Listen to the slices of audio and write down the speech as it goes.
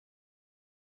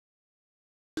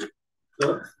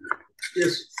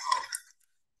Yes.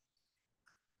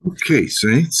 Okay,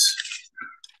 Saints.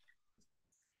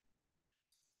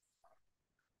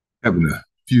 Having a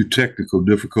few technical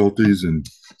difficulties, and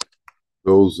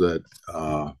those that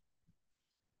are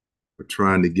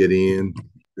trying to get in,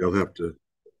 they'll have to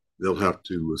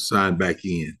sign back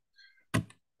in.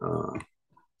 Uh,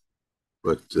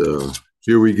 but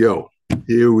here we go.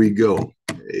 Here we go.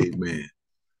 Amen.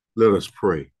 Let us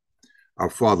pray. Our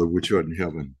Father, which art in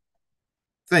heaven,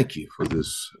 thank you for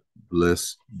this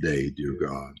blessed day, dear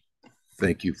God.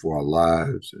 Thank you for our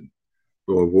lives. And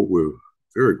Lord, what we're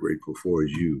very grateful for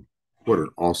is you. What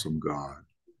an awesome God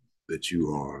that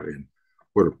you are. And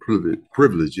what a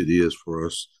privilege it is for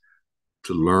us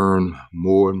to learn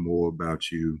more and more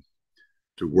about you,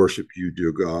 to worship you,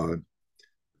 dear God,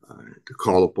 to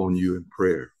call upon you in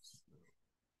prayer.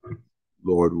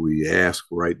 Lord, we ask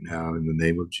right now in the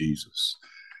name of Jesus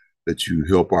that you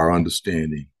help our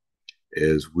understanding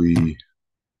as we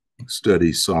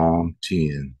study Psalm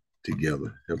 10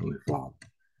 together, Heavenly Father.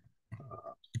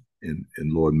 And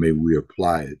Lord, may we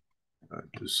apply it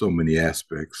to so many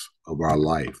aspects of our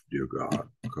life, dear God,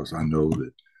 because I know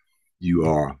that you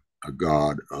are a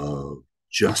God of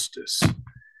justice.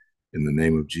 In the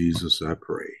name of Jesus, I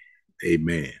pray.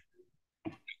 Amen.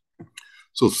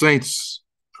 So, Saints,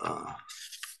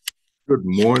 good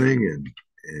morning,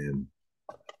 and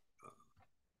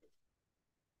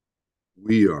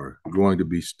we are going to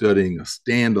be studying a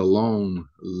standalone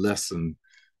lesson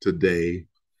today,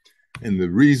 and the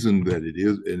reason that it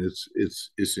is, and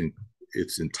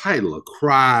it's entitled "A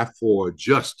Cry for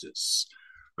Justice."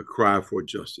 A cry for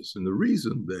justice, and the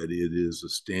reason that it is a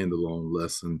standalone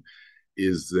lesson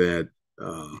is that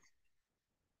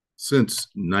since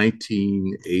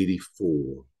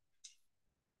 1984,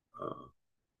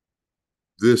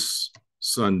 this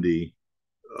Sunday,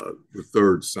 the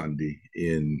third Sunday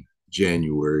in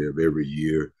January of every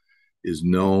year, is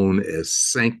known as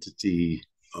Sanctity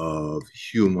of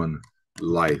Human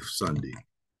Life Sunday.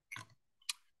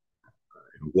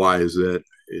 And why is that?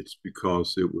 It's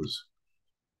because it was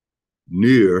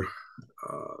near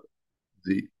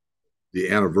the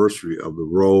anniversary of the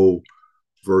Roe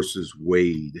versus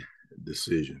Wade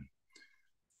decision.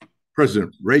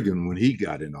 President Reagan, when he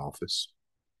got in office,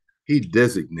 he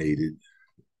designated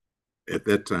at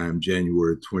that time,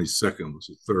 January 22nd was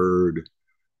the third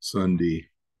Sunday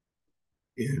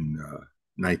in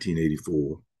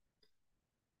 1984,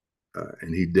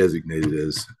 and he designated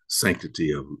as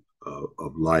Sanctity of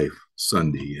Life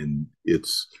Sunday. And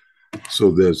it's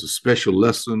so there's a special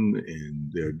lesson,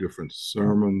 and there are different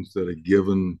sermons that are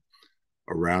given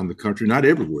around the country, not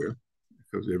everywhere,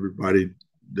 because everybody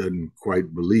doesn't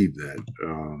quite believe that.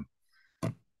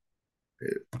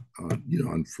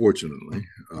 Unfortunately.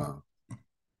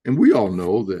 And we all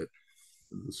know that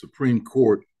the Supreme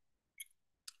Court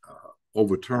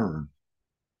overturned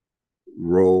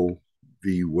Roe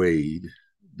v. Wade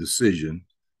decision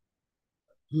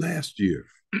last year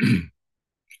in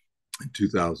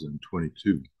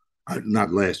 2022.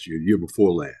 Not last year, year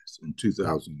before last, in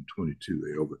 2022,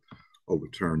 they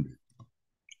overturned it.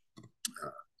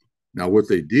 Now, what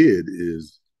they did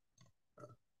is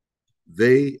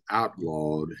they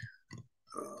outlawed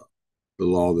the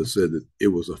law that said that it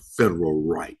was a federal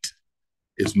right.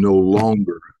 It's no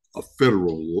longer a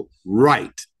federal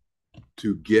right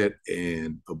to get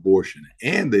an abortion.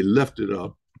 And they left it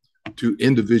up to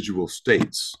individual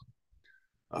states.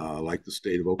 Like the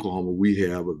state of Oklahoma, we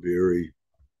have a very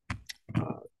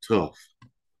tough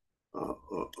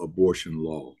abortion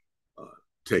law.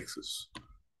 Texas.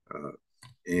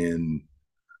 And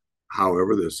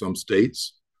however, there's some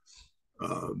states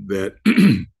that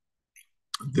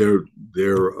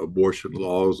their abortion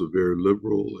laws are very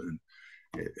liberal. And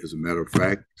as a matter of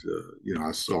fact,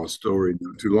 I saw a story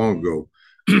not too long ago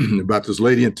about this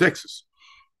lady in Texas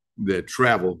that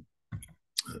traveled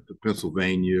to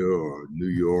Pennsylvania or New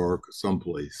York or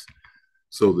someplace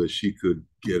so that she could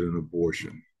get an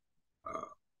abortion.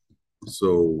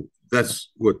 So that's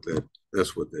what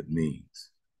that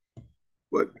means.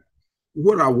 But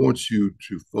what I want you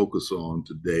to focus on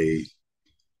today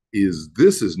is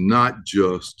this is not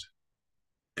just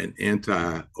an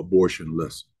anti-abortion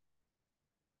lesson.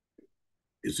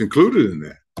 It's included in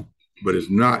that, but it's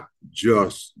not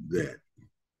just that.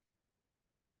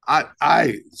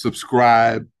 I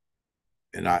subscribe,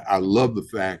 and I love the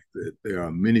fact that there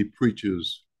are many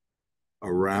preachers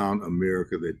around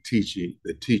America that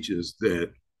teaches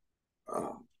that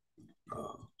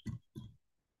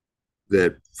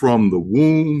that from the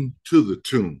womb to the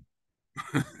tomb,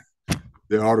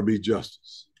 there ought to be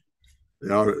justice.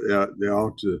 There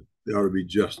ought to be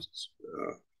justice.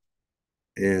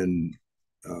 And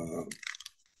Uh,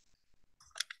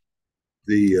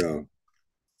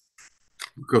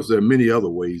 because there are many other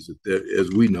ways that there, as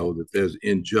we know, that there's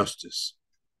injustice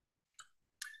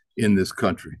in this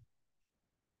country.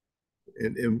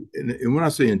 And when I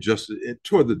say injustice,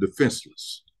 toward the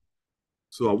defenseless.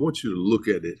 So I want you to look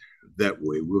at it that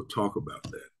way. We'll talk about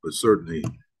that, but certainly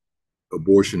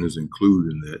abortion is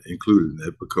included in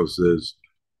that because there's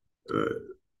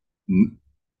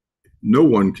no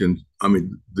one can. I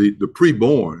mean, the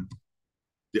preborn,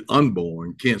 the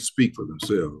unborn can't speak for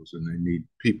themselves, and they need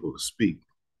people to speak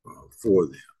for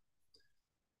them.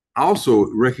 I also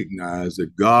recognize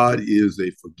that God is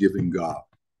a forgiving God.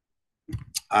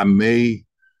 I may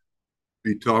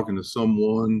be talking to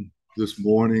someone this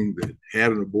morning that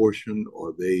had an abortion,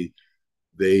 or they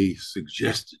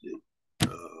suggested it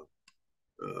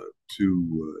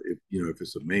if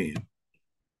it's a man,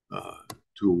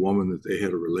 to a woman that they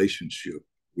had a relationship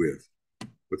with.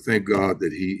 But thank God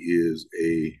that He is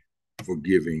a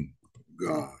forgiving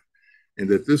God, and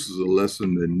that this is a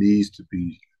lesson that needs to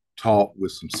be taught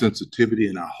with some sensitivity.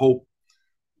 And I hope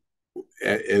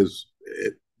as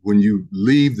when we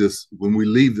leave this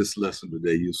lesson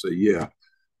today, you'll say, yeah,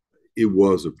 it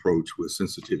was approached with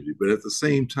sensitivity. But at the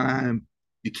same time,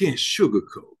 you can't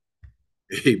sugarcoat.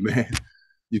 Amen.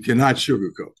 You cannot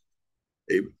sugarcoat.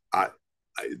 I,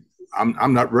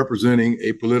 I'm not representing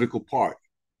a political party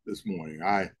this morning.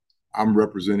 I'm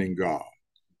representing God.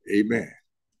 Amen.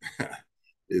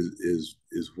 is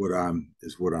what I'm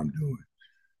doing.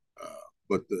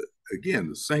 But the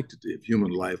sanctity of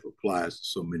human life applies to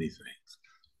so many things.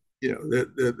 You know,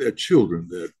 there are children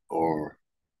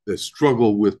that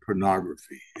struggle with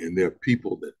pornography, and there are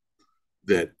people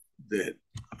that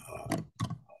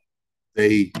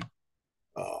they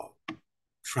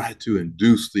try to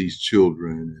induce these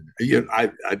children. And yet,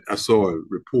 I saw a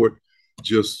report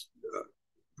just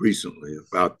recently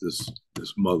about this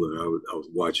mother. I was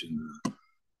watching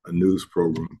a news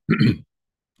program, and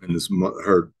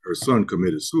her son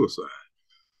committed suicide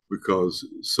because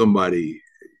somebody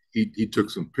he took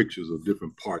some pictures of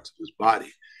different parts of his body,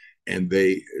 and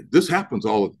this happens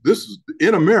this is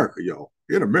in America, y'all,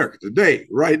 in America today,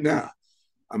 right now.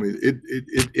 I mean, it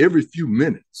every few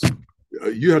minutes.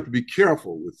 You have to be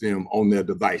careful with them on their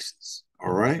devices.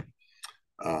 All right,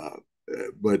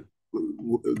 but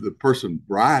the person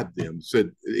bribed them,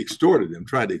 extorted them,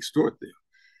 tried to extort them,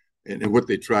 and what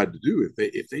they tried to do,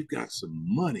 if they've got some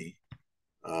money,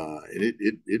 and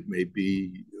it may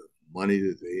be money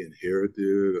that they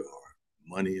inherited or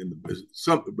money in the business,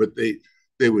 something, but they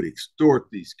would extort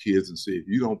these kids and say, if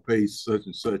you don't pay such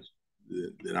and such,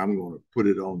 then I'm going to put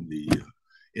it on the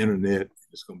internet.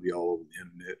 It's going to be all over the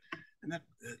internet. And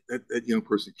that young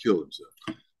person killed himself.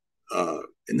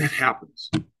 And that happens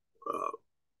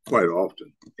quite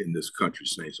often in this country,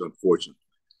 Saints, unfortunately.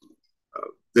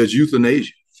 There's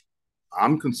euthanasia.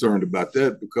 I'm concerned about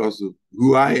that because of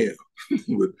who I am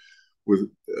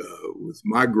with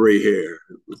my gray hair.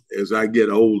 As I get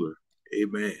older,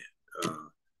 amen.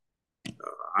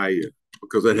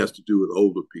 Because that has to do with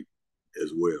older people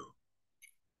as well.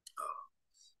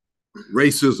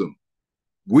 Racism,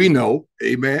 we know,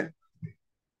 amen.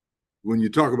 When you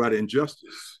talk about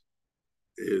injustice,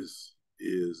 is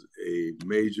a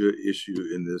major issue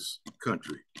in this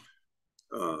country.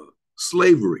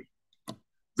 Slavery.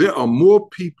 There are more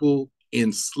people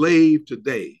enslaved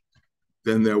today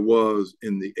than there was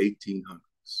in the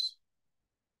 1800s.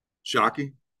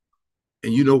 Shocking.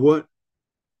 And you know what?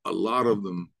 A lot of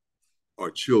them are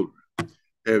children.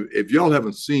 If y'all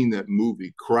haven't seen that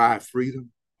movie, Cry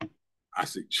Freedom, I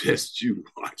suggest you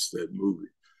watch that movie.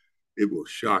 It will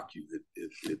shock you.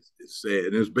 It's sad.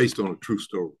 And it's based on a true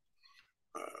story.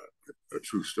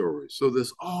 So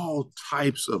there's all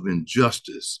types of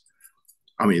injustice.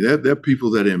 I mean, there are people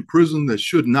that are in prison that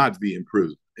should not be in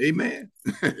prison. Amen.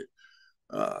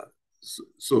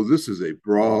 So this is a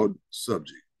broad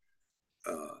subject.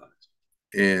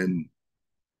 And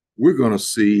we're going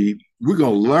to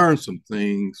learn some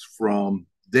things from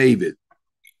David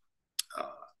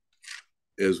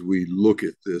as we look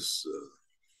at this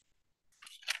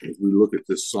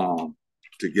psalm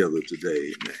together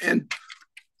today. And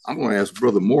I'm going to ask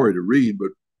Brother Maury to read, but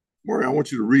Maury, I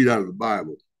want you to read out of the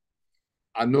Bible.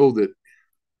 I know that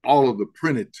all of the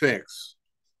printed text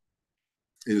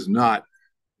is not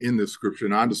in the scripture,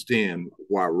 and I understand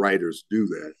why writers do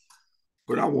that.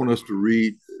 But I want us to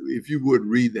read, if you would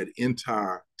read that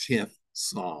entire 10th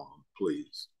Psalm,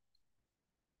 please.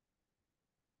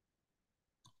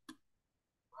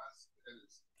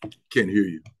 Can't hear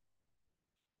you.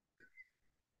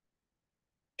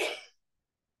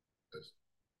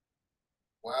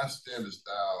 Why standest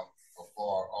thou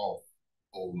afar off,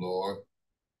 O Lord?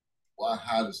 Why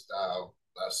hidest thou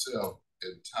thyself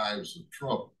in times of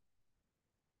trouble?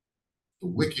 The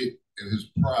wicked in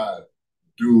his pride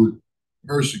do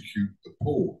persecute the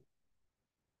poor.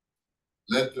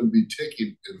 Let them be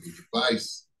taken in the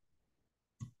device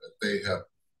that they have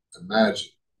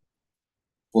imagined.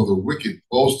 For the wicked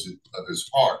boasted of his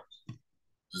heart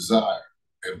desire,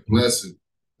 and blessed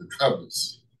the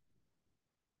covetous,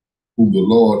 whom the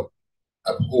Lord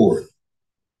abhorred.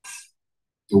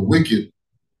 The wicked,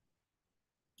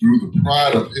 through the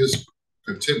pride of his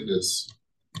contentedness,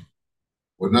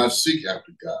 will not seek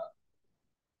after God.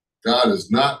 God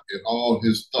is not in all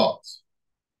his thoughts.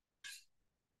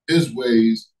 His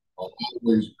ways are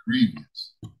always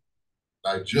grievous.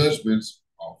 Thy judgments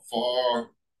are far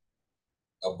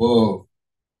above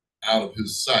out of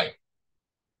his sight.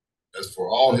 As for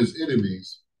all his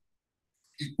enemies,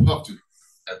 he puffed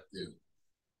at them.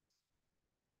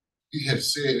 He had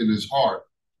said in his heart,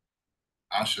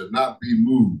 I shall not be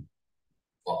moved,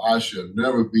 for I shall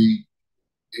never be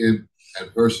in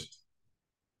adversity.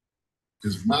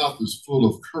 His mouth is full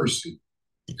of cursing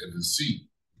and deceit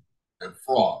and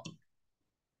fraud.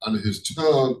 Under his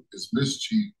tongue is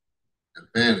mischief and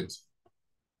vanity.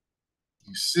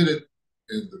 He sitteth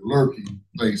in the lurking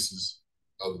places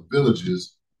of the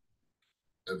villages,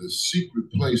 and the secret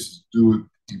places doeth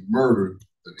he murder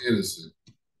the innocent.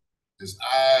 His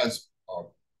eyes are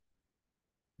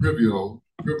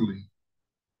privily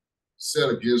set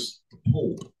against the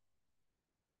poor.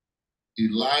 He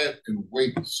lieth in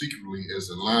wait secretly as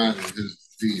a lion in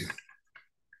his den.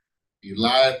 He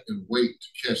lieth in wait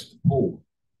to catch the poor.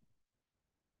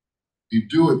 He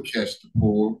doeth catch the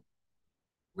poor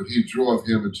when he draweth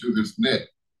him into his net.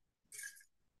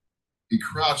 He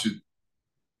croucheth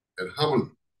and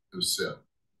humbleth himself,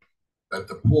 that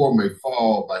the poor may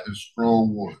fall by his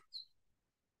strong ones.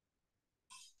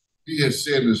 He had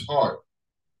said in his heart,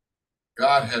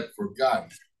 God had forgotten.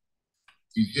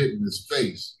 He hid in his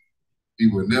face. He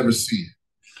would never see it.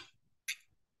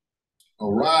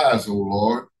 Arise, O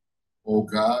Lord, O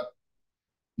God.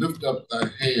 Lift up thy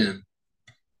hand.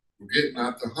 Forget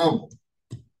not the humble.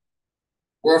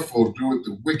 Wherefore doeth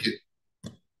the wicked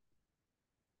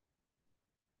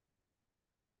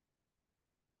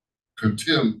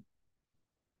contemn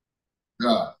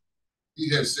God? He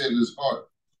had said in his heart,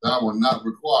 thou wilt not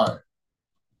require.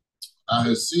 I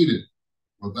have seen it,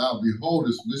 for thou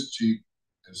beholdest mischief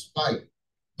and spite.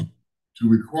 To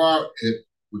require it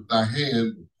with thy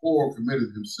hand, the poor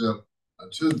committed himself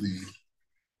unto thee.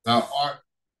 Thou art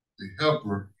the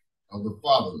helper of the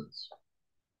fatherless.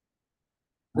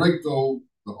 Break thou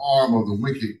the arm of the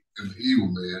wicked and the evil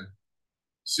man.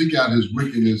 Seek out his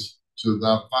wickedness till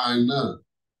thou find none.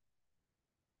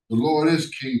 The Lord is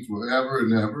king forever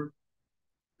and ever.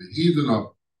 The heathen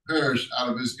are perished out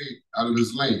of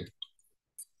his land.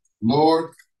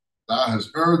 Lord, thou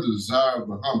hast heard the desire of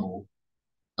the humble.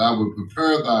 Thou wilt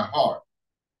prepare thy heart.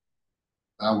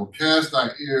 Thou wilt cast thy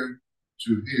ear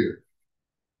to hear,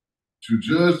 to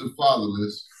judge the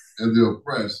fatherless and the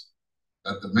oppressed,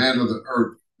 that the man of the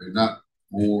earth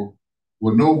will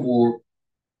no more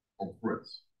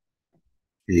oppress.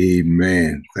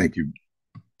 Amen. Thank you.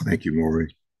 Thank you,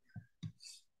 Maury.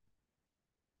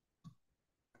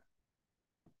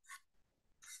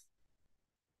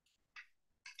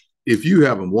 If you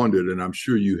haven't wondered, and I'm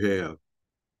sure you have,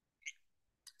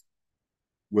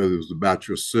 whether it was about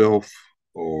yourself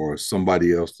or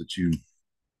somebody else that you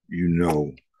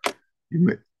know,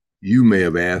 you may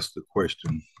have asked the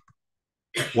question,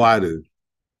 why do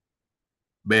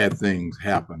bad things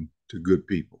happen to good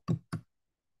people?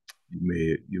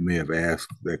 You may have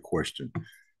asked that question.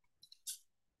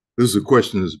 This is a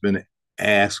question that's been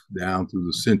asked down through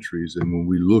the centuries, and when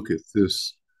we look at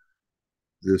this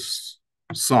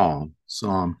Psalm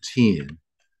 10,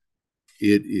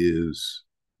 it is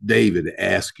David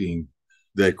asking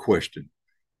that question.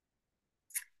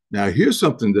 Now, here's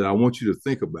something that I want you to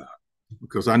think about,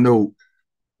 because I know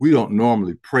we don't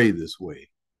normally pray this way.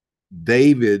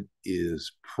 David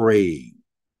is praying.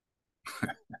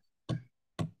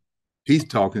 He's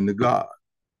talking to God,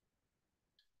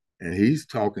 and he's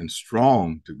talking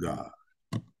strong to God.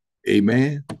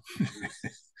 Amen.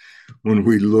 When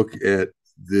we look at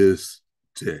this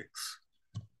text,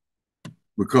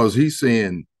 because he's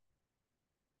saying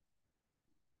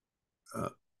a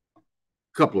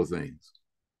couple of things.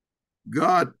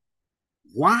 God,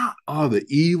 why are the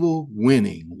evil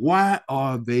winning? Why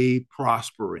are they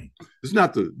prospering? This is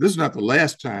not the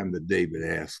last time that David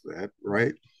asked that,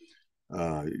 right?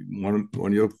 One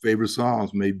of your favorite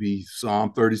Psalms may be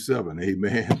Psalm 37.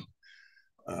 Amen.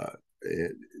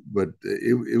 But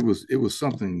it was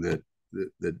something that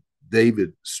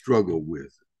David struggled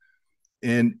with.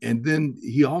 And then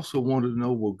he also wanted to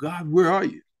know, well, God, where are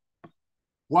you?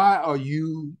 Why are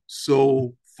you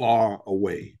so far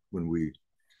away when we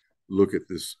look at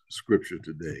this scripture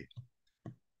today?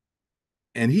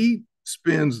 And he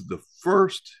spends the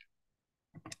first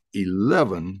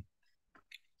 11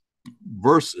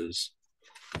 verses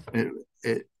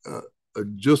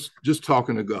just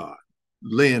talking to God,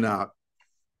 laying out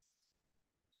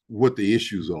what the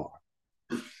issues are,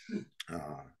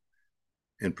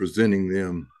 and presenting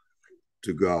them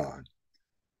to God.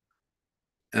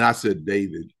 And I said,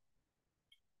 David,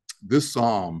 this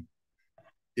psalm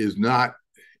is not,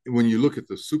 when you look at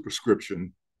the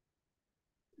superscription,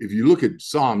 if you look at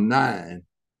Psalm 9,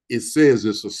 it says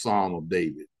it's a psalm of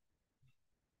David.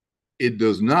 It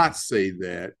does not say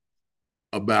that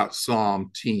about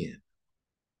Psalm 10.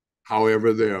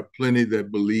 However, there are plenty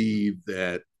that believe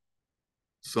that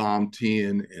Psalm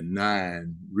 10 and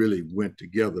 9 really went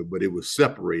together, but it was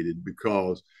separated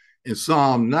because in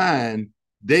Psalm 9,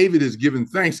 David is giving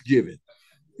thanksgiving.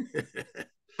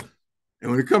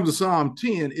 And when it comes to Psalm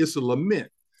 10, it's a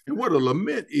lament. And what a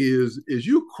lament is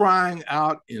you crying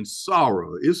out in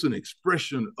sorrow. It's an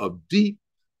expression of deep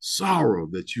sorrow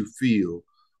that you feel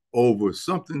over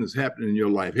something that's happening in your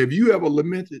life. Have you ever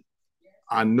lamented?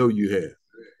 I know you have.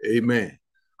 Amen.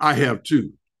 I have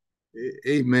too.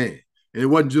 Amen. And it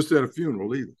wasn't just at a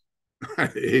funeral either.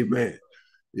 Amen.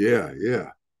 Yeah, yeah.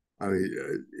 I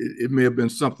mean, it may have been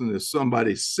something that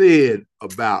somebody said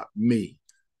about me,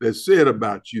 that said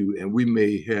about you, and we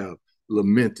may have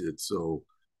lamented. So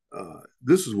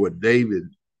this is what David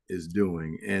is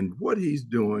doing. And what he's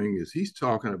doing is he's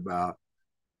talking about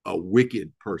a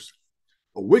wicked person.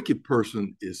 A wicked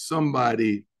person is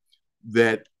somebody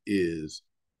that is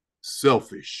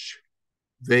selfish.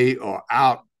 They are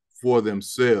out for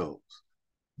themselves.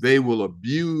 They will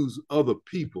abuse other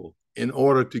people in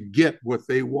order to get what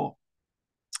they want.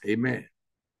 Amen.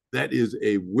 That is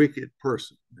a wicked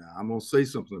person. Now, I'm going to say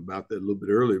something about that a little bit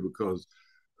earlier because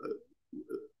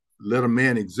let a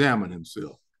man examine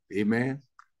himself. Amen.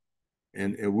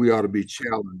 And we ought to be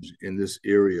challenged in this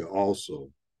area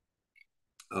also.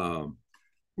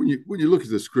 When you look at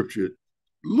the scripture,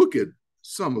 look at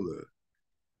some of the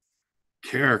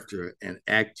character and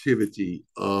activity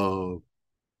of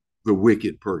the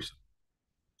wicked person.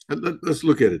 Let's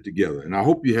look at it together. And I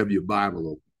hope you have your Bible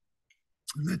open,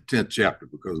 the 10th chapter,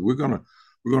 because we're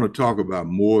gonna talk about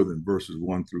more than verses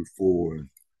 1 through 4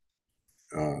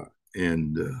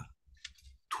 and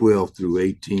 12 through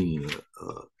 18.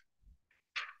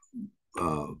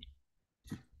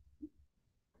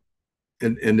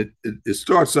 And it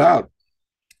starts out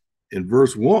in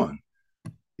verse 1.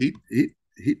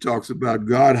 He talks about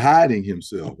God hiding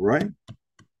himself, right?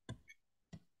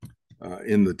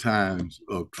 In the times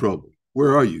of trouble.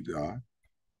 Where are you, God?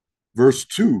 Verse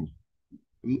 2,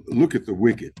 look at the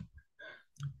wicked.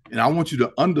 And I want you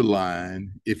to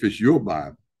underline, if it's your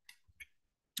Bible,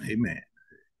 amen.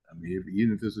 I mean,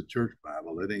 even if it's a church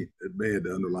Bible, it ain't that bad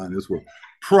to underline this word.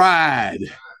 Pride.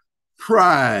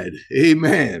 Pride.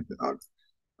 Amen.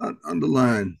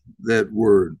 Underline that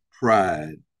word,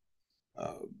 pride.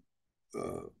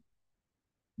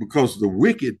 Because the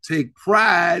wicked take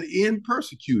pride in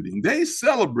persecuting. They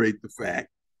celebrate the fact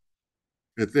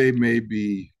that they may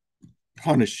be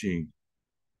punishing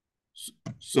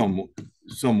someone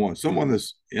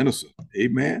that's innocent.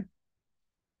 Amen.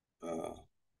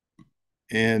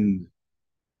 And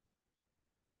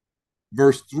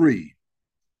verse 3,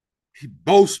 he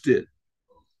boasted.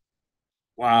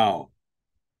 Wow.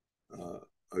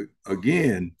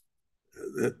 Again,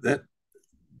 that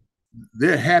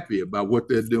they're happy about what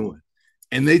they're doing,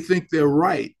 and they think they're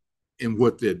right in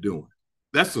what they're doing.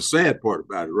 That's the sad part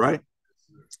about it, right?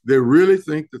 They really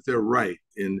think that they're right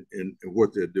in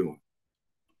what they're doing.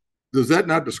 Does that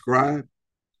not describe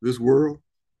this world?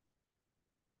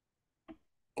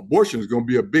 Abortion is going to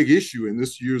be a big issue in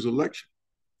this year's election.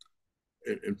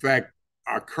 In fact,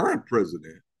 our current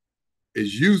president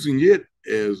is using it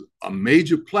as a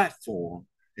major platform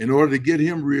in order to get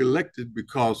him reelected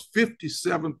because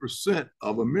 57%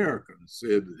 of Americans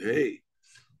said that, hey,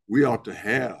 we ought to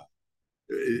have,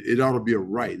 it ought to be a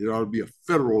right. It ought to be a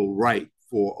federal right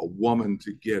for a woman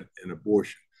to get an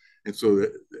abortion. And so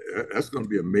that's going to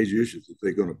be a major issue that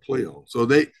they're going to play on. So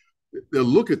they'll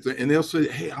look at that and they'll say,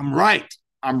 hey, I'm right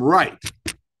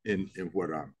in what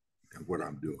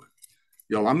I'm doing.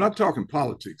 Y'all, I'm not talking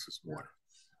politics this morning.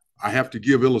 I have to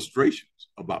give illustrations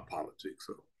about politics.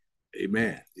 So,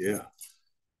 amen. Yeah.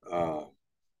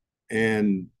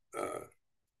 And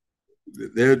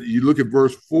there, you look at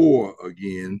verse 4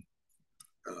 again.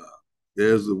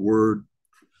 There's the word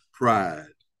pride.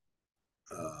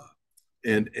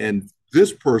 And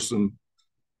this person,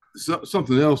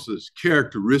 something else is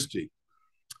characteristic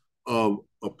of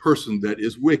a person that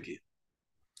is wicked.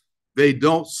 They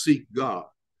don't seek God.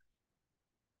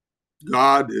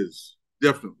 God is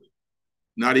definitely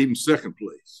not even second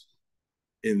place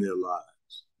in their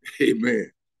lives.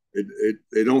 Amen.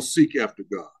 They don't seek after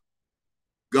God.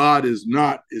 God is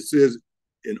not, it says,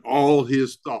 in all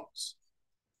his thoughts.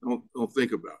 Don't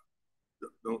think about it.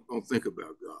 Don't think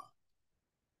about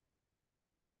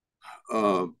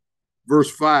God.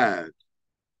 Verse 5,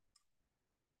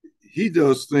 he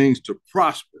does things to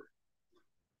prosper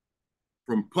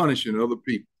from punishing other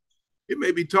people. It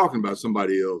may be talking about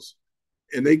somebody else,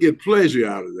 and they get pleasure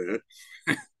out of that.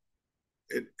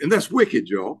 And that's wicked,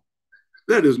 y'all.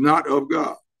 That is not of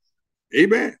God.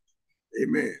 Amen.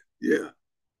 Amen. Yeah.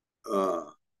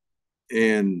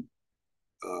 And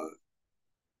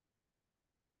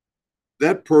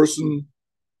that person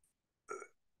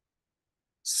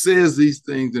says these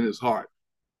things in his heart.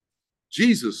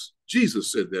 Jesus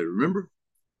said that, remember?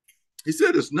 He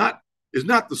said it's not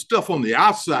the stuff on the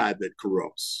outside that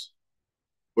corrupts,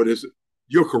 but it's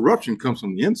your corruption comes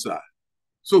from the inside.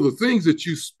 So the things that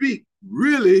you speak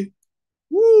really,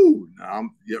 y'all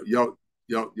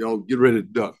get ready to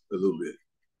duck a little bit.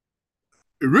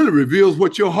 It really reveals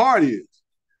what your heart is.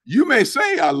 You may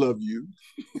say I love you,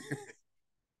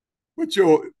 but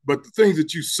the things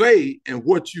that you say and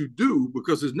what you do,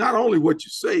 because it's not only what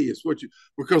you say, it's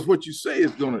because what you say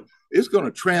is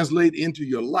gonna translate into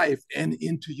your life and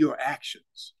into your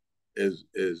actions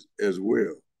as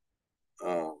well.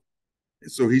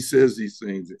 And so he says these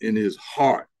things in his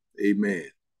heart. Amen.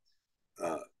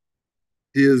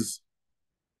 Do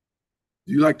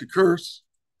you like to curse?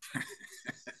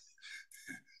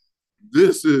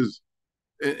 This is,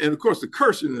 and of course, the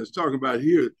cursing that's talking about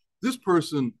here, this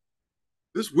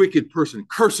wicked person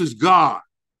curses God.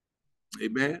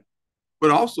 Amen.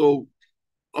 But also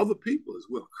other people as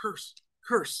well. Curse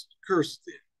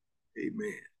them.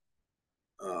 Amen.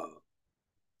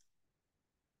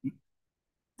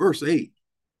 Verse 8.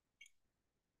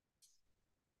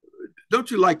 Don't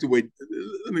you like the way,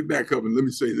 let me back up and let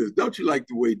me say this. Don't you like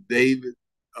the way David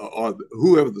or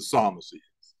whoever the psalmist is,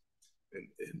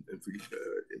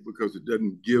 because it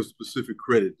doesn't give specific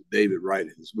credit to David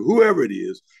writing this, but whoever it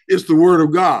is, it's the word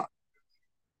of God.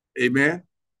 Amen.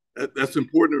 That's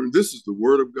important. This is the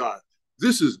word of God.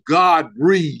 This is God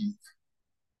breathed.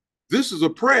 This is a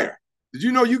prayer. Did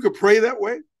you know you could pray that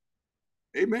way?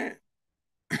 Amen.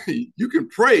 You can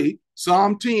pray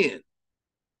Psalm 10,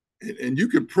 and you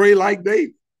can pray like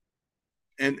David.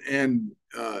 And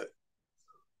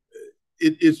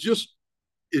it's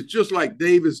just like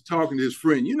David's talking to his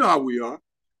friend. You know how we are.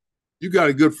 You got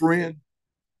a good friend,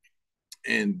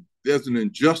 and there's an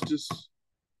injustice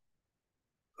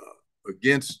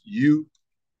against you.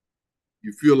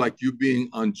 You feel like you're being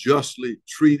unjustly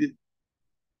treated,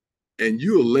 and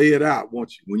you'll lay it out,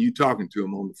 won't you, when you're talking to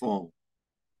him on the phone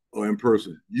or in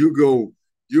person. You'll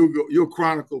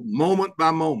chronicle moment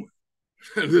by moment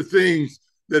the things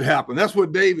that happen. That's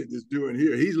what David is doing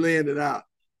here. He's laying it out.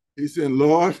 He's saying,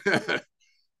 Lord,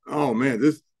 oh man,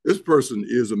 this person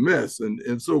is a mess.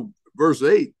 And so verse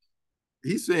 8,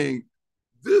 he's saying,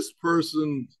 this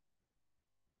person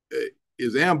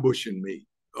is ambushing me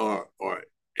or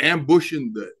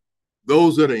ambushing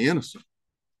those that are innocent,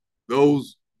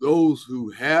 those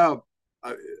who have,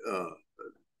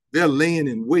 they're laying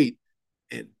in wait,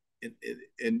 and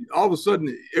all of a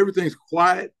sudden everything's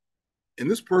quiet,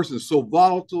 and this person is so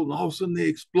volatile, and all of a sudden they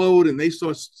explode and they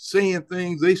start saying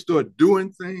things, they start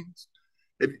doing things.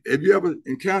 Have you ever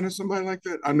encountered somebody like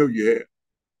that? I know you have.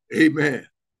 Amen.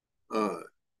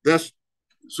 That's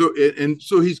so, and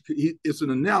so it's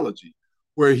an analogy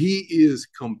where he is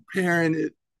comparing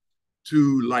it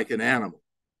to like an animal.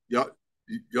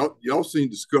 Y'all seen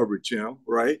Discovery Channel,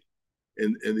 right?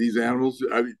 And these animals,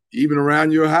 I mean, even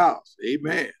around your house.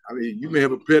 Amen. I mean, you may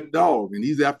have a pet dog and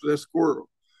he's after that squirrel.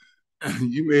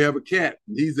 You may have a cat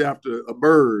and he's after a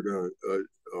bird or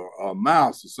a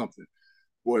mouse or something.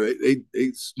 Boy,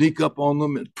 they sneak up on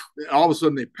them and all of a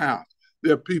sudden they pounce.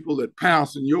 There are people that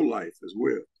pounce in your life as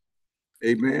well.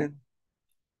 Amen.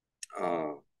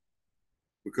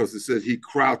 Because it says he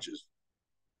crouches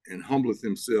and humbleth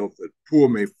himself that poor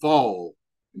may fall,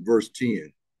 in verse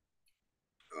 10,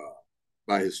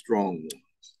 by his strong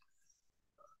ones.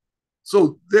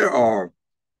 So there are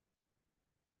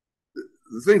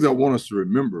the things I want us to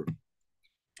remember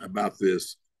about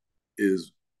this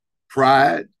is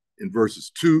pride in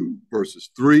verses 2, verses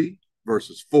 3,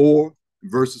 verses 4,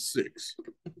 and verses 6.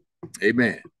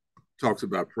 Amen. Talks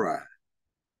about pride.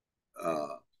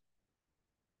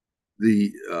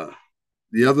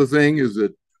 The other thing is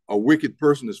that a wicked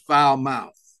person is foul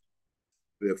mouth.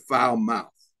 They're foul mouth.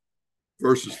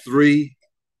 Verses 3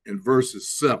 and verses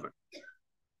 7.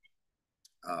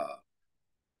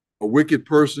 A wicked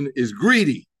person is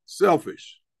greedy,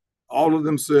 selfish, all of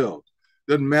themselves.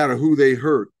 Doesn't matter who they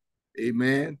hurt.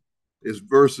 Amen. It's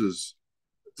verses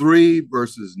 3,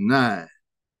 verses 9.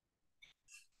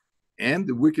 And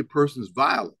the wicked person is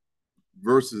violent,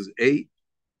 verses 8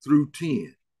 through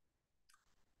 10.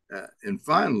 And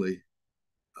finally,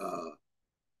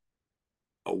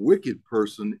 a wicked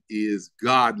person is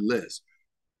godless.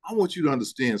 I want you to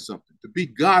understand something. To be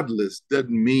godless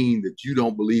doesn't mean that you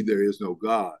don't believe there is no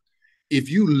God. If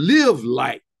you live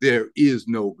like there is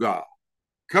no God,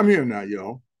 come here now,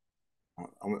 y'all.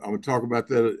 I'm going to talk about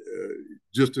that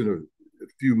just in a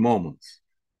few moments.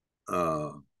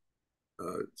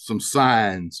 Some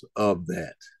signs of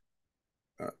that.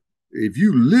 If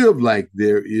you live like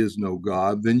there is no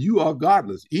God, then you are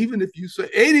godless. Even if you say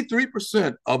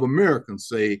 83% of Americans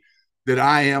say that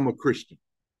I am a Christian.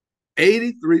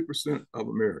 83% of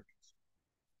Americans.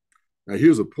 Now,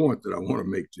 here's a point that I want to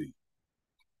make to you.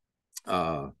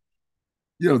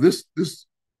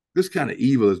 This kind of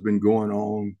evil has been going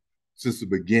on since the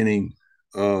beginning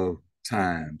of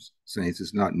times, saints.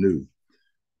 It's not new.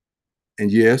 And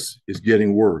yes, it's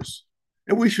getting worse.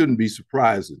 And we shouldn't be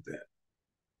surprised at that.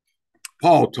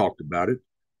 Paul talked about it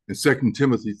in 2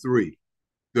 Timothy 3,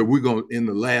 that we're going in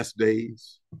the last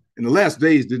days. And the last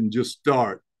days didn't just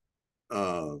start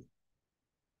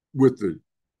with the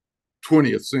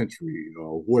 20th century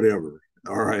or whatever,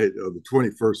 all right, or the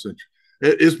 21st century.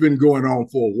 It's been going on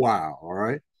for a while, all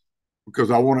right? Because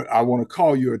I want to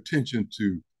call your attention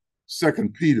to 2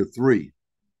 Peter 3.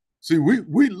 See,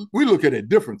 we look at it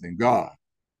different than God.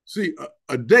 See,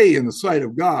 a day in the sight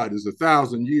of God is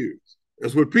 1,000 years.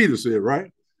 That's what Peter said,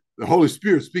 right? The Holy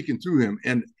Spirit speaking through him,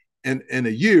 and a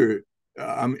year,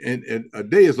 and a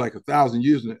day is like 1,000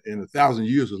 years, and 1,000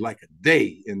 years is like a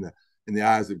day in the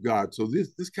eyes of God. So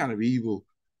this kind of evil,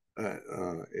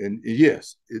 and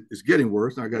yes, it's getting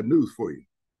worse. And I got news for you.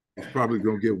 It's probably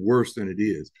going to get worse than it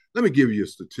is. Let me give you a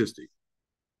statistic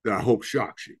that I hope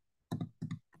shocks you,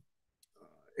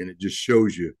 and it just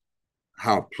shows you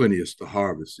how plenteous the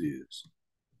harvest is.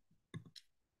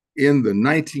 In the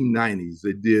 1990s,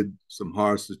 they did some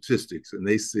hard statistics, and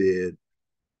they said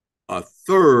a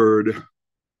third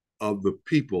of the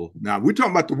people. Now, we're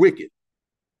talking about the wicked.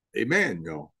 Amen,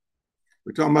 y'all.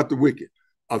 We're talking about the wicked.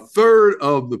 A third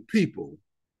of the people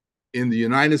in the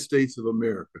United States of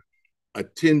America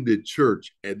attended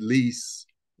church at least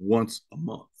once a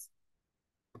month.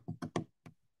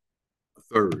 A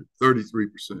third,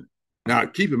 33%. Now,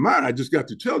 keep in mind, I just got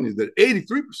to tell you that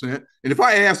 83%, and if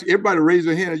I ask everybody to raise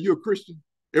their hand, are you a Christian?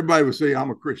 Everybody would say,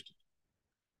 I'm a Christian.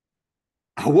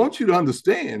 I want you to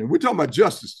understand, and we're talking about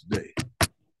justice today.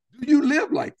 Do you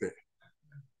live like that?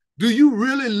 Do you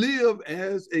really live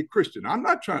as a Christian? I'm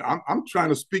trying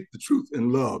to speak the truth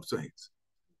in love, saints,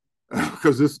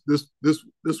 because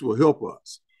this will help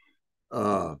us.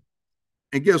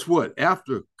 And guess what?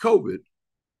 After COVID,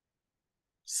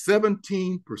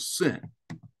 17%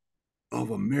 of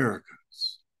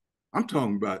Americans, I'm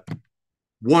talking about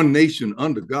one nation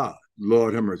under God.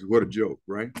 Lord have mercy, what a joke,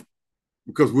 right?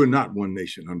 Because we're not one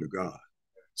nation under God.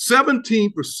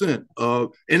 17%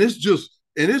 of, and it's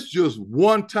just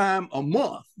one time a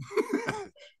month.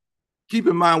 Keep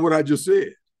in mind what I just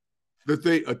said, that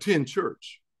they attend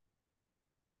church.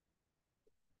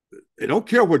 They don't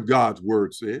care what God's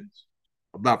word says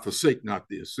about forsake not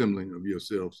the assembling of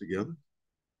yourselves together.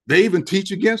 They even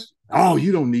teach against it. Oh,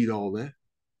 you don't need all that.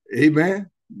 Amen.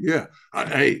 Yeah.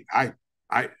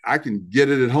 I can get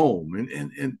it at home.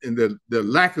 And the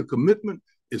lack of commitment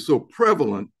is so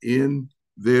prevalent in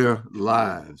their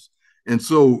lives. And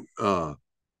so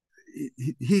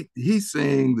he's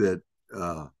saying that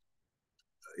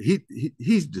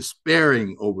he's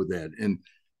despairing over that.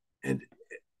 And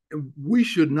we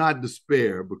should not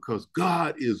despair, because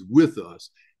God is with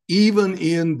us even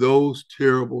in those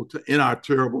in our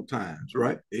terrible times,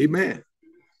 right? Amen.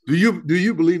 Do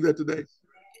you believe that today?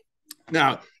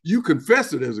 Now, you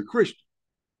confess it as a Christian.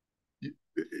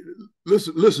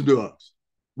 Listen to us.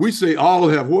 We say all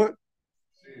have what?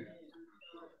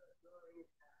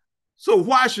 So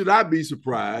why should I be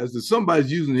surprised that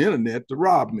somebody's using the internet to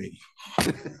rob me?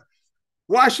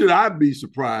 Why should I be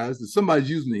surprised that somebody's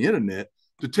using the internet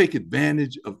to take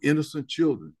advantage of innocent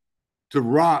children, to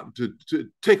rob, to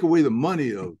take away the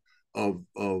money of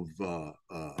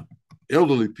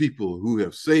elderly people who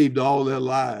have saved all their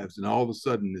lives, and all of a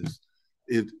sudden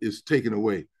is taken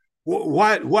away?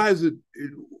 Why is it?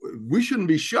 We shouldn't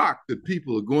be shocked that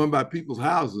people are going by people's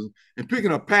houses and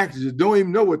picking up packages, don't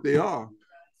even know what they are,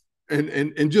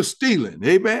 and just stealing.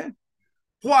 Amen.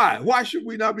 Why? Why should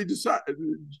we not be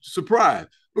surprised?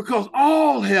 Because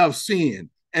all have sinned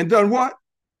and done what?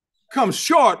 Come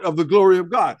short of the glory of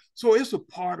God. So it's a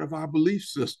part of our belief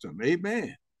system.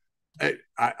 Amen.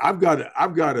 I've got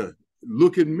to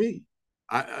look at me.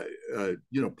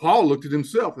 Paul looked at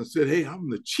himself and said, "Hey, I'm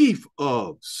the chief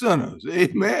of sinners."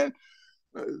 Amen.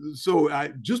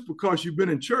 Just because you've been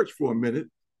in church for a minute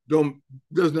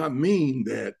does not mean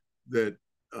that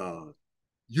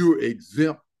you're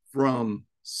exempt from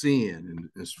sin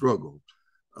and struggle.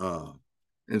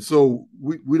 And so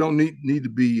we don't need to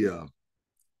be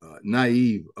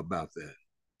naive about that.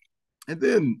 And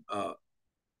then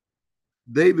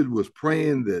David was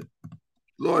praying that,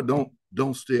 Lord,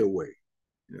 don't stay away.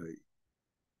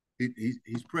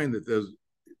 He's praying that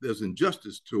there's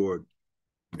injustice toward,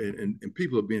 and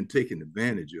people are being taken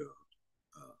advantage of,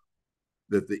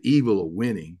 that the evil are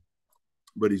winning.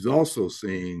 But he's also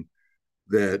saying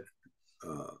that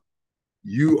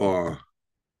you are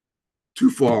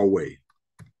too far away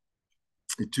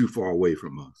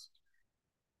from us.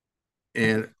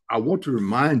 And I want to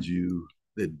remind you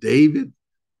that David,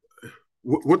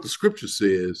 what the scripture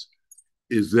says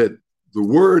is that the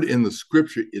word in the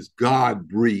scripture is God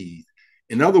breathed.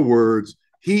 In other words,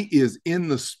 he is in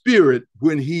the spirit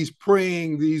when he's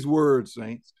praying these words,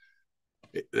 saints.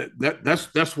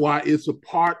 That's why it's a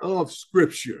part of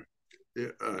scripture.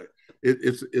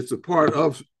 It's a part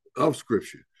of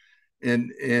scripture,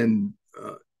 and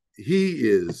he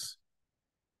is.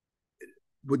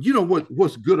 But you know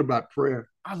what's good about prayer?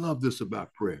 I love this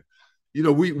about prayer.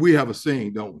 We have a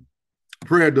saying, don't we?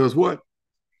 Prayer does what?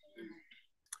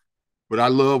 But I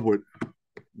love what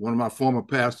one of my former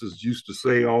pastors used to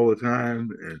say all the time,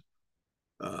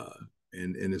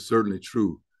 and it's certainly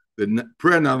true, that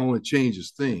prayer not only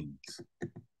changes things,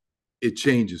 it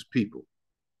changes people.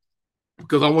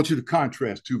 Because I want you to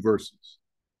contrast two verses.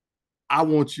 I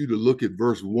want you to look at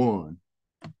verse 1,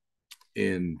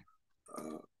 and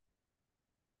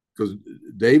because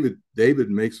David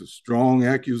makes a strong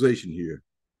accusation here,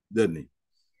 doesn't he?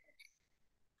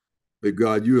 That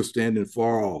God, you are standing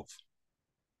far off.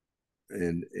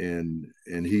 And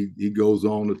he goes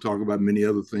on to talk about many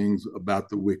other things about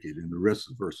the wicked in the rest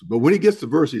of the verse. But when he gets to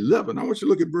verse 11, I want you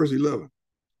to look at verse 11.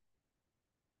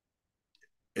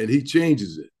 And he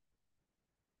changes it.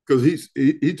 Because he's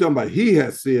talking about he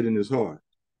has said in his heart,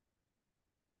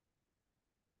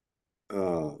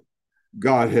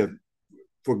 God hath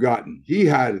forgotten. He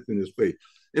hideth in his face.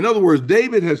 In other words,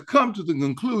 David has come to the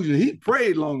conclusion, he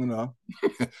prayed long enough,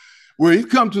 where he's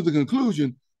come to the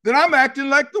conclusion that I'm acting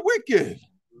like the wicked.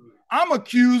 I'm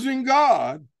accusing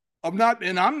God of not,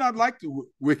 and I'm not like the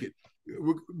wicked,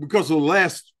 because of the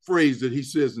last phrase that he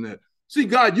says in that. See,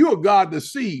 God, you're a God that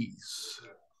sees.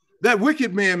 That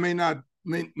wicked man may not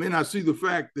see the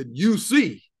fact that you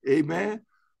see, amen,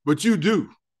 but you do.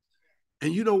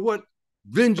 And you know what?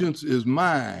 Vengeance is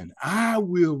mine. I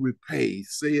will repay,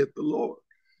 saith the Lord.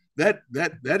 That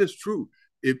is true.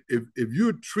 If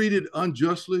you're treated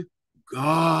unjustly,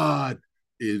 God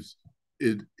is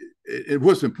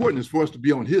what's important is for us to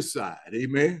be on his side.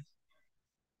 Amen.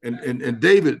 And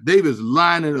David's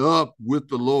lining up with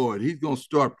the Lord. He's going to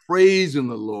start praising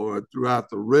the Lord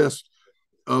throughout the rest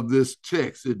of this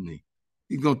text, isn't he?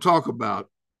 He's going to talk about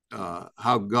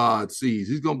how God sees.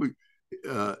 He's going to be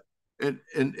and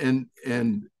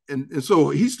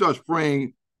so he starts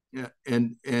praying,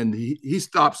 and he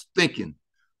stops thinking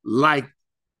like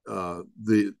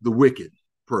the wicked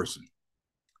person.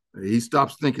 He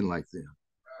stops thinking like them.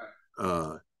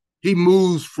 He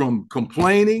moves from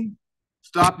complaining,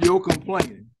 stop your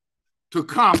complaining, to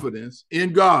confidence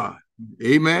in God.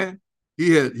 Amen.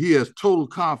 He has total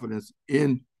confidence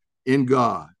in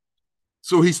God.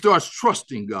 So he starts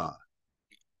trusting God.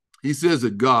 He says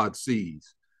that God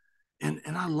sees. And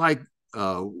I like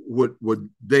what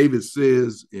David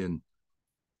says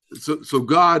so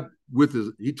God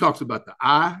he talks about the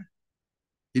eye.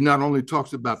 He not only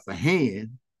talks about the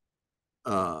hand,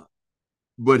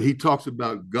 but he talks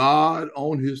about God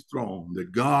on his throne,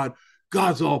 that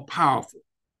God's all powerful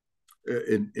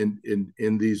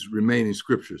in these remaining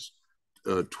scriptures,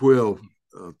 12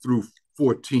 through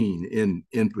 14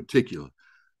 in particular.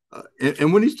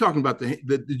 And when he's talking about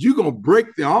that you're going to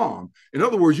break the arm, in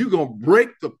other words, you're going to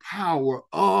break the power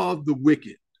of the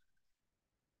wicked.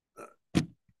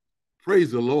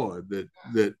 Praise the Lord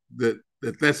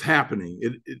that's happening.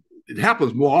 It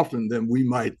happens more often than we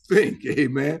might think.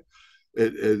 Amen.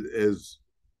 As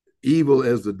evil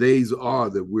as the days are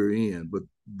that we're in, but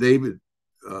David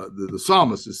the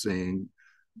psalmist is saying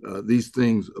these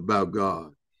things about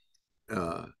God.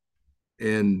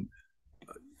 And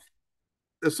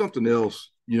there's something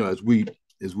else, as we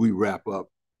wrap up.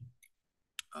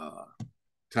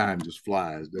 Time just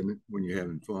flies, doesn't it, when you're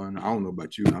having fun? I don't know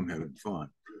about you, I'm having fun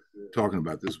talking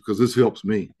about this because this helps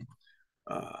me.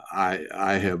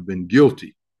 I have been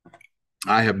guilty.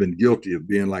 I have been guilty of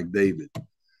being like David.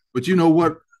 But you know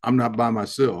what? I'm not by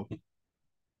myself,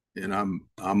 and I'm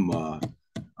gonna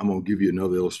give you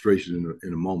another illustration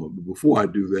in a moment. But before I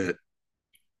do that,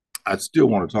 I still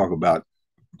want to talk about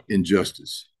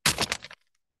injustice.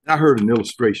 I heard an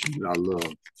illustration that I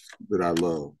love. That I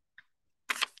love.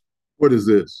 What is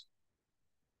this?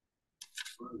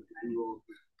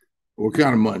 What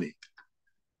kind of money?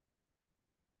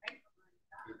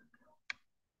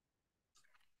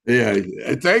 Yeah,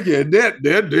 thank you.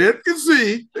 That can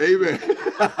see. Amen.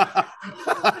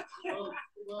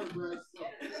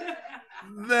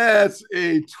 That's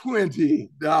a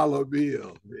 $20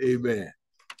 bill. Amen.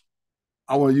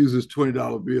 I want to use this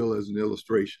 $20 bill as an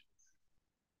illustration.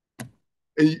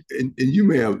 And you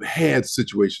may have had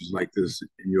situations like this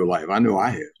in your life. I know I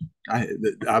have. I've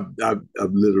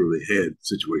literally had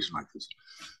situations like this.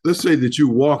 Let's say that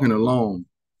you're walking along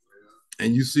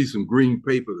and you see some green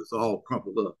paper that's all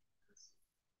crumpled up.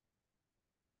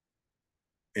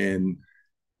 And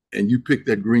you pick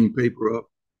that green paper up,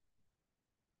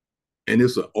 and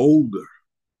it's an older.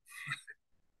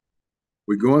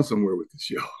 We're going somewhere with this,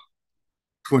 y'all.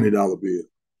 $20 bill,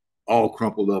 all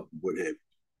crumpled up, and what have you.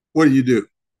 What do?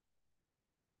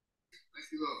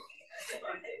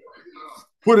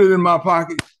 Put it in my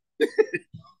pocket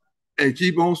and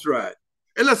keep on striding.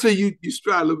 And let's say you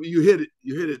stride a little bit, you hit it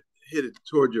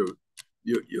toward your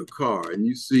car, and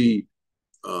you see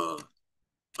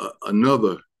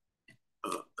another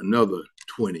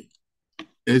 20, and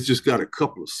it's just got a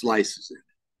couple of slices in it,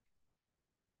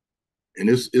 and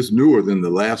it's newer than the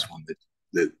last one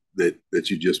that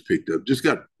you just picked up. Just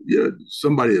got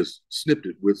somebody has snipped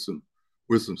it with some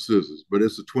scissors, but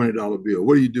it's a $20 bill.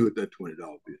 What do you do with that $20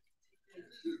 bill?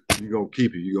 You're gonna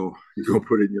keep it. You're gonna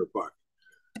put it in your pocket.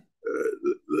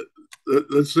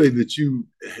 Let's say that you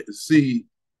see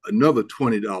another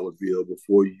 $20 bill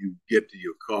before you get to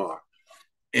your car,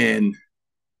 and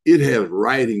it has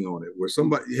writing on it. Where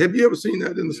somebody, have you ever seen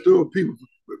that in the store? People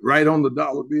write on the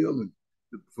dollar bill and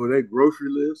for their grocery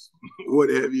list, what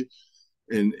have you,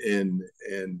 and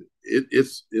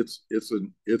it's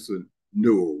a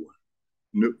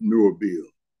newer bill.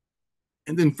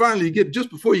 And then finally,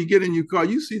 just before you get in your car,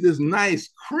 you see this nice,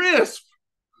 crisp,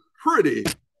 pretty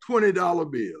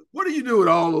 $20 bill. What do you do with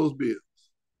all those bills?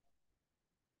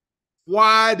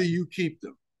 Why do you keep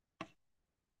them?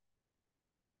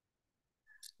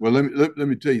 Well, let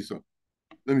me tell you something.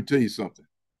 Let me tell you something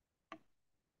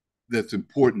that's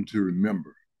important to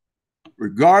remember.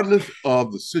 Regardless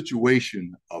of the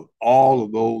situation of all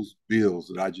of those bills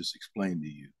that I just explained to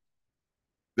you,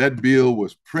 that bill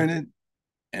was printed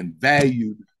and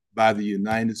valued by the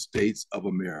United States of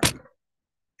America.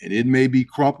 And it may be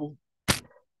crumpled.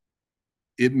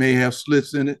 It may have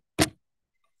slits in it.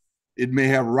 It may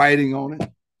have writing on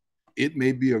it. It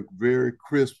may be a very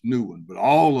crisp new one, but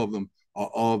all of them are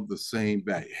of the same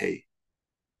value. Hey,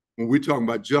 when we're talking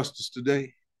about justice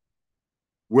today,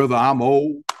 whether I'm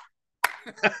old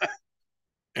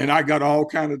and I got all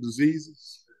kinds of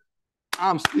diseases,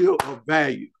 I'm still of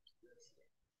value.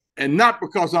 And not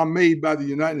because I'm made by the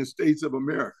United States of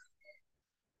America.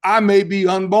 I may be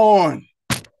unborn,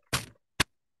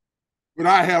 but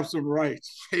I have some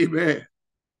rights. Amen.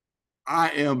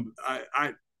 I'm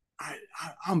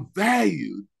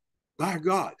valued by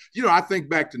God. I think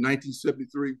back to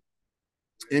 1973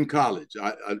 in college.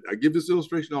 I give this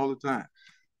illustration all the time.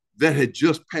 That had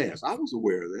just passed. I was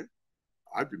aware of that.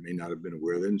 Audrey may not have been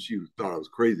aware of that, and she thought I was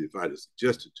crazy if I had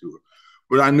suggested to her.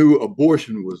 But I knew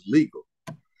abortion was legal.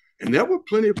 And there were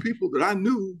plenty of people that I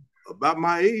knew about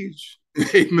my age.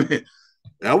 Amen.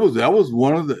 That was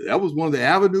one of the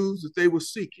avenues that they were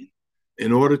seeking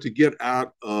in order to get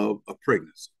out of a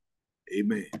pregnancy.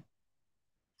 Amen.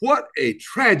 What a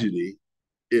tragedy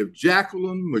if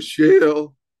Jacqueline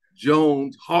Michelle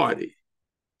Jones Hardy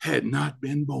had not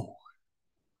been born.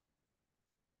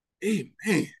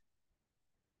 Amen.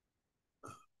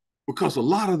 Because a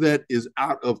lot of that is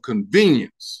out of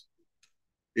convenience.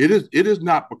 It is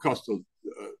not because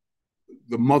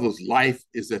the mother's life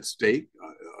is at stake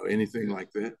or anything like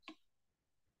that.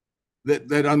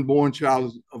 That unborn child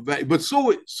is of value, but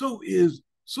so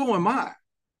am I.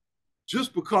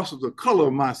 Just because of the color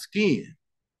of my skin,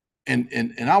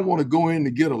 and I want to go in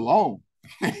to get along.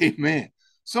 Amen.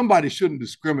 Somebody shouldn't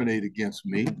discriminate against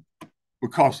me.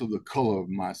 because of the color of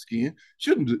my skin.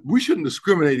 We shouldn't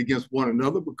discriminate against one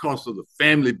another because of the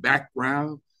family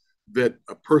background that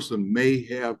a person may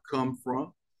have come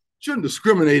from. Shouldn't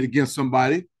discriminate against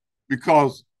somebody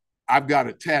because I've got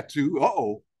a tattoo,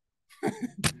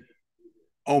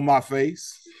 on my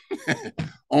face,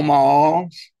 on my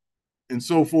arms, and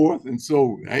so forth. And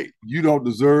so, hey, you don't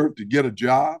deserve to get a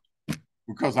job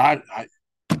because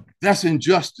that's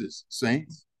injustice,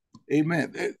 saints.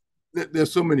 Amen.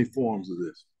 There's so many forms of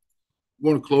this. I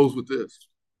want to close with this.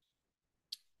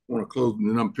 I want to close, and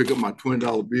then I'm pick up my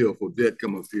 $20 bill for debt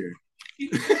come up here.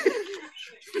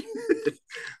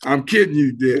 I'm kidding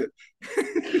you, debt.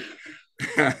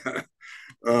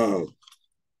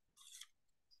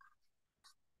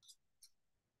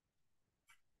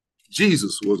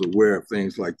 Jesus was aware of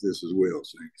things like this as well,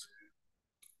 saints.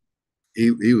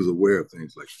 He was aware of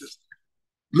things like this.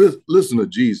 Listen to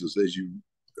Jesus as you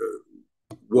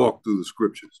walk through the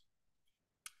scriptures.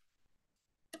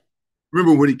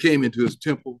 Remember when he came into his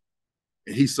temple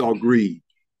and he saw greed.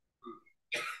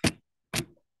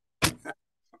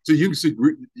 So you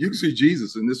can see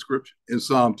Jesus in this scripture in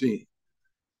Psalm 10.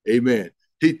 Amen.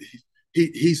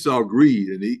 He saw greed,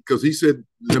 and because he said,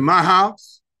 "In my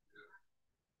house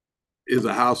is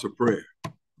a house of prayer."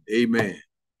 Amen.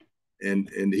 And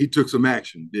he took some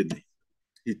action, didn't he?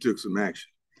 He took some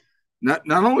action. Not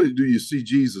only do you see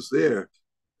Jesus there,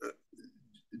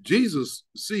 Jesus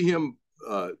see him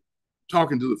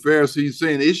talking to the Pharisees,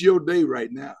 saying, "It's your day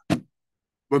right now,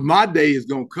 but my day is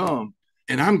going to come,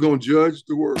 and I'm going to judge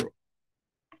the world."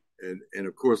 And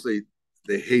of course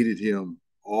they hated him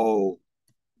all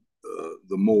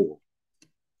the more.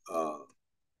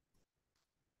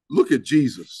 Look at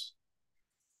Jesus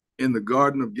in the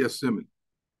Garden of Gethsemane.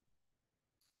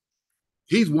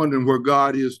 He's wondering where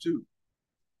God is too.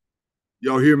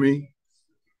 Y'all hear me?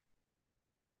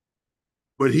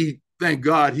 But thank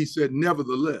God, he said,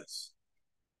 "Nevertheless,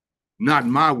 not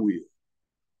my will,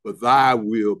 but thy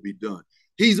will be done."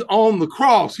 He's on the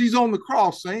cross. He's on the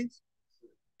cross, saints.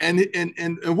 And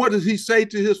what does he say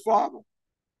to his Father?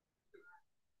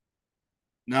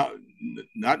 Now,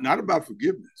 not about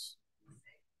forgiveness.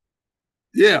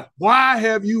 Yeah. Why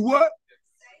have you what?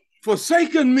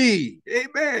 Forsaken me.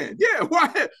 Amen. Yeah.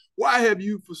 Why have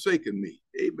you forsaken me?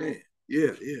 Amen.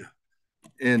 Yeah.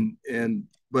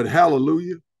 But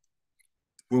hallelujah,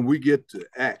 when we get to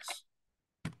Acts,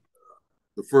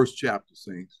 the first chapter,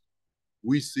 saints,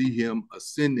 we see him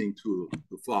ascending to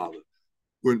the Father.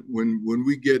 When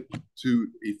we get to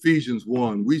Ephesians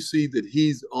 1, we see that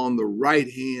he's on the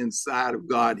right-hand side of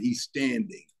God. He's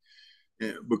standing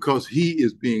because he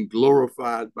is being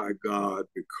glorified by God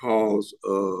because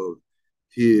of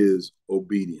his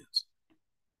obedience.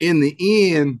 In the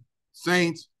end,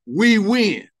 saints, we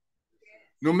win.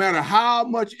 No matter how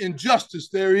much injustice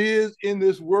there is in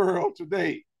this world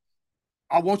today,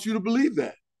 I want you to believe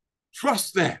that.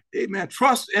 Trust that. Amen.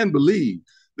 Trust and believe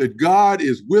that God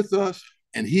is with us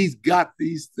and he's got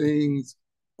these things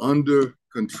under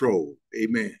control.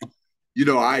 Amen. You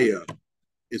know,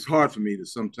 it's hard for me to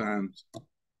sometimes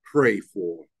pray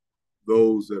for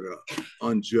those that are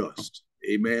unjust.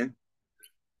 Amen.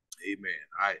 Amen.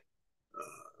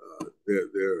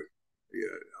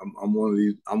 I'm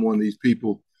one of these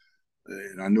people,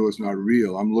 and I know it's not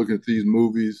real. I'm looking at these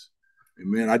movies, and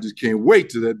man, I just can't wait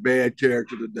till that bad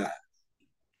character to die.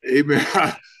 Amen.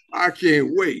 I can't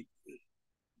wait.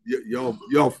 Y'all.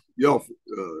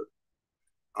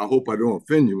 I hope I don't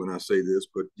offend you when I say this,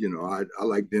 but you know, I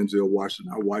like Denzel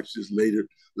Washington. I watched his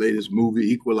latest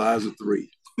movie, Equalizer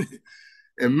 3,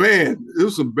 and man,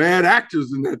 there's some bad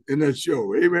actors in that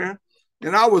show. Amen.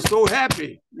 And I was so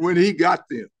happy when he got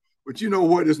them. But you know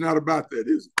what? It's not about that,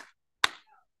 is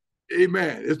it?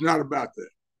 Amen. It's not about that.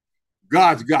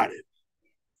 God's got it.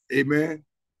 Amen.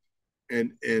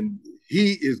 And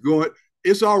he is going,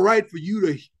 it's all right for you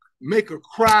to make a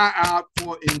cry out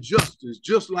for injustice,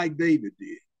 just like David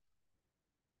did.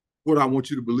 What I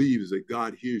want you to believe is that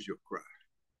God hears your cry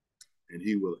and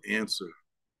he will answer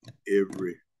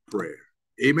every prayer.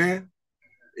 Amen.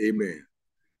 Amen.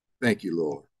 Thank you,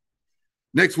 Lord.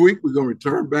 Next week, we're going to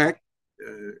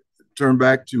turn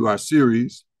back to our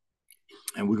series,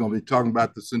 and we're going to be talking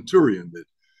about the centurion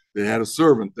that had a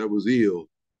servant that was ill.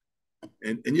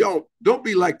 And y'all, don't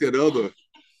be like that other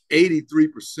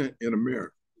 83% in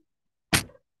America.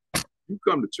 You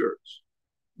come to church.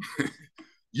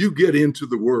 You get into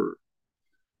the word.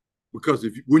 Because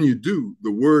when you do,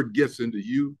 the word gets into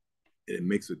you, and it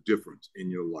makes a difference in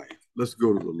your life. Let's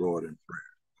go to the Lord in prayer.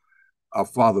 Our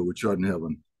Father, which art in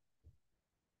heaven,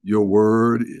 your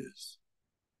word is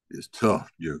tough,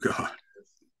 dear God.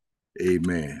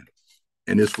 Amen.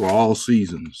 And it's for all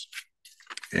seasons.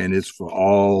 and it's for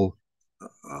all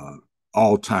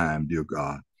time, dear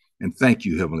God. And thank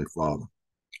you, Heavenly Father.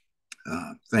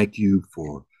 Thank you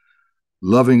for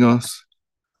loving us.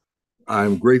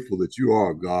 I'm grateful that you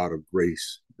are a God of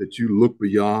grace, that you look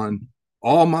beyond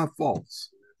all my faults,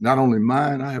 not only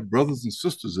mine. I have brothers and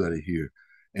sisters that are here,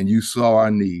 and you saw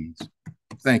our needs.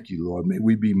 Thank you, Lord. May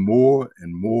we be more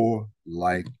and more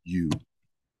like you.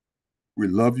 We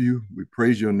love you. We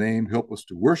praise your name. Help us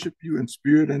to worship you in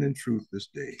spirit and in truth this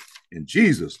day. In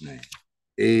Jesus' name,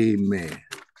 amen.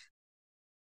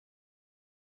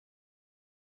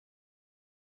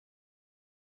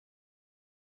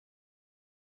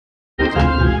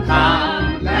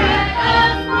 Come, let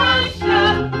us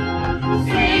worship,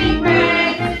 sing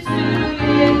praises to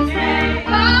His name.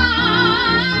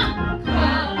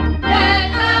 Come,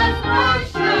 let us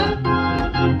worship.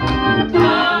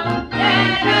 Come,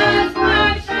 let us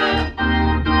worship.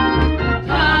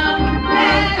 Come,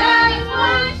 let us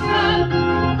worship,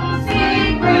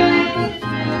 sing praises to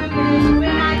His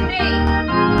name.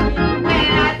 When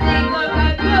I think of the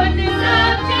goodness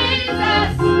of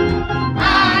Jesus,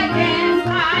 I dance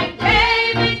like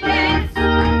David danced.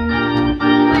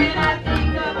 When I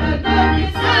think of the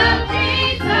goodness of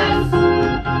Jesus,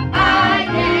 I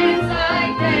dance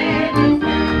like David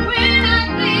danced.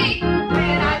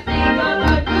 When I think of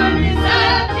the goodness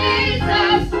of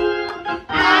Jesus,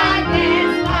 I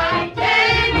dance like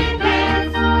David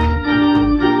danced.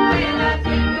 When I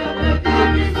think of the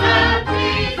goodness of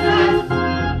Jesus,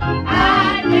 I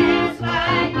dance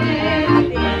like David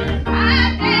danced. I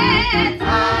dance,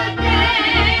 I dance,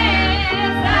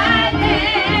 I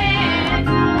dance,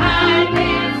 I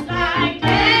dance like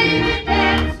David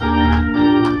danced. I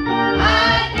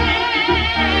dance,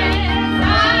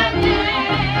 I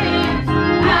dance,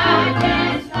 I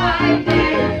dance like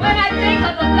David. When I think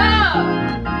of the love,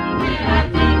 when I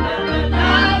think of the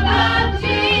love of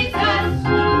Jesus,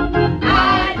 I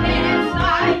dance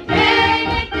like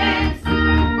David danced.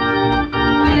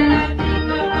 When I think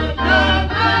of the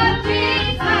love of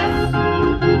Jesus,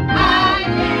 I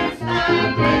dance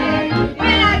like David.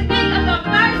 When I think of the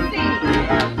mercy,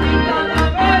 think of the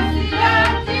mercy of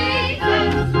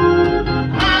Jesus,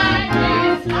 I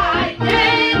dance like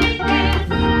David danced.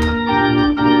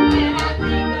 When I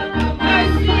think of the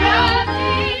mercy of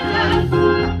Jesus,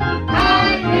 I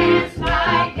dance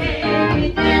like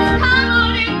David danced. Come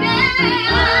on and dance.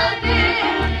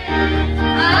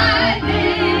 I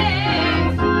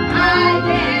dance, I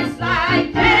dance like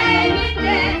David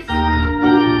danced.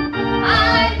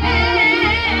 I dance,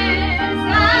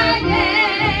 I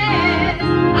dance,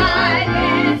 I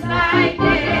dance like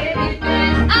David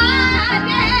danced. I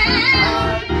dance,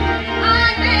 I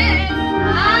dance,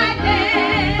 I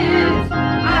dance,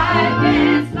 I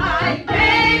dance like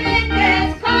David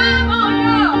danced. Come on,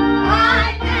 y'all.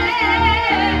 I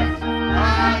dance,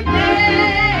 I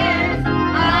dance,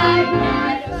 I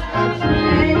dance like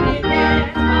David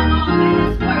danced. Come on,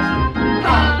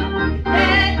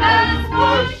 let us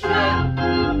worship.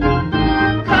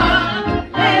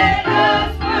 Come, let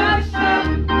us worship.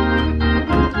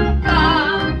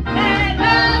 Come, let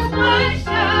us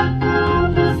worship.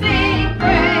 Sing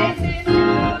praises to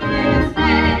His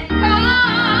name.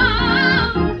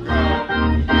 Come,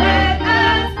 let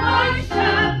us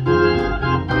worship.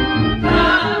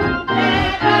 Come,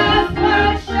 let us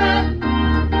worship.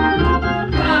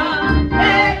 Come,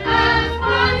 let us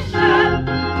worship.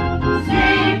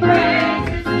 Sing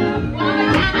praises to His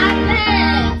name.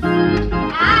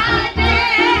 I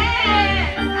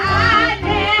dance, I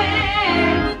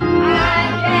dance, I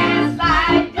dance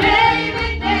like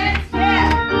David danced. I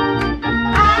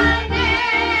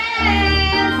dance,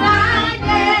 I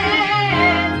dance,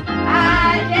 I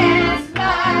dance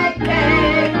like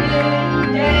David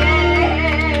danced.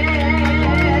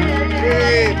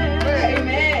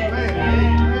 Amen.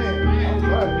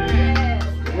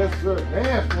 Yes, sir.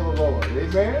 Dance for the Lord.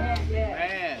 Amen.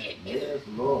 Yes,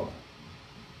 Lord.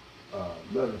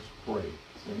 Let us pray,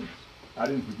 saints. I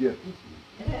didn't forget this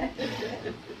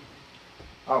week.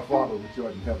 Our Father which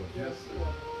art in heaven. Yes, sir.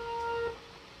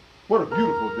 What a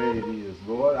beautiful day it is,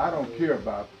 Lord. I don't care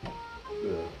about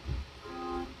the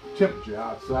temperature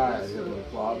outside, Heavenly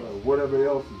Father, or whatever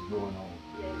else is going on.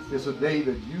 It's a day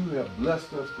that you have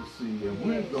blessed us to see, and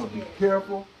we're going to be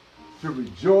careful to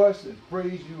rejoice and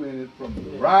praise you in it from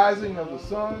the rising of the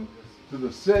sun to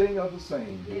the setting of the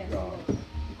same, dear God,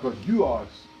 because you are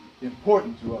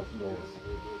important to us, Lord.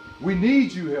 We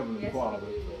need you, Heavenly Father,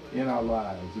 in our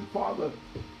lives. And Father,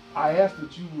 I ask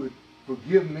that you would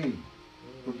forgive me.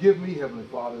 Forgive me, Heavenly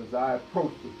Father, as I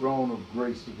approach the throne of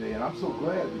grace today. And I'm so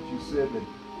glad that you said that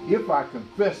if I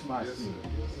confess my sins.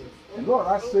 And Lord,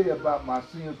 I say about my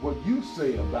sins what you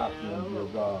say about them, dear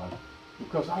God,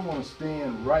 because I want to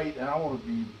stand right and I want to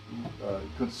be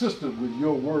consistent with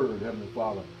your word, Heavenly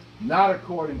Father, not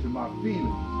according to my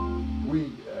feelings.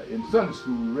 We, in Sunday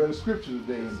school, we read a scripture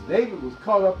today, and David was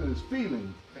caught up in his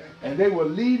feelings, and they were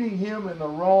leading him in the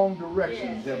wrong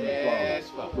direction, Heavenly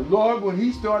Father. But Lord, when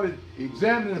he started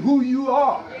examining who you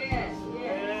are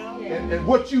and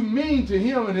what you mean to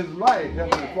him in his life,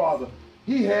 Heavenly Father,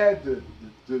 he had to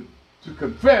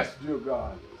confess, dear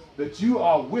God, that you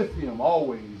are with him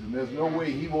always, and there's no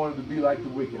way he wanted to be like the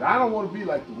wicked. I don't want to be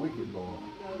like the wicked, Lord.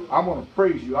 I want to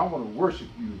praise you. I want to worship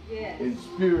you in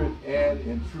spirit and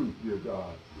in truth, dear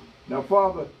God. Now,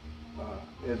 Father,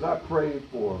 as I pray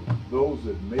for those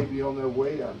that may be on their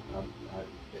way,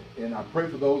 and I pray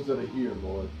for those that are here,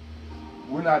 Lord.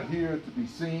 We're not here to be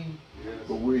seen,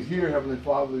 but we're here, Heavenly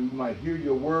Father, we might hear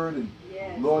your word, and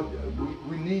Lord,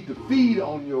 we need to feed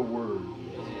on your word.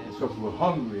 Because we're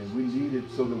hungry and we need it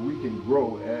so that we can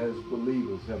grow as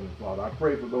believers, Heavenly Father. I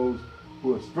pray for those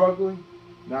who are struggling,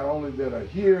 not only that are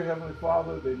here, Heavenly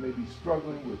Father, they may be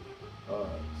struggling with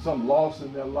some loss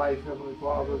in their life, Heavenly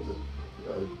Father.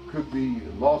 It could be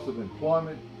loss of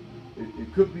employment.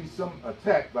 It could be some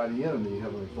attack by the enemy,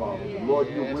 Heavenly Father. Lord,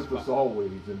 you're with us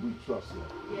always, and we trust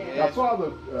you. Now,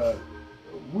 Father,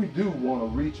 we do want to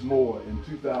reach more in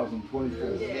 2024.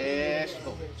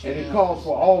 And it calls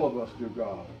for all of us, dear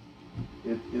God.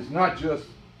 It's not just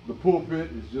the pulpit.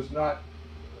 It's just not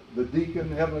the deacon,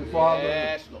 Heavenly Father.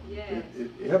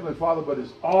 Heavenly Father, but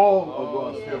it's all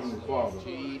of us, Heavenly Father.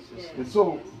 And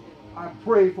so I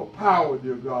pray for power,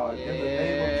 dear God, in the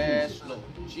name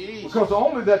of Jesus. Because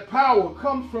only that power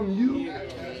comes from you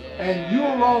and you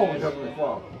alone, Heavenly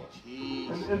Father.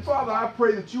 And Father, I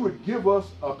pray that you would give us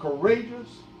a courageous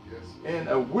and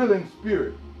a willing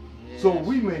spirit so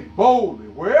we may boldly,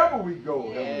 wherever we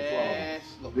go, Heavenly Father,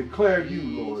 declare you,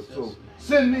 Lord. So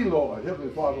send me, Lord,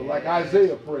 Heavenly Father, like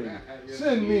Isaiah prayed.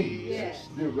 Send me,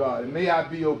 dear God, and may I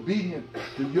be obedient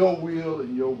to your will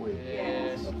and your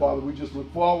way. Now, Father, we just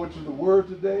look forward to the word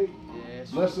today.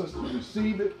 Bless us to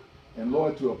receive it and,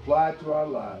 Lord, to apply it to our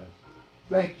lives.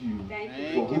 Thank you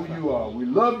for who you are. We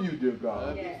love you, dear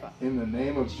God. In the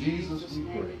name of Jesus we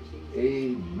pray.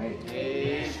 Amen.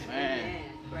 Amen.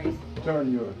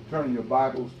 Turn your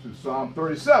Bibles to Psalm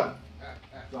 37.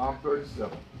 Psalm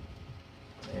 37.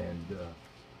 And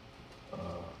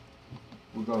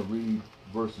we're going to read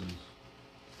verses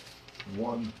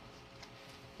 1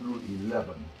 through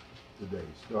 11 today.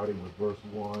 Starting with verse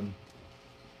 1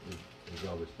 is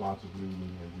our responsive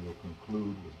reading, and we'll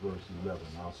conclude with verse 11.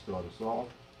 I'll start us off.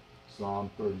 Psalm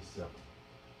 37.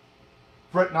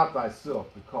 Fret not thyself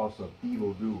because of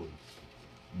evildoers,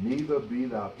 neither be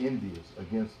thou envious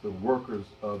against the workers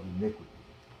of iniquity.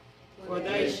 For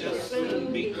they shall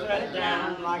soon be cut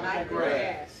down like the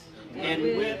grass, and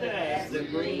wither as the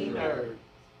green herb.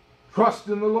 Trust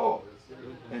in the Lord,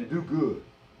 and do good.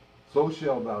 So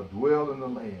shalt thou dwell in the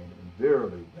land, and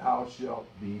verily thou shalt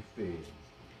be fed.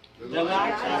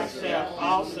 Delight thyself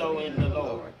also in the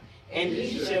Lord, and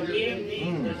he shall give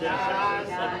thee the desires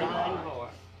of thine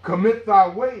heart. Commit thy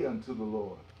way unto the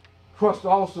Lord. Trust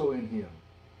also in him,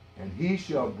 and he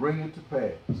shall bring it to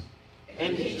pass.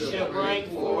 And he shall bring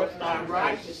forth thy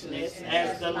righteousness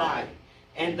as the light,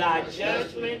 and thy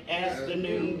judgment as the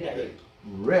noonday.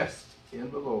 Rest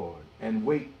in the Lord, and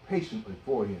wait patiently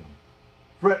for him.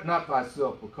 Fret not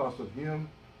thyself because of him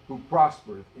who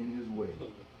prospereth in his way,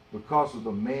 because of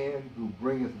the man who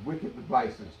bringeth wicked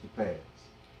devices to pass.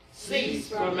 Cease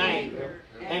from anger,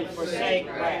 and forsake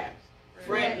wrath.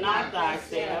 Fret not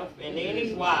thyself in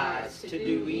any wise to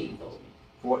do evil.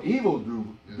 For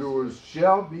evildoers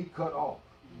shall be cut off.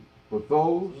 But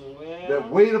those that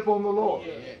wait upon the Lord,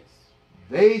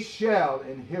 they shall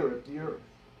inherit the earth.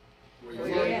 For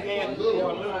yet for a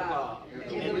little while,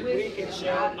 and the wicked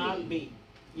shall not be.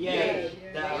 Yea,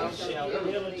 thou shalt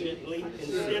diligently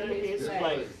consider his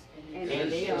place, and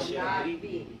it shall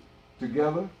be.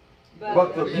 Together,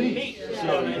 but the meek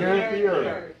shall inherit the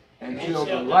earth, and shall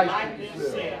delight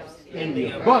themselves in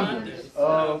the abundance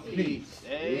of peace.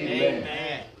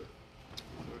 Amen.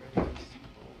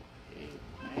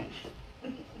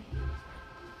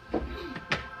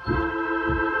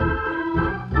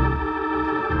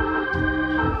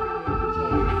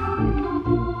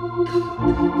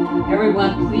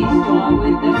 Everyone, please join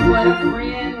with us. What a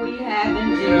friend we have in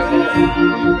Jesus.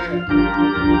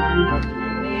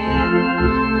 Amen.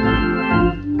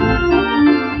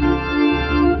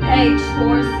 Page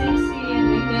 460 in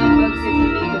the hymn books if you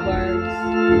need the words.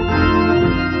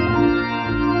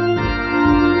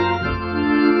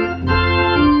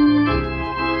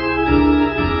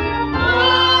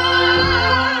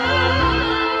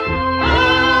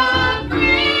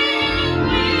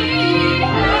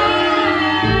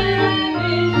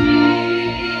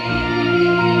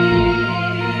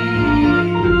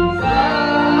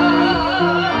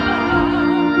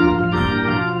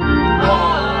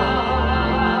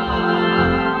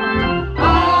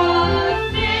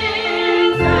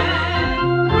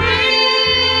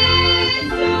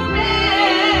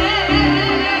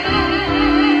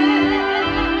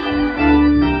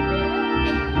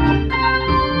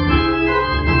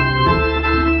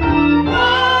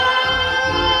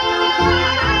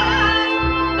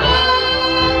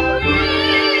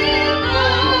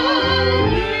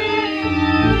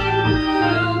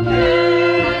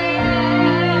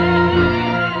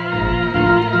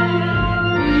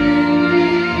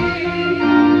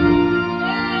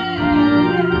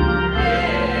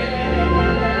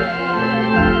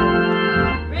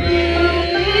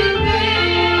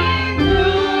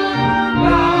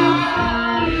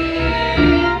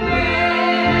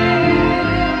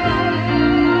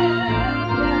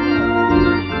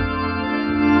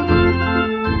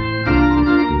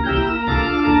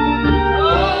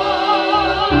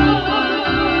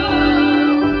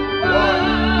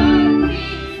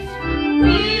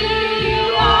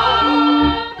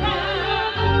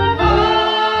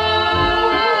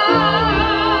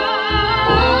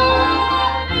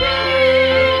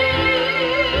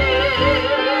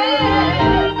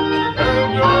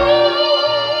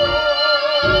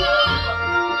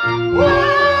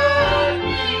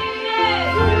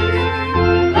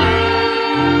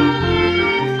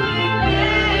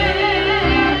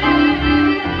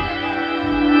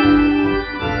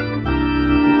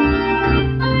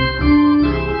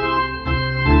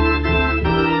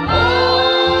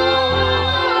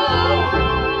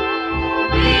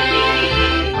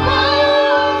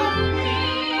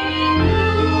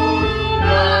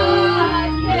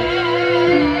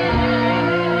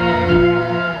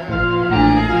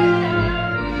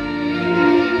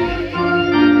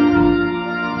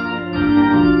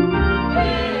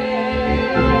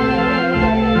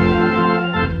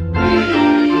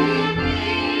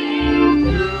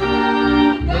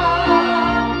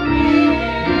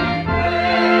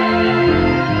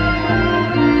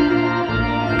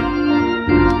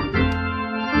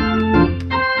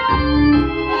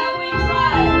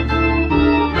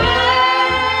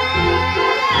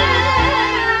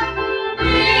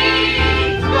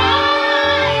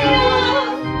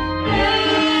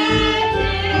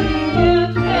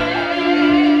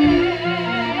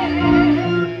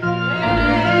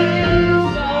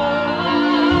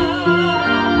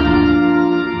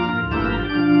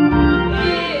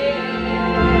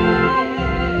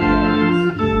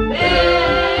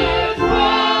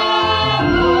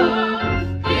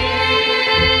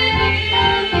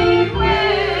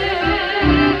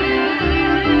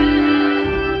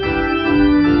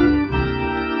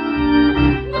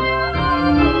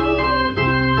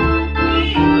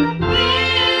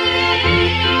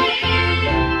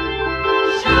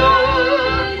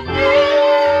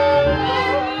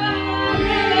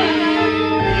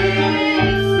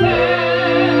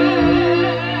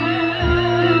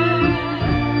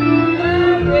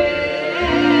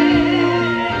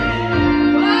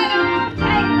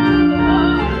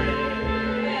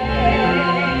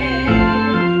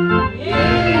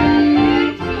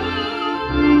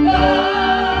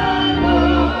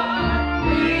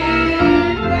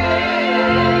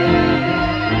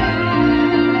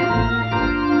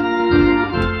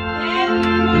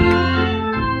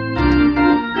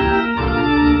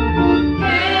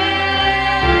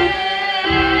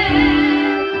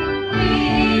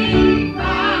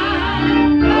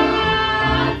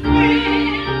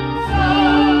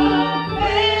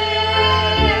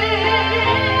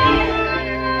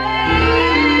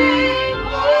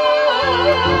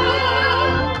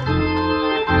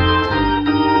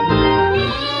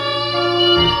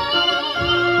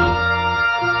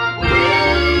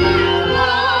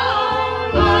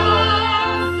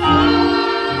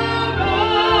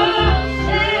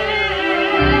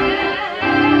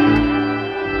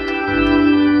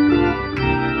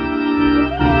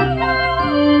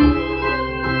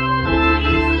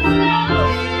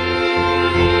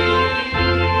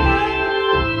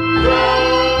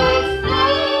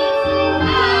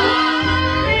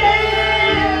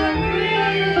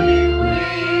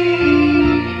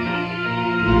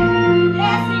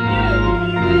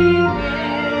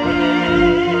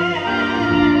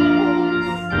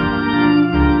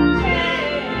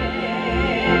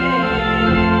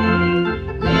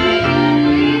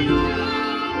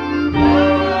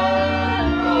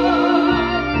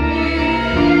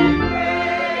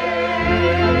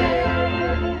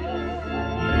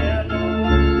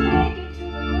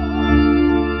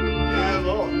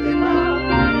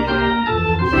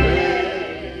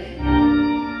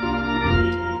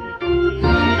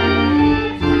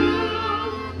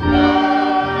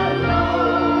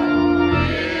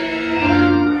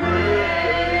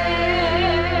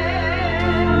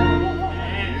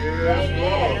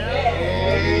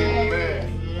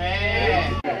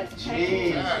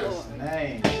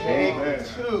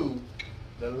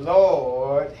 the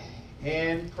Lord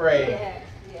in prayer.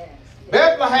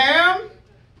 Bethlehem.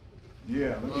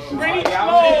 Yeah. Reach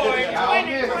more in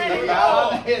 2024.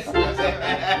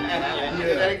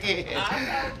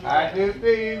 I do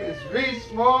believe it's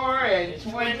reach more in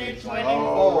 2024.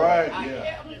 All right,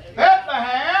 yeah.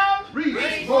 Bethlehem.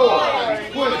 Reach more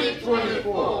in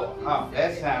 2024. Oh,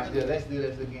 that sounds good. Let's do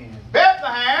this again.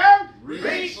 Bethlehem.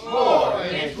 Reach more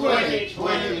in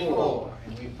 2024.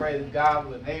 And we pray that God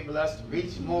will enable us to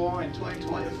reach more in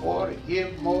 2024, to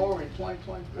give more in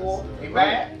 2024.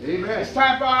 Amen. Amen. It's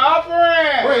time for our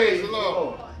offering. Praise the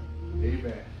Lord.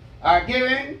 Amen. Our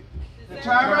giving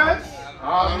determines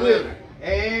Our living.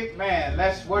 Amen.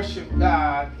 Let's worship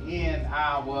God in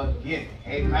our giving.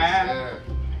 Amen.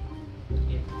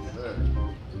 Yes, sir.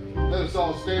 Let us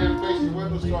all stand facing the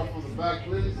window. Start from the back,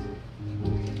 please.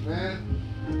 Amen.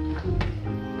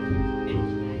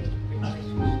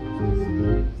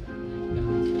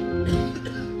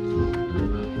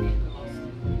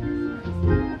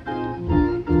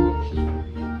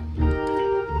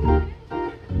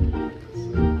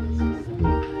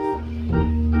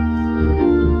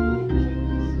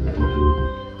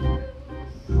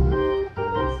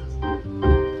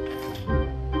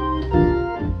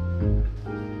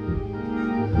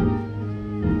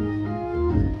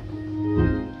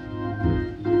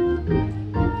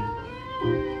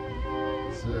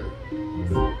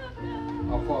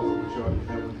 Our Father, which art in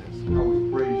heaven, I always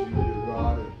praise you, dear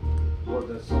God. And Lord,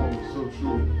 that song is so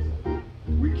true.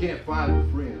 We can't find a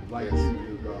friend like you,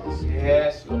 dear God.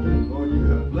 Yes, Lord. Lord, you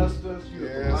have blessed us. You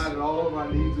have Yes. provided all of our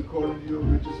needs according to your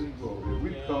riches and glory.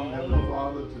 We come, Heavenly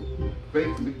Father, to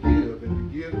faithfully give and to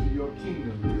give to your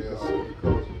kingdom, dear Yes. God.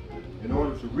 Because in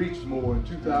order to reach more in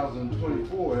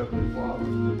 2024, Heavenly Father,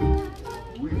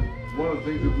 one of the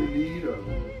things that we need are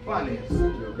finances,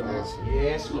 dear God. Yes.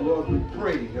 Yes, So Lord. Lord, we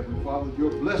pray, Heavenly Father,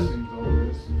 your blessings on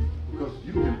this, because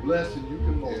you can bless and you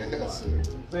can multiply. Yes, sir.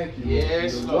 Thank you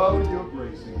Yes, for your Lord. love and your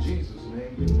grace. In Jesus'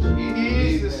 name.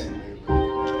 Jesus.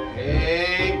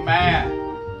 Amen.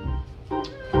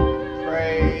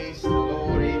 Praise the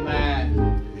Lord. Amen.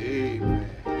 Amen.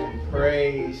 And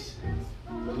praise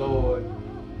the Lord.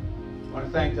 I want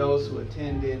to thank those who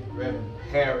attended Reverend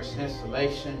Harris'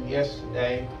 installation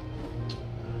yesterday.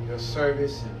 Your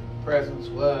service and presence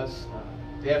was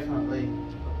definitely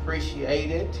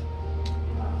appreciated.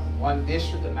 One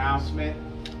district announcement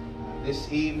this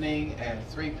evening at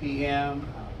 3 p.m.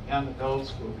 Young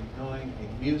adults will be doing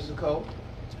a musical.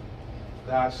 If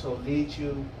God so leads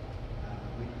you,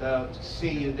 we'd love to see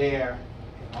you there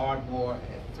in Ardmore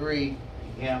at 3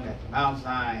 p.m. at the Mount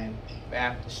Zion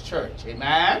Baptist Church.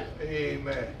 Amen?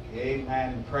 Amen.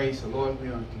 Amen. And praise the Lord.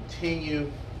 We're going to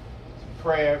continue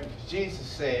prayer, because Jesus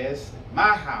says,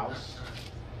 my house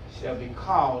shall be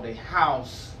called a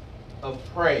house of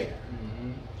prayer.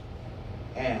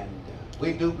 And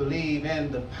we do believe in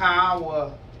the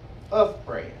power of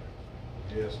prayer.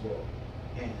 Yes, Lord.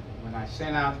 And when I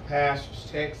send out the pastor's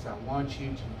text, I want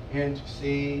you to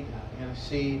intercede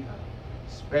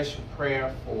a special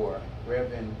prayer for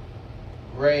Reverend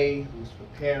Gray, who's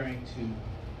preparing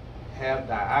to have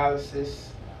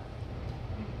dialysis.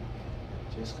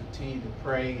 Just continue to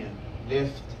pray and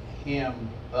lift him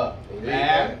up.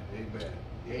 Amen. Amen.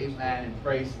 Amen. And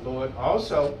praise the Lord.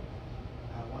 Also,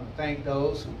 I want to thank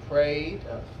those who prayed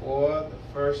for the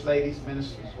First Ladies,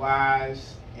 Ministers'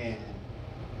 Wives, and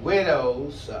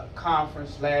Widows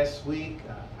conference last week.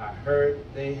 I heard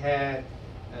that they had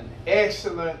an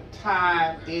excellent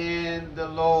time in the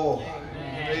Lord.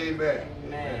 Amen.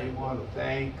 We want to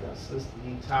thank Sister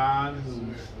Eton,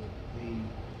 who's the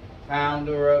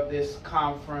founder of this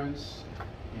conference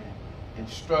and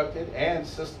instructed, and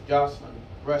Sister Jocelyn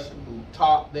Russian, who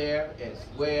taught there as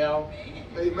well.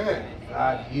 Amen.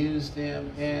 God used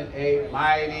them in a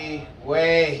mighty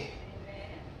way.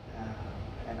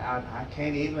 And I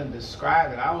can't even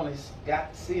describe it. I only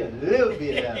got to see a little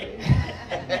bit of it.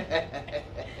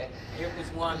 It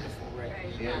was wonderful,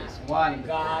 Ray. It was wonderful.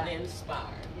 God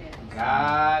inspired.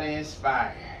 God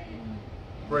inspired.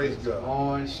 Praise God.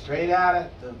 Born straight out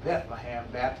of the Bethlehem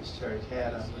Baptist Church.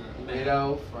 Had a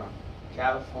widow from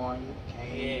California.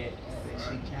 She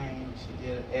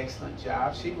did an excellent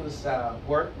job. She was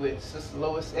worked with Sister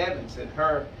Lois Evans at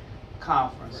her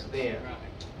conference there.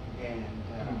 And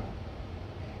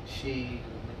she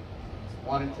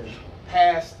wanted to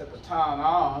pass the baton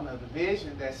on of the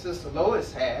vision that Sister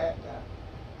Lois had.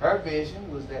 Her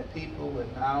vision was that people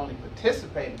would not only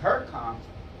participate in her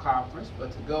conference,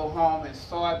 but to go home and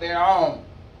start their own.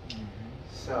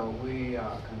 So we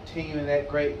are continuing that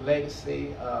great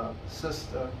legacy of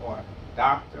Sister or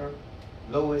Dr.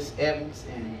 Lois Evans,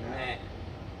 and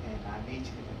And I need you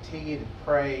to continue to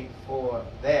pray for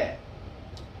that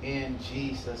in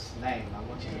Jesus' name. I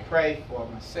want you to pray for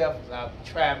myself as I'll be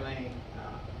traveling,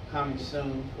 coming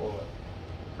soon for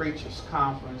the Preachers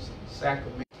Conference in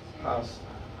Sacramento, because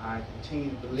I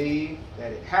continue to believe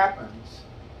that it happens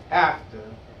after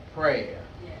prayer.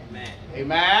 Amen.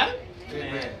 Amen?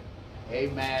 Amen.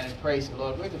 Amen, and praise the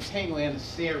Lord. We're continuing a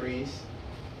series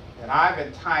that I've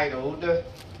entitled the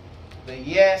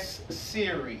Yes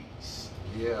Series.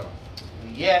 Yeah.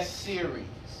 The Yes Series.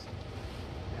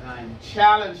 And I'm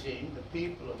challenging the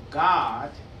people of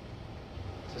God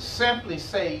to simply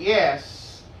say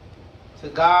yes to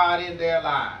God in their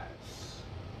lives.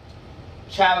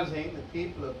 Challenging the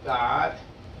people of God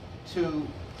to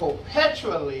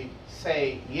perpetually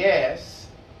say yes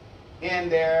in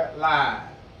their lives.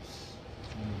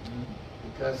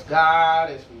 Because God,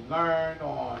 as we learned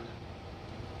on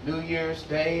New Year's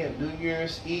Day and New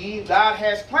Year's Eve, God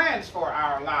has plans for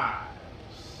our lives.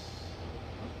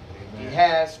 Amen. He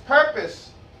has purpose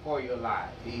for your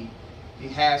life. He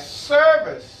has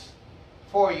service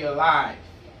for your life.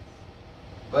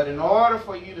 But in order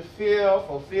for you to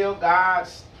fulfill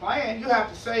God's plan, you have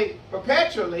to say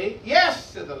perpetually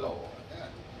yes to the Lord.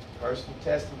 Personal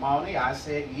testimony, I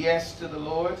said yes to the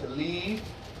Lord to leave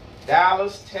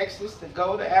Dallas, Texas to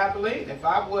go to Abilene. If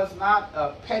I was not a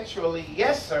perpetually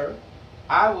yes sir,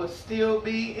 I would still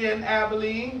be in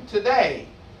Abilene today.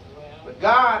 But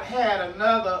God had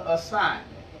another assignment.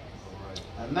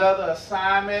 Another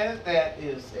assignment that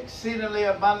is exceedingly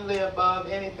abundantly above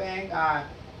anything I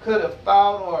could have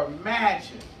thought or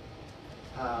imagined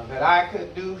that I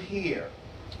could do here.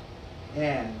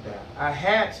 And I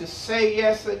had to say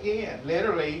yes again.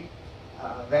 Literally,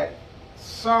 that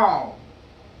song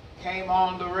came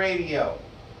on the radio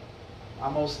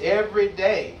almost every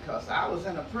day because I was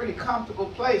in a pretty comfortable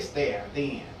place there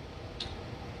then.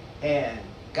 And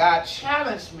God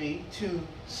challenged me to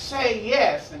say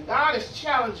yes. And God is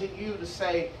challenging you to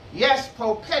say yes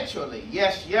perpetually.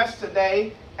 Yes,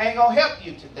 yesterday ain't going to help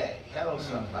you today. Hello,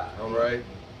 somebody. All right.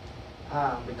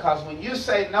 Because when you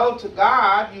say no to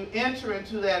God, you enter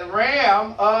into that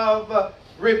realm of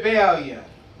rebellion.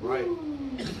 Right.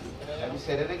 Let me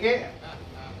say that again.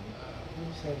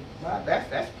 You say, well,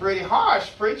 that's pretty harsh,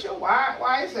 preacher.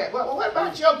 Why is that? Well, what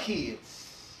about your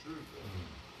kids?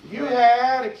 You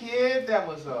had a kid that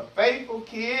was a faithful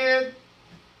kid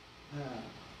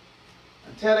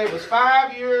until they was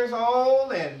 5 years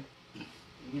old, and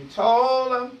you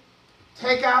told them,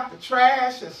 take out the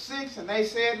trash at 6, and they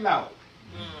said no.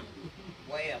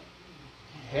 Well.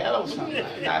 Hello,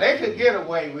 somebody. Now, they could get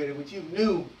away with it, but you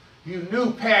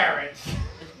knew parents.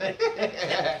 But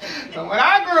when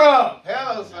I grew up,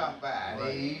 hello,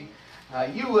 somebody,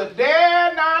 you would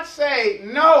dare not say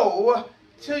no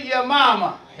to your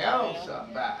mama. Hello,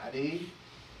 somebody.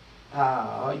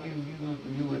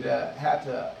 You would have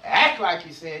to act like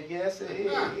you said yes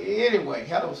anyway.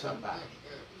 Hello, somebody.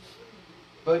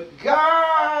 But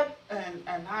God,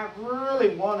 and I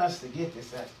really want us to get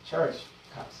this at the church,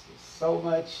 because there's so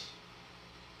much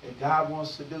that God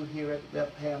wants to do here at the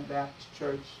Bethlehem Baptist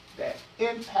Church that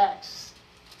impacts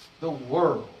the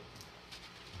world.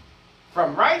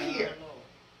 From right here,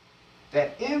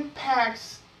 that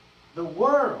impacts the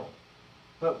world.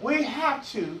 But we have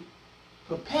to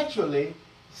perpetually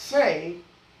say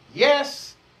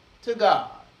yes to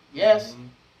God. Yes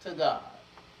to God.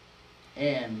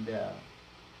 And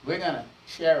we're going to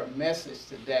share a message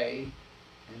today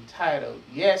entitled,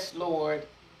 Yes, Lord,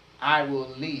 I Will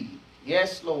Lead.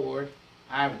 Yes, Lord,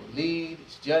 I will lead.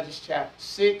 It's Judges chapter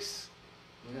 6.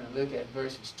 We're going to look at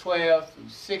verses 12 through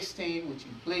 16. Would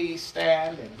you please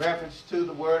stand in reference to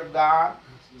the Word of God?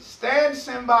 Stand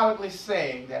symbolically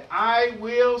saying that I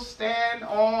will stand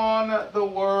on the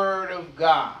Word of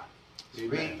God.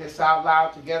 Let's read this out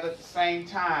loud together at the same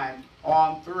time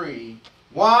on 3.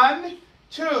 1,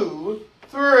 2,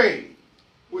 3.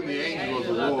 When the angel of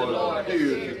the Lord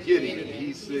appeared to Gideon,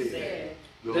 he said,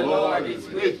 The Lord is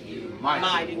with you,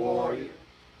 mighty warrior.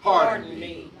 Pardon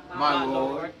me, my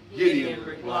Lord. Gideon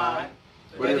replied,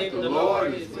 But if the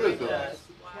Lord is with us,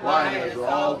 why has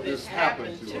all this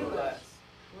happened to us?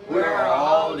 Where are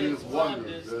all these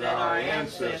wonders that our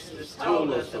ancestors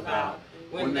told us about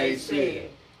when they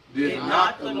said, Did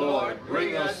not the Lord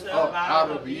bring us up out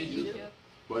of Egypt?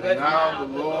 But now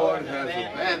the Lord has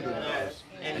abandoned us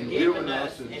and given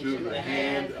us into the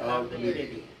hand of the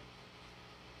Midian.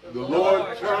 The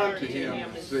Lord turned to him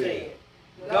and said,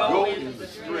 Go in the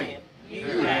strength you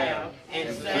have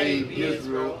and save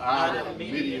Israel out of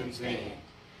Midian's hand.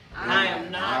 I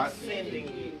am not sending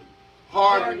you.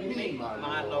 Pardon me,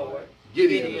 my Lord.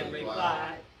 Gideon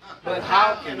replied, But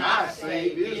how can I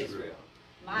save Israel?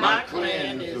 My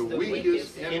clan is the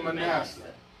weakest in Manasseh,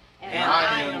 and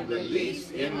I am the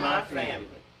least in my family.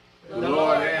 The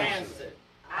Lord answered,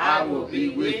 I will be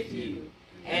with you,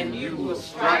 and you will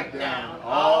strike down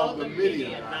all the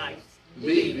Midianites,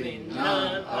 leaving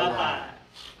none alive.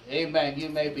 Amen. You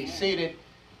may be seated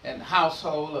in the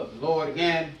household of the Lord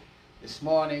again. This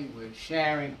morning we're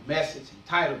sharing a message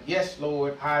entitled, Yes,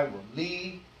 Lord, I Will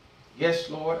Lead. Yes,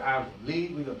 Lord, I will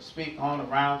lead. We're going to speak on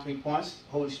around 3 points.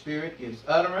 The Holy Spirit gives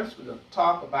utterance. We're going to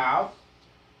talk about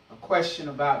a question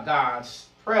about God's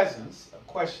presence, a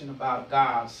question about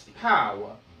God's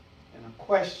power, and a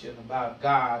question about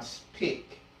God's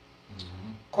pick.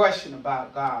 Question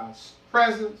about God's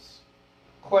presence,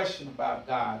 question about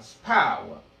God's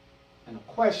power, and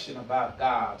a question about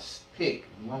God's pick.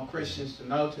 We want Christians to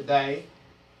know today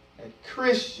that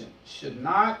Christians should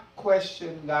not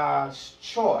question God's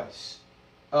choice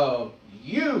of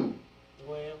you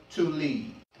to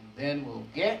lead. And then we'll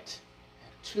get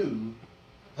to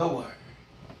the Word.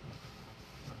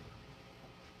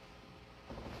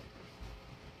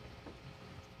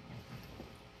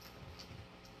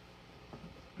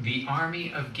 The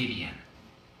army of Gideon,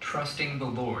 trusting the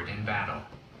Lord in battle.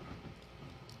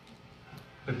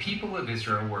 The people of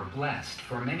Israel were blessed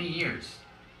for many years,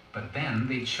 but then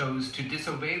they chose to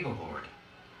disobey the Lord.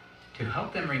 To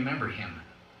help them remember him,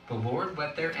 the Lord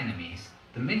let their enemies,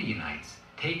 the Midianites,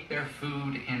 take their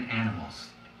food and animals.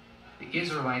 The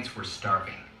Israelites were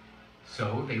starving,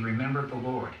 so they remembered the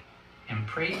Lord and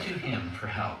prayed to him for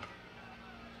help.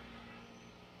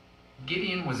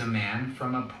 Gideon was a man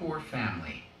from a poor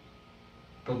family.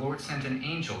 The Lord sent an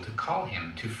angel to call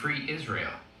him to free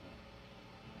Israel.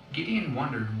 Gideon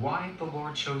wondered why the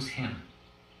Lord chose him.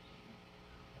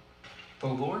 The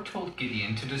Lord told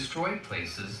Gideon to destroy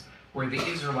places where the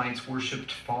Israelites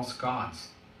worshipped false gods.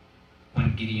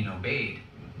 When Gideon obeyed,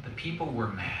 the people were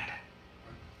mad.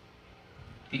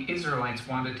 The Israelites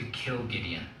wanted to kill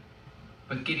Gideon,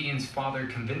 but Gideon's father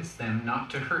convinced them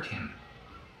not to hurt him.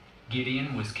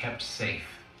 Gideon was kept safe.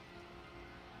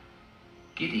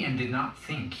 Gideon did not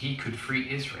think he could free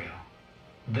Israel.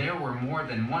 There were more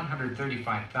than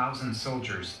 135,000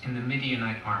 soldiers in the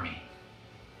Midianite army,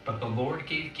 but the Lord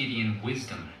gave Gideon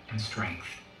wisdom and strength.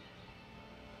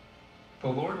 The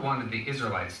Lord wanted the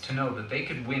Israelites to know that they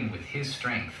could win with his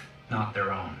strength, not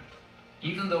their own.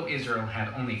 Even though Israel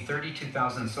had only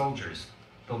 32,000 soldiers,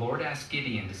 the Lord asked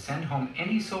Gideon to send home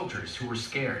any soldiers who were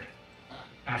scared.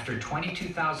 After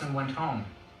 22,000 went home,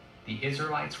 the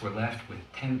Israelites were left with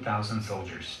 10,000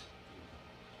 soldiers.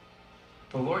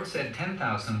 The Lord said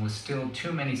 10,000 was still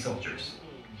too many soldiers.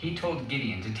 He told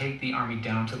Gideon to take the army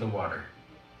down to the water.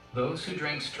 Those who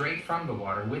drank straight from the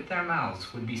water with their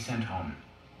mouths would be sent home.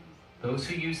 Those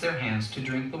who used their hands to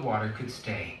drink the water could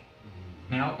stay.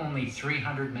 Now only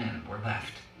 300 men were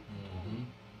left.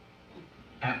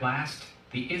 At last,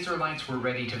 the Israelites were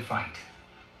ready to fight.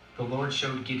 The Lord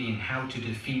showed Gideon how to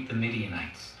defeat the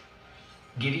Midianites.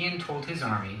 Gideon told his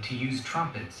army to use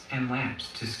trumpets and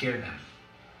lamps to scare them.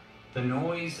 The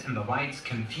noise and the lights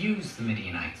confused the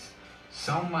Midianites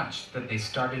so much that they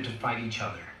started to fight each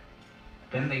other.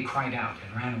 Then they cried out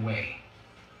and ran away.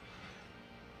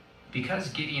 Because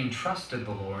Gideon trusted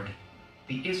the Lord,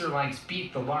 the Israelites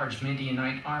beat the large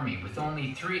Midianite army with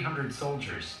only 300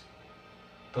 soldiers.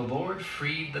 The Lord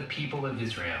freed the people of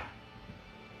Israel.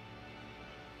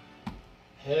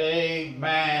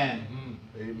 Amen.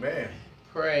 Amen.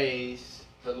 Praise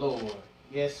the Lord.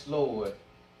 Yes, Lord,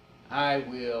 I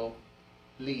will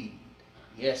lead.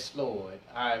 Yes, Lord,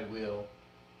 I will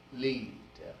lead.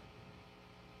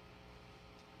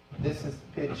 This is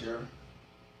the picture.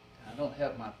 I don't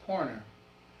have my pointer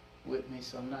with me,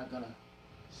 so I'm not going to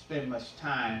spend much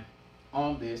time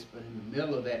on this, but in the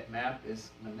middle of that map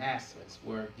is Manasseh. It's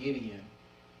where Gideon,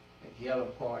 that yellow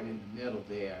part in the middle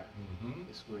there,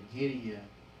 is where Gideon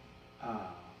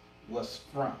was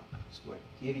from. It's where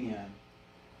Gideon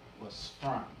was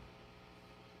from.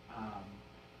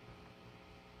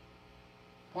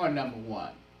 Point number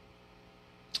one,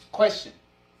 question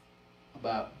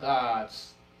about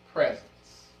God's presence.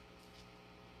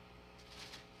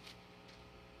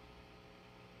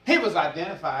 He was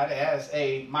identified as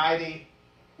a mighty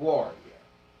warrior.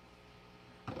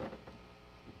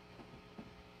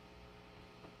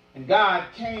 And God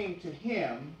came to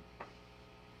him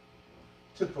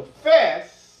to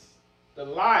profess the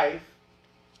life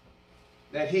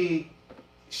that he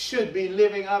should be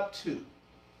living up to.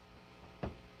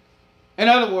 In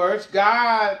other words,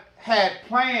 God had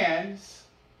plans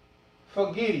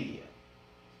for Gideon.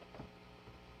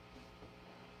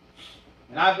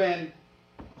 And I've been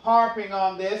harping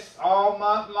on this all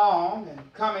month long,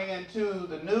 and coming into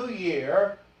the new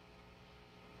year,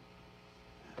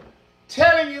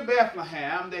 telling you,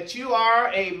 Bethlehem, that you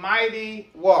are a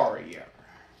mighty warrior.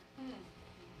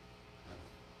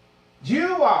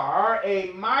 You are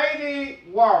a mighty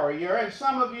warrior, and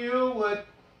some of you would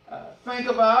think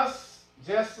of us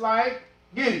just like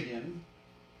Gideon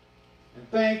and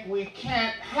think we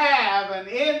can't have an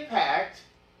impact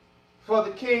for the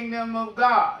kingdom of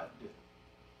God.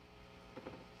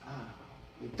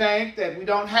 We think that we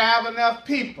don't have enough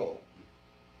people.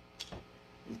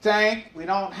 We think we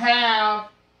don't have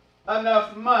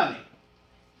enough money.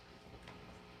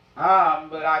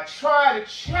 But I try to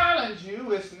challenge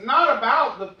you. It's not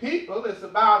about the people. It's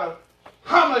about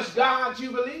how much God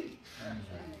you believe. All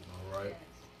right.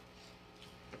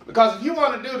 Because if you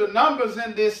want to do the numbers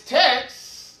in this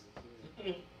text,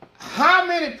 how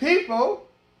many people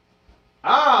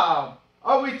are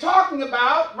we talking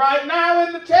about right now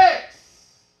in the text?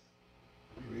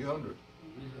 300.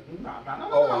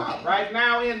 No. Right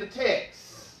now in the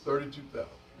text. 32,000.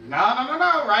 No.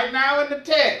 Right now in the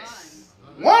text.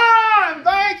 One,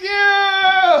 thank you.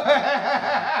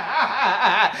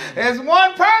 There's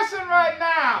one person right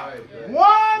now.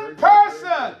 One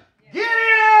person.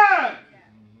 Gideon.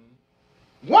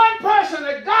 One person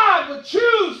that God would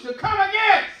choose to come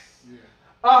against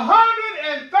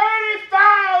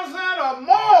 130,000 or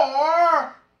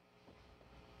more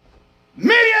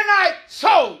Midianite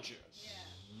soldiers.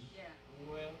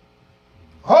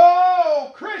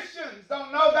 Oh, Christians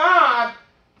don't know God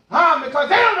because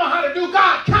they don't know how to do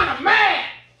God kind of math.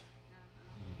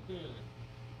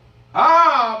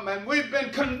 And we've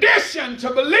been conditioned to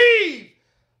believe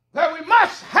that we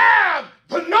must have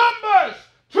the numbers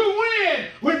to win.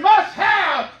 We must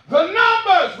have the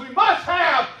numbers. We must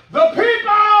have the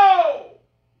people.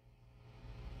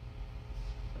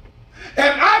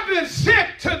 And I've been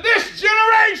sent to this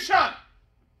generation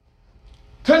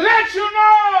to let you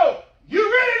know you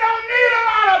really don't need a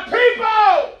lot of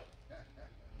people.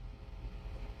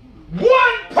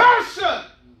 One person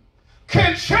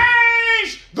can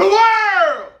change the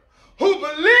world who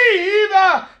believe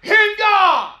in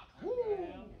God.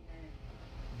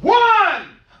 One.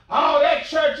 Oh, that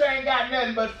church ain't got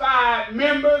nothing but 5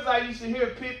 members, I used to hear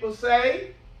people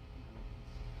say.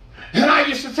 And I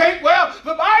used to think, well,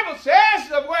 the Bible says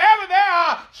that wherever there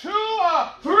are 2 or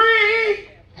 3,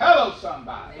 hello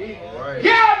somebody,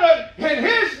 gathered in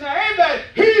his name, that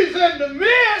he's in the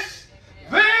midst,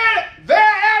 then they're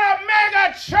at a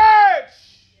mega church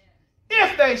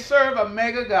if they serve a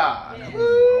mega God. All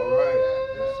right.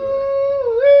 Yes, sir.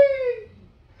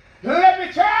 Let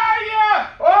me tell you,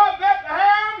 oh,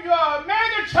 Bethlehem, you're a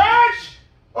mega church.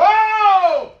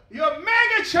 Oh, you're a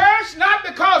mega church not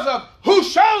because of who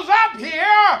shows up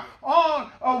here on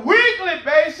a weekly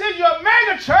basis. You're a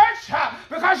mega church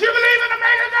because you believe in a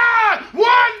mega God.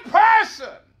 One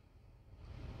person.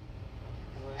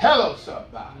 Hello,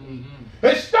 somebody.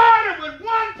 It started with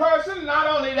one person. Not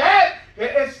only that,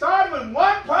 it started with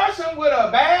one person with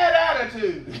a bad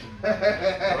attitude.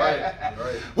 Right.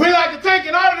 We like to think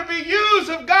in order to be used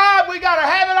of God, we got to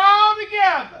have it all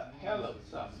together. Hello,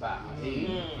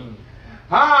 somebody.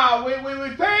 We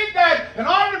think that in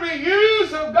order to be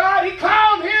used of God, he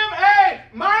called him a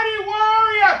mighty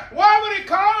warrior. Why would he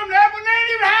call him that when they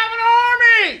didn't even have an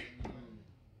army?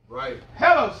 Right.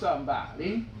 Hello,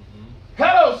 somebody.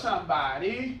 Hello,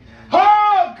 somebody.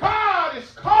 Oh, God is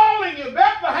calling you,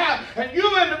 Bethlehem, and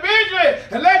you individually,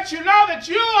 and let you know that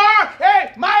you are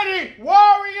a mighty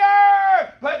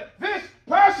warrior. But this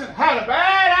person had a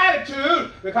bad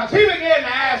attitude because he began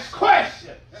to ask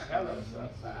questions. Hello,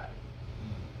 somebody.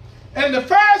 And the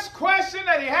first question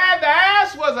that he had to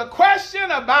ask was a question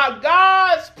about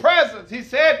God's presence. He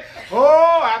said,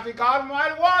 oh, after God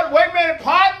Almighty water, wait a minute,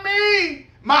 pardon me,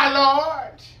 my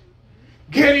Lord.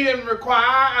 Gideon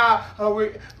replied,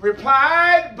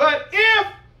 but if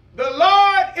the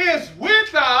Lord is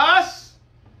with us,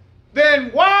 then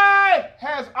why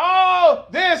has all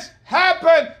this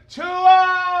happened to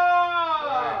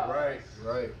us?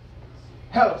 Right.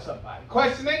 Hello, somebody.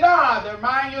 Questioning God. They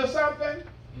remind you of something?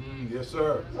 Yes,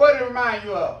 sir. What did it remind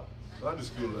you of? Sunday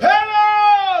school.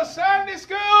 Hello, Sunday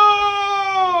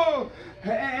school.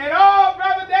 And oh,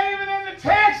 Brother David in the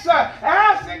text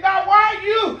asking God, why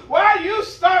you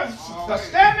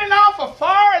standing off a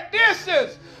far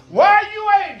distance? Why you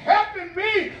ain't helping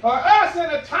me or us in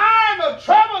a time of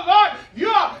trouble, Lord?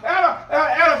 You're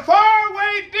at a far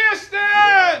away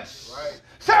distance. Right.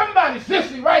 Somebody's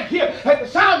listening right here at the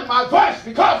sound of my voice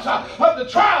because of the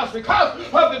trials, because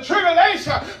of the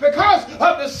tribulation, because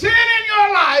of the sin in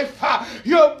your life.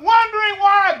 You're wondering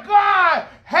why God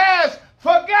has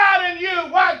forgotten you,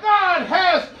 why God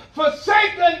has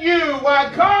forsaken you,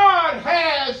 why God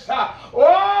has,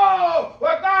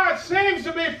 why God seems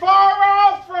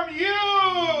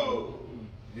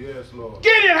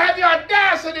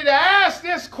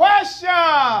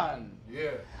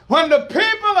when the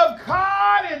people of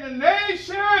God in the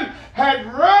nation had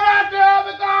run after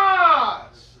other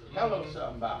gods. Hello,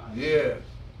 somebody. Yes.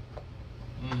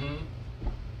 Mm-hmm.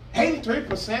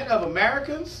 83% of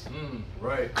Americans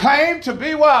Right. claim to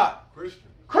be what? Christian.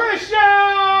 Christian!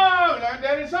 Learned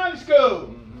that in Sunday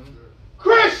school.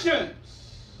 Christians.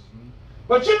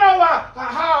 But you know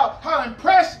how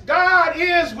impressed God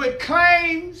is with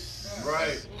claims?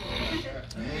 Right.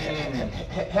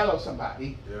 Hello,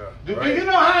 somebody. Yeah. Do right. you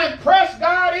know how impressed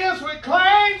God is with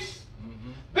claims?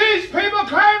 These people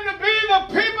claim to be the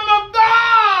people of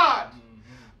God.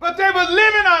 But they were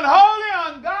living unholy,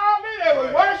 ungodly. They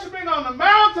were worshiping on the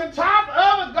mountaintop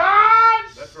other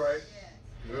gods. That's right.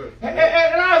 Good. And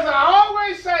as I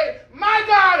always say, my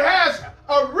God has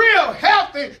a real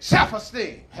healthy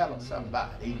self-esteem. Hello,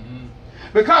 somebody.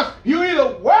 Because you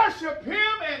either worship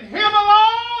Him and Him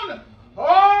alone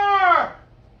or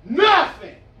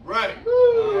nothing. Right.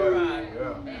 All right.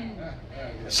 Yeah.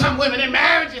 Some women in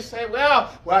marriages say, well,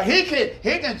 he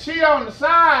can cheat on the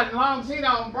side as long as he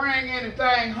don't bring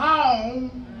anything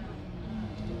home.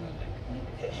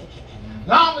 As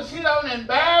long as he don't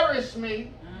embarrass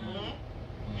me.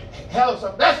 Hello,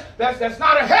 somebody. That's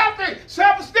not a healthy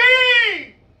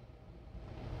self-esteem.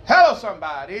 Hello,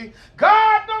 somebody.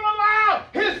 God don't allow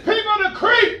His people to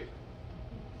creep.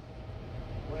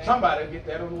 Somebody get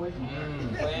that on the way.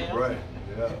 Right.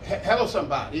 Yeah. Hello,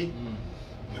 somebody.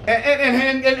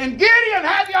 And Gideon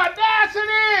had the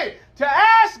audacity to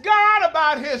ask God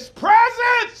about His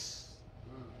presence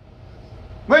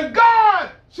when God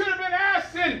should have been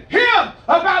asking him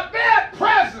about their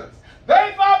presence.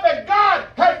 They thought that God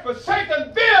had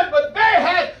forsaken them, but they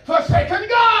had forsaken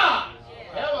God.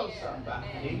 Hello,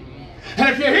 somebody. And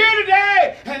if you're here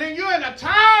today and then you're in a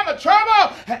time of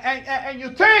trouble and you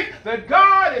think that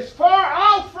God is far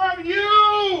off from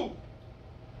you,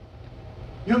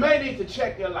 you may need to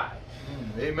check your life.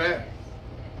 Amen.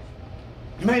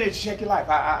 You may need to check your life.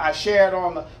 I shared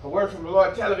on the Word from the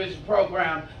Lord television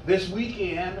program this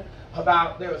weekend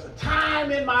about there was a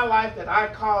time in my life that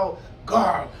I called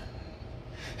garland.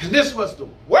 And this was the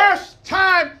worst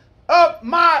time of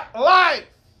my life.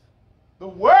 The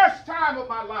worst time of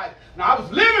my life. Now, I was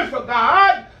living for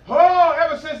God,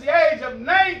 ever since the age of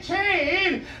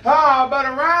 19, but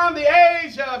around the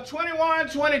age of 21,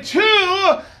 22,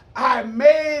 I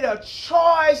made a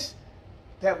choice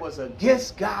that was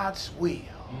against God's will.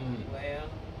 Well,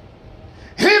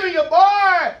 Even your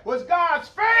boy was God's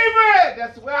favorite.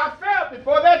 That's the way I felt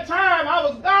before that time. I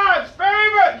was God's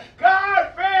favorite.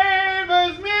 God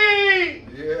favors me.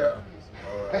 Yeah.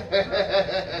 All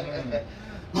right.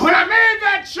 When I made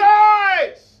that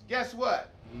choice, guess what?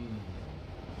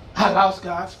 I lost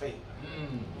God's favor.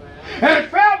 And it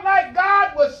felt like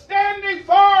God was standing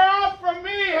far off from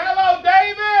me. Hello,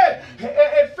 David.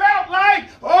 It felt like,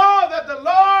 that the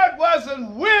Lord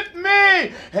wasn't with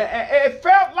me. It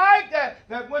felt like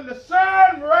that when the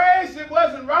sun rays, it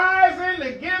wasn't rising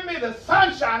to give me the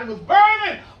sunshine. It was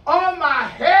burning on my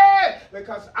head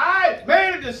because I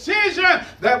made a decision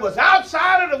that was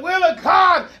outside of the will of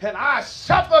God, and I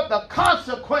suffered the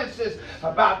consequences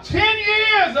about 10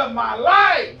 years of my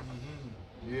life.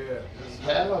 Yeah.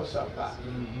 Hello, somebody.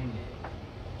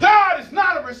 God is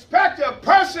not a respecter of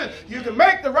person. You can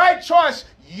make the right choice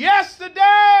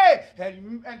yesterday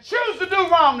and choose to do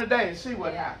wrong today and see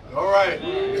what happens. All right.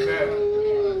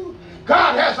 Amen.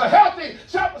 God has a healthy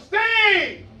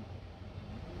self-esteem.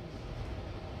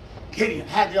 Gideon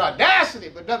had the audacity,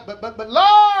 but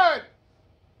Lord.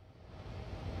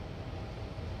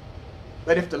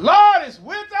 But if the Lord is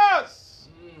with us,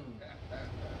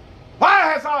 why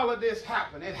has all of this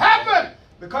happened? It happened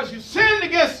because you sinned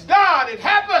against God. It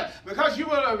happened because you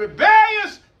were a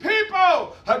rebellious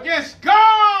people against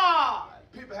God.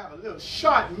 People have a little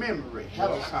short memory.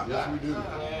 Hello, somebody. Yes, we do.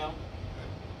 well,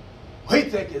 We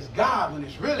think it's God when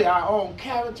it's really our own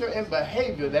character and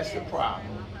behavior that's the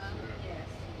problem.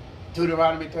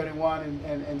 Deuteronomy 31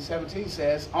 and 17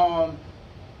 says, on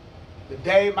the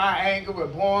day my anger will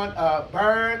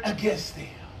burn against them.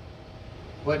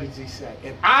 What did he say?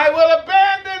 And I will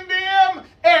abandon them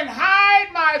and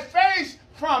hide my face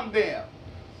from them.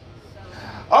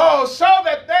 So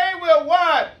that they will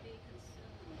what?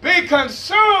 Be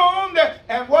consumed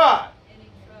and what?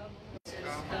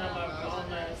 come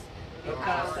upon us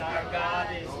because our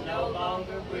God is no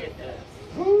longer with us.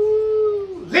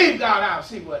 Ooh, leave God out,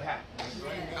 see what happens.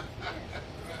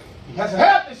 He has a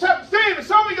healthy self-esteem, and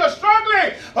some of you are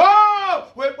struggling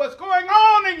with what's going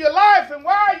on in your life and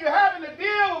why you're having to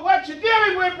deal with what you're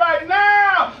dealing with right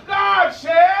now. God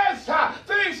says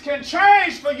things can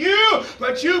change for you,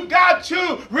 but you've got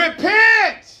to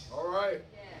repent. All right.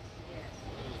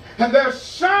 And there's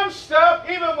some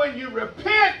when you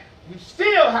repent, you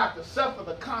still have to suffer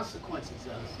the consequences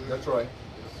of it. That's right.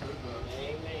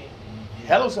 Amen.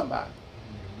 Hello, somebody.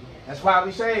 That's why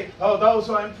we say, oh, those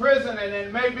who are in prison and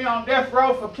then may be on death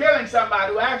row for killing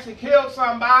somebody, who actually killed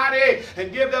somebody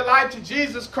and give their life to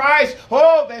Jesus Christ,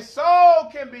 oh, their soul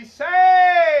can be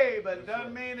saved, but it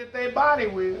doesn't mean that their body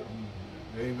will.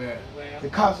 Amen.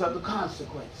 Because of the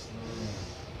consequences.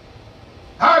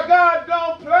 Our God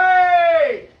don't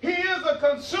play. He is a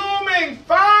consuming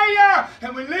fire.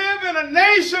 And we live in a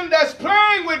nation that's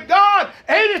playing with God.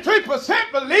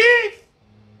 83% believe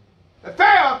that they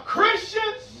are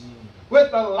Christians with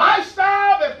the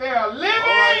lifestyle that they are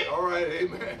living. All right,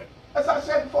 amen. As I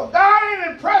said before, God ain't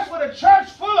impressed with a church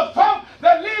full of folk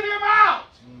that leave him out.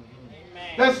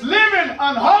 Amen. That's living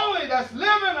unholy, that's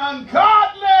living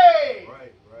ungodly.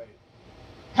 Right.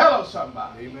 Hello,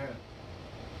 somebody. Amen.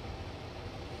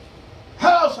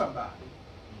 Hello, somebody.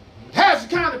 Has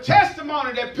the kind of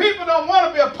testimony that people don't want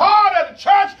to be a part of the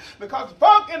church because the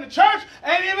folk in the church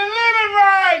ain't even living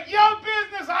right. Your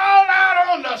business all out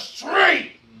on the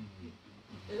street.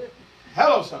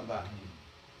 Hello, somebody.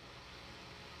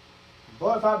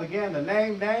 Boy, if I began to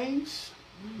name names,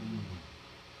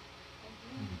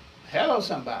 hello,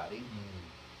 somebody,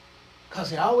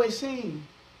 because they always seem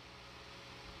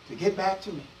to get back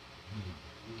to me.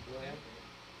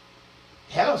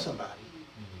 Hello, somebody.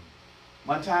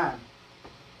 One time,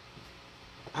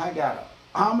 I got an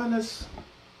ominous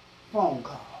phone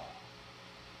call.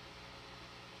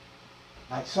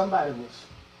 Like somebody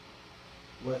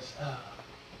was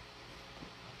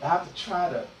about to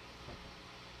try to,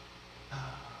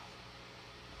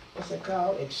 what's it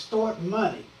called? Extort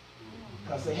money.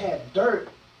 Because they had dirt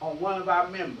on one of our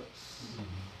members.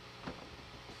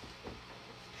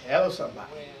 Hello,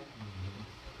 somebody.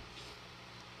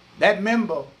 That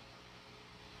member,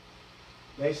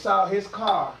 they saw his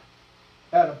car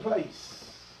at a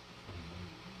place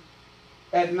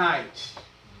at night.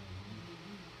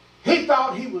 He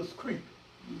thought he was creeping.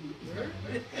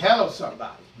 Hello,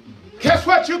 somebody. Guess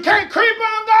what? You can't creep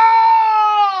on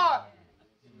God.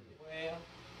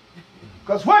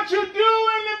 Because what you do in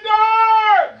the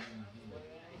dark,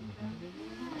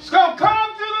 it's going to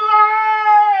come to the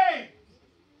light.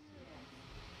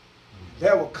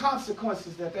 There were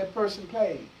consequences that person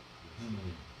paid.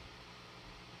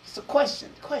 It's a question.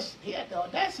 He had the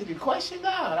audacity to question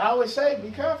God. I always say,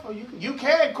 be careful. You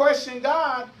can question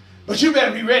God, but you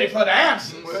better be ready for the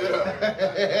answers.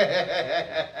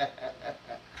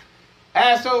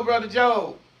 Ask old brother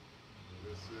Job.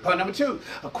 Point number 2,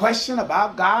 a question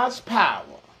about God's power.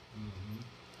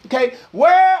 Okay,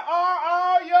 where are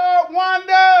all your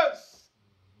wonders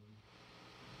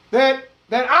that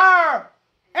our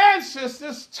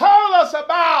ancestors told us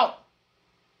about?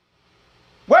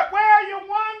 Where are your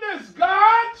wonders,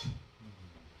 God?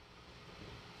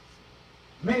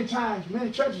 Many times,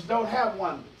 many churches don't have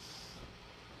wonders.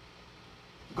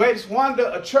 The greatest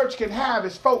wonder a church can have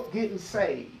is folk getting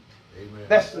saved. Amen.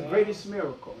 That's the greatest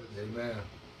miracle. Amen.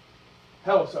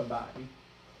 Hello, somebody.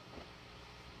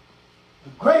 The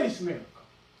greatest miracle.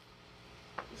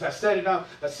 As I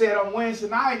said on Wednesday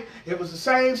night, it was the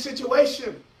same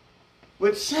situation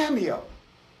with Samuel.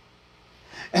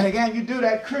 And again, you do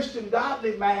that Christian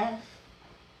godly math.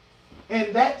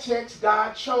 In that text,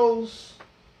 God chose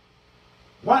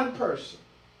one person,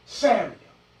 Samuel.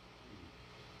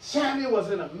 Samuel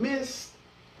was in the midst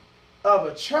of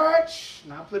a church,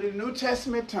 now put it in New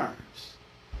Testament terms,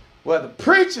 where the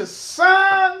preacher's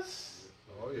sons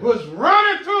was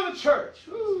running through the church.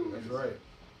 Ooh. That's right.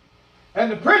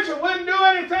 And the preacher wouldn't do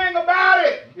anything about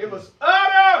it. It was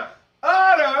utter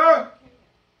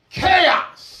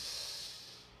chaos.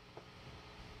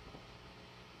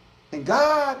 And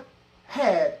God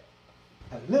had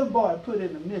a little boy put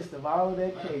in the midst of all of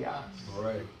that chaos. All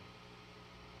right.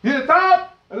 You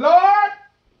thought, Lord,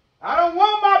 I don't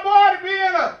want my boy to be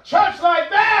in a church like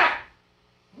that.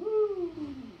 Woo.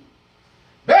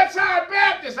 Bedside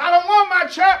Baptist, I don't want my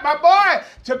boy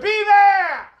to be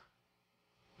there.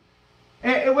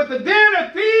 And with the den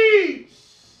of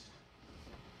thieves.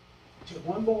 Just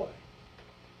one boy.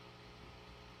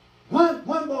 One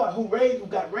boy who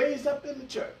got raised up in the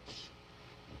church.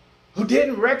 Who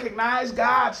didn't recognize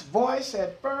God's voice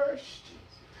at first.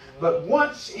 But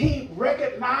once he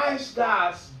recognized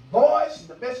God's voice,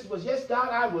 the message was, yes, God,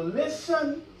 I will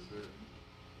listen.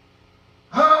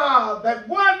 That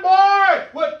one boy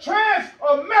would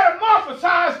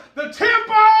metamorphosize the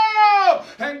temple.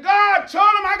 And God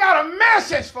told him, I got a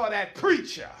message for that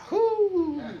preacher.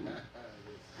 Who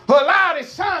allowed his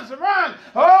sons to run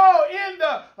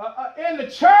in the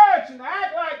church and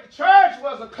act like the church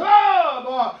was a club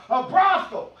or a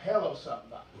brothel. Hello, son.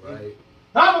 somebody. Right.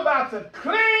 I'm about to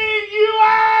clean you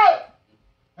out.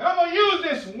 And I'm going to use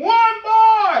this one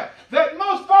boy that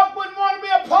most folk wouldn't want to be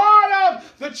a part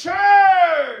of, the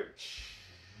church.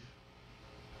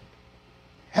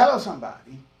 Hello,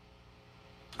 somebody.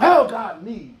 Oh, God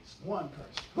needs one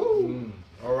person.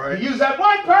 All right. He used that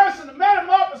one person to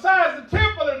metamorphosize the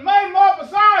temple and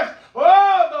metamorphosize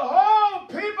the whole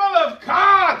people of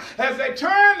God as they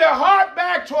turned their heart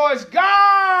back towards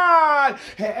God.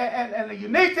 And the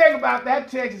unique thing about that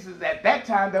text is that at that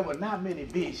time there were not many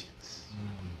visions.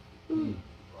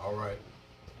 All right.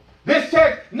 This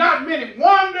text, not many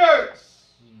wonders.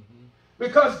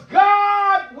 Because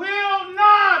God will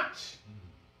not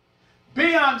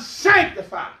be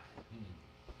unsanctified.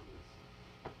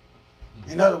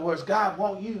 In other words, God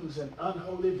won't use an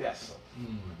unholy vessel.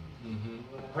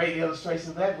 A great illustration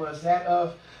of that was that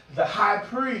of the high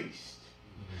priest.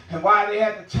 And why they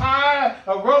had to tie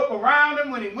a rope around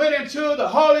him when he went into the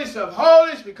holiest of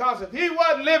holies, because if he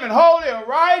wasn't living holy or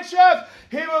righteous,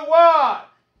 he would what?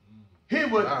 He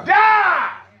would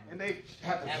die. And they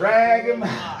had to drag him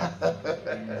out.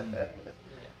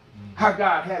 How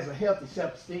God has a healthy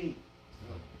self-esteem.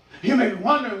 You may be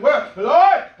wondering, well,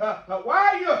 Lord,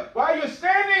 why are you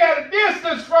standing at a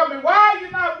distance from me? Why are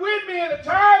you not with me in a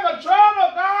time of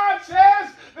trouble? God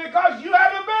says, because you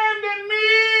have abandoned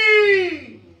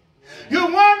me.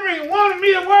 You're wondering, you wanted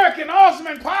me to work in awesome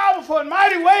and powerful and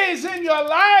mighty ways in your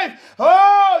life.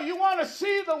 Oh, you want to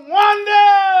see the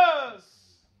wonders.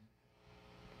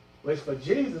 Which for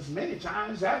Jesus, many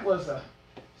times, that was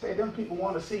say them people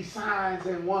want to see signs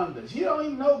and wonders. You don't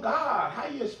even know God. How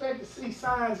you expect to see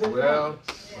signs and wonders?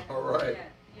 All right.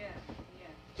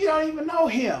 You don't even know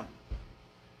him.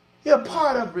 You're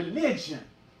part of religion.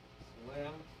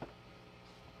 Well,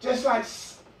 Just like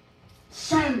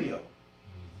Samuel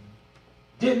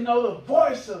didn't know the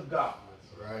voice of God.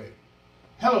 Right.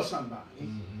 Hello, somebody.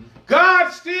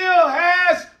 God still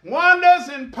has wonders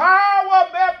and power,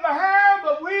 Bethlehem,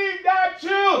 but we've got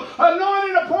to anoint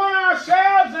it upon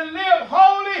ourselves and live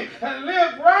holy and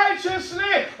live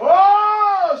righteously.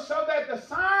 Oh, so that the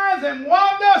signs and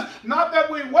wonders, not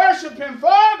that we worship him for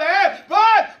that,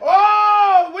 but,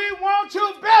 oh, we want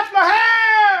to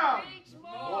Bethlehem.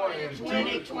 more in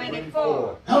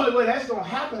 2024. The only way that's going to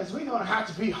happen is we're going to have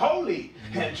to be holy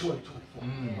in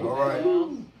 2024. All right.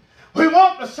 We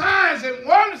want the signs and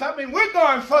wonders. I mean, we're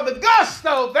going for the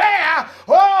gusto there.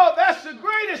 Oh, that's the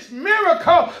greatest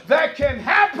miracle that can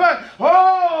happen.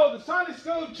 Oh, the Sunday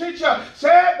school teacher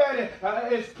said that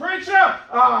his preacher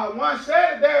once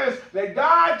said that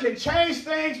God can change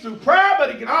things through prayer,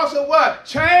 but he can also what?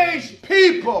 Change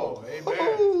people.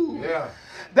 Amen. Yeah.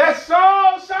 That's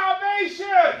soul salvation.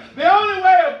 The only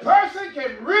way a person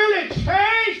can really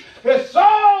change is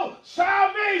soul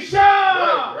salvation.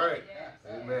 Right.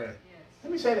 Amen.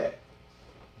 Let me say that.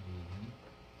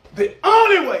 The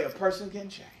only way a person can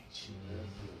change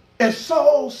is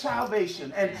soul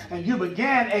salvation. And you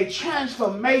began a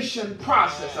transformation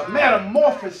process, a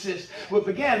metamorphosis will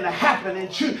begin to happen in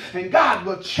you. And God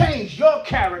will change your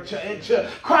character into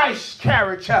Christ's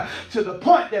character to the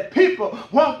point that people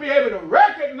won't be able to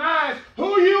recognize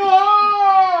who you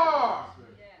are.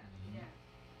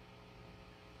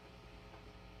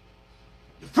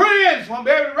 Friends won't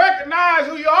be able to recognize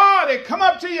who you are. They come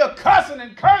up to you cussing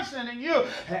and cursing, and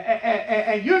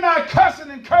you're not cussing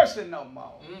and cursing no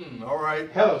more. All right.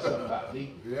 Hello,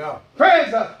 somebody. Yeah.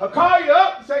 Friends, I'll call you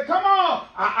up and say, come on,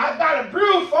 I got a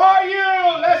brew for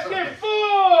you. Let's get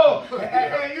full.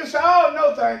 And you say, oh,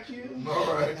 no, thank you.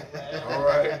 All right. All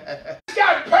right. It's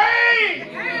got pain.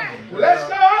 Let's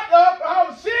go up to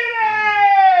Oklahoma City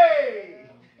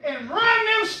and run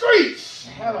them streets.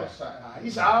 Hello, sir. He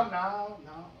said, oh, no.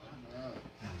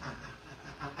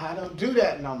 I don't do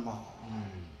that no more.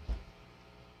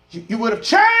 You would have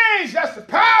changed. That's the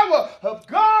power of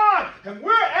God. And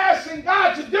we're asking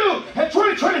God to do in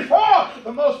 2024,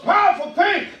 the most powerful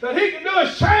thing that he can do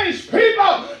is change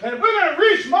people. And if we're going to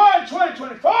reach more in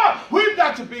 2024, we've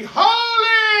got to be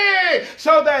holy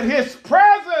so that his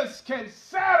presence can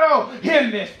settle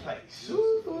in this place.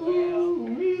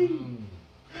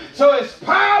 So his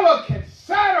power can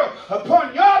settle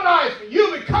upon your life and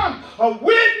you become a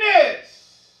witness.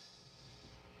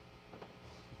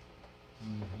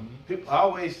 People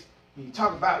always, when you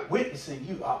talk about witnessing,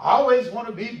 you always want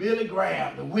to be Billy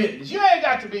Graham, the witness. You ain't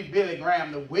got to be Billy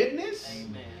Graham, the witness.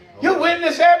 Amen. You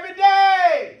witness every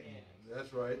day.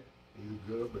 That's right. You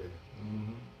good,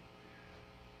 man.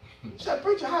 You say,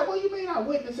 preacher, what do you mean I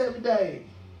witness every day?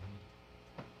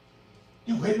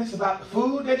 You witness about the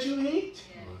food that you eat.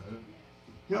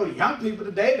 You know, young people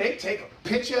today, they take a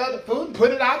picture of the food and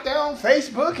put it out there on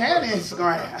Facebook and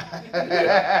Instagram.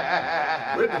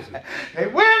 Witnesses. They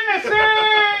witness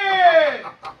it.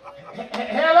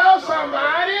 Hello,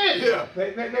 somebody. Yeah.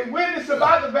 They witness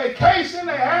about the vacation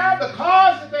they have, the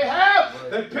cars that they have.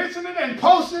 They're picturing it and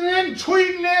posting it and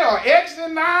tweeting it or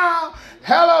Xing now.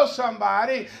 Hello,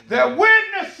 somebody. They're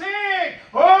witnessing.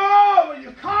 Oh, when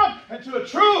you come into a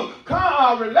true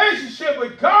relationship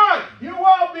with God, you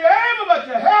won't be able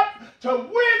to help to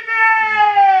witness.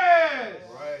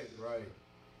 Right.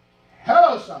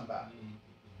 Hello, somebody.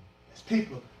 As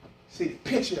people see the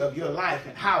picture of your life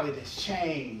and how it has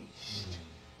changed.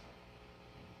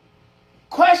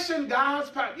 Question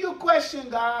God's power. You question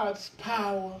God's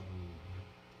power.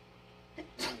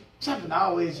 Something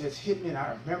always just hit me, and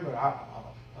I remember a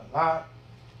lot.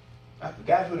 I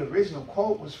forgot who the original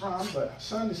quote was from, but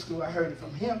Sunday school, I heard it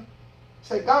from him.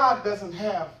 Say, God doesn't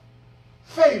have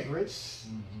favorites.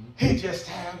 He just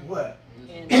have what?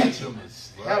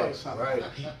 Intimates. Hello, somebody.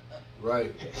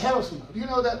 Right. Hello, somebody. You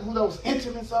know who those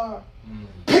intimates are?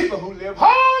 People who live holy.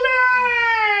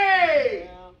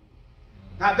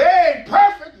 Now, they ain't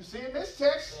perfect. You see in this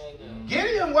text,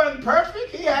 Gideon wasn't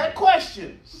perfect. He had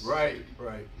questions. Right.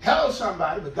 Hello,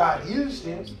 somebody, but God used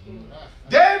him.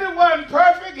 David wasn't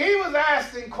perfect. He was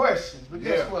asking questions. But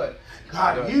guess what?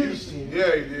 God used him.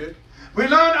 Yeah, he did. We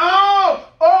learned all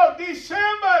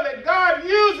December that God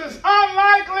uses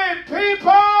unlikely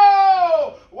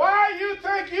people. Why you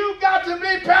think you got to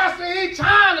be Pastor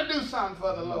Eton to do something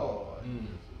for the Lord?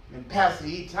 And Pastor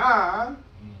Eton,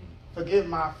 forgive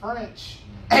my French,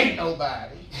 ain't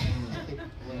nobody.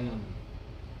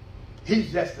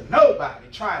 He's just a nobody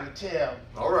trying to tell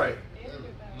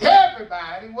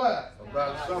everybody what?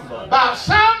 About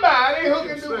somebody who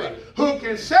can do it. Who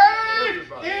can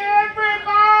save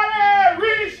everybody.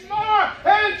 Reach more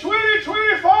in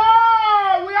 2024.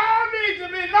 We all need to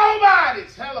be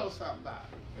nobodies. Hello, somebody.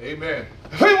 Amen.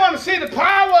 If we want to see the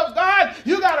power of God,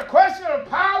 you got to question the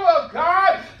power of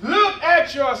God. Look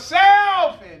at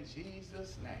yourself in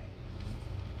Jesus' name.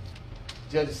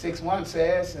 Judges 6:1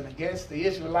 says, and against the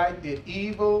Israelite did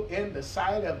evil in the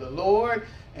sight of the Lord.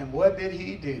 And what did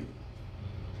he do?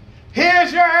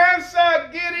 Here's your answer,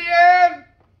 Gideon.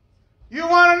 You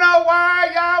want to know why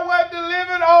Yahweh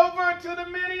delivered over to the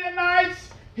Midianites?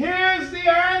 Here's the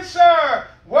answer.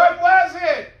 What was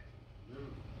it?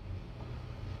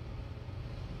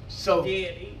 So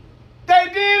they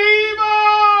did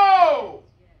evil.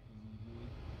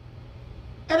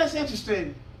 And it's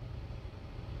interesting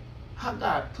how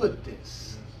God put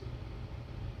this.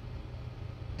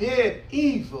 Did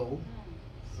evil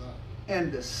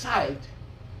in the sight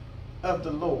of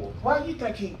the Lord. Why do you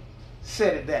think he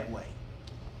said it that way?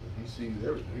 He sees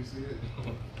everything.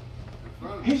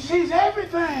 He sees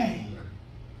everything.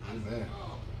 Amen.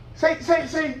 See,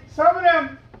 some of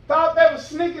them thought they were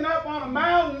sneaking up on a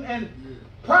mountain and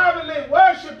privately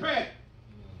worshiping. There's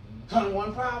only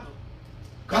one problem.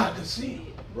 God could see it.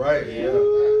 Right. Yeah.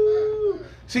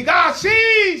 See, God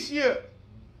sees you.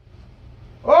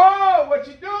 Oh, what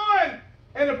you're doing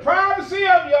in the privacy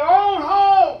of your own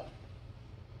home.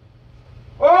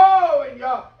 Oh, in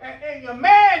your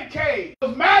man cave.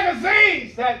 Those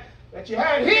magazines that you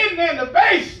had hidden in the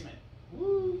basement.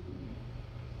 Woo.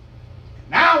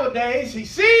 Nowadays, he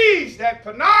sees that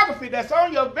pornography that's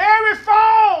on your very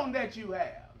phone that you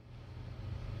have.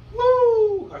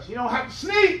 Woo! Because you don't have to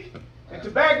sneak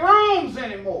into back rooms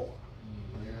anymore.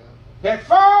 That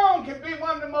phone can be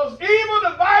one of the most evil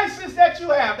devices that you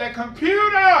have, that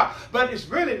computer. But it's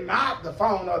really not the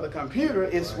phone or the computer,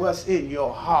 it's what's in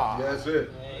your heart. That's it.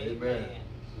 Amen.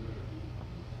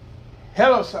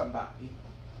 Hello, somebody.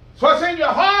 It's what's in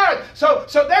your heart. So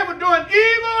they were doing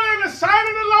evil in the sight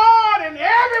of the Lord, and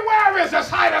everywhere is the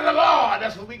sight of the Lord.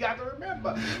 That's what we got to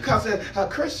remember. Because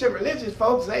Christian religious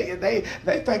folks, they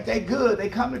think they good. They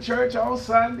come to church on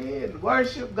Sunday and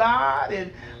worship God,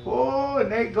 and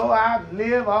they go out and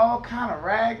live all kind of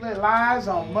raggedy lives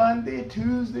on Monday,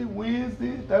 Tuesday,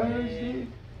 Wednesday, Thursday,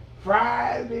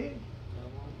 Friday.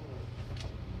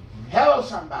 Hello,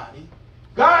 somebody.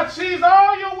 God sees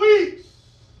all your weeks,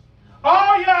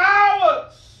 all your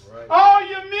hours, all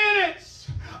your minutes,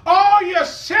 all your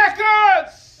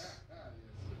seconds.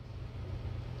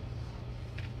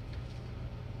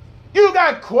 You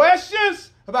got questions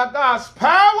about God's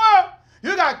power?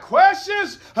 You got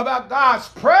questions about God's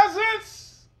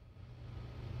presence?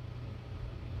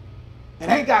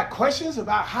 And ain't got questions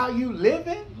about how you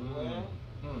living?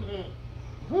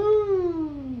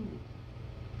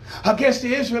 Against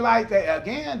the Israelites,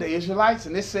 the Israelites,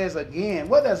 and this says again.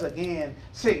 What does again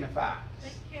signify?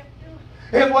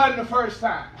 It wasn't the first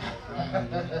time.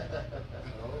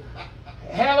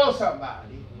 Hello,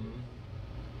 somebody.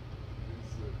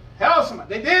 Hello,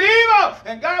 somebody. They did evil.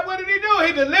 And God, what did he do?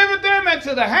 He delivered them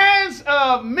into the hands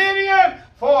of Midian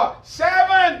for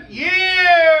 7 years.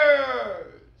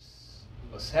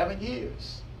 For 7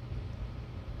 years.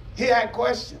 He had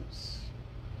questions.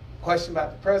 Question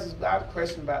about the presence of God,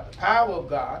 question about the power of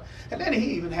God. And then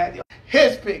he even had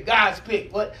his pick, God's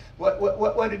pick. What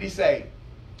did he say?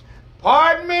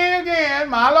 Pardon me again,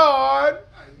 my Lord.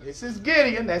 This is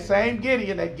Gideon, that same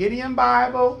Gideon, that Gideon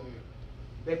Bible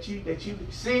that you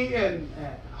see in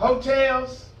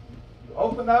hotels. You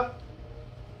open up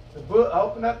the book,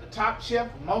 open up the top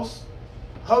shelf of most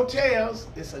hotels.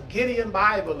 It's a Gideon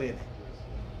Bible in it.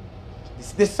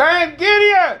 It's the same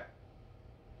Gideon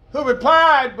who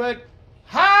replied, but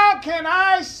how can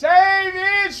I save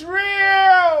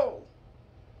Israel?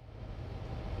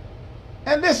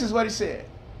 And this is what he said.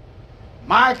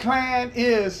 My clan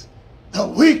is the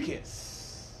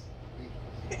weakest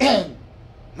in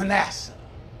Manasseh.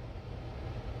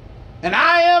 And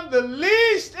I am the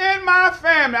least in my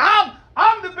family.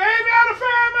 I'm the baby of the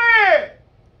family.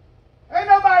 Ain't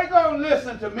nobody gonna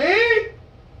listen to me.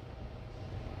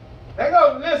 They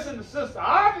gonna listen to Sister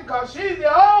Audrey because she's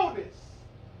the oldest.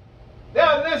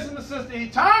 They'll listen to Sister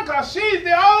Eton because she's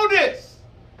the oldest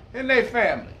in their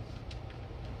family.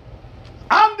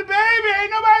 I'm the baby.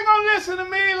 Ain't nobody gonna listen to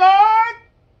me, Lord.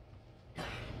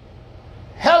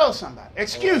 Hello, somebody.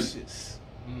 Excuses.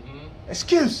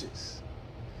 Excuses.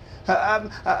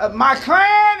 My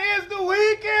clan is the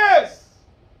weakest.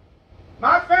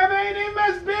 My family ain't even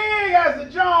as big as the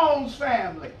Jones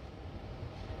family.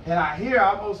 And I hear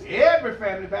almost every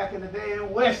family back in the day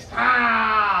in West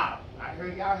Town. I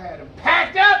heard y'all had them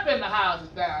packed up in the houses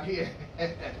down here.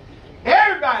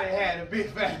 Everybody had a big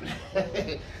family.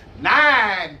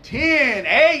 9, 10,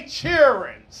 8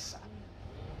 children.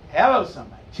 Hello,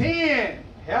 somebody. 10.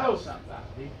 Hello,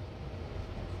 somebody.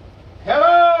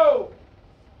 Hello.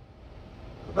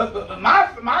 But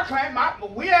my claim,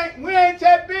 we ain't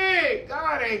that big.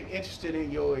 God ain't interested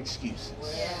in your excuses.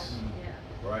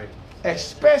 Yeah. Right.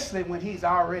 Especially when he's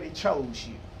already chose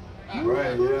you.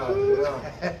 Right,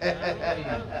 yeah.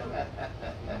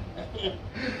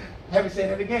 Let me say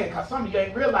that again, because some of you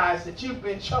ain't realized that you've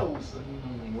been chosen.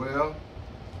 Well,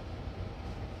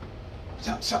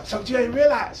 Some of you ain't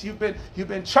realized you've been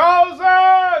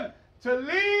chosen to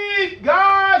lead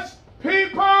God's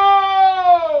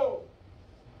people.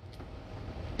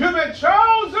 You've been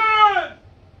chosen.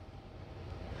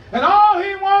 And all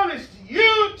he wants is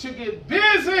you to get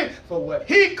busy for what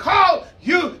he called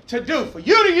you to do. For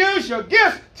you to use your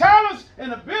gifts, talents,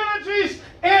 and abilities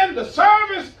in the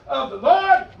service of the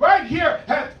Lord right here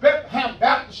at Bethlehem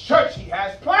Baptist Church. He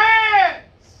has plans.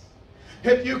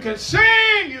 If you can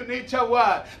sing, you need to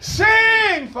what?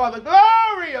 Sing for the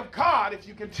glory of God. If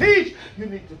you can teach, you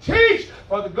need to teach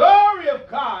for the glory of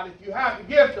God. If you have the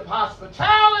gift of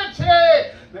hospitality,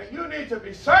 then you need to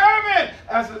be serving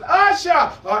as an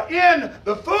usher or in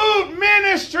the food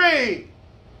ministry.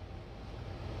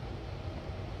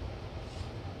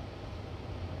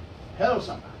 Hello,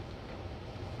 somebody.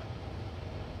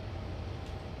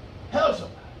 Hello,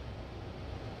 somebody.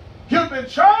 You've been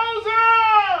chosen.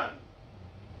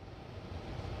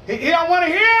 He don't want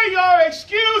to hear your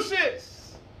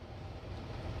excuses.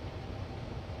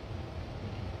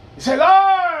 You say, Lord,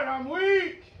 I'm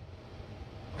weak.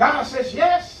 God says,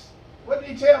 yes. What did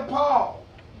he tell Paul?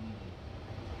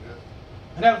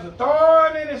 And that was a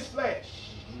thorn in his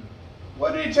flesh.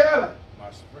 What did he tell him?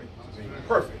 my strength is made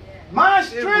perfect. My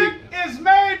strength is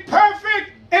made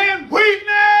perfect in weakness.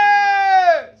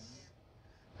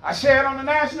 I shared on the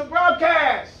national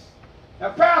broadcast.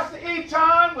 Now, Pastor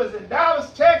Eton was in Dallas,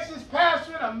 Texas,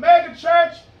 pastoring a mega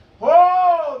church.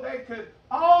 Oh, they could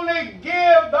only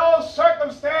give those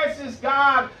circumstances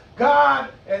God,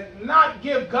 and not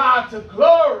give God the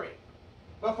glory.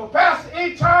 But for Pastor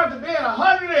Eton to be in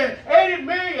 180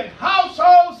 million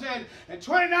households and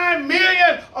 29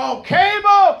 million on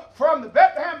cable from the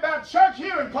Bethlehem Baptist Church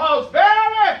here in Paul's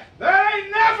Valley, that ain't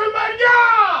nothing but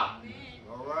God.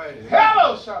 All right.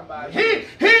 Hello, somebody.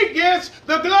 He gets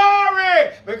the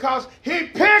glory because he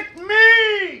picked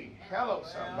me. Hello,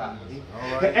 somebody.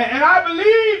 All right. And I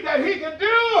believe that he can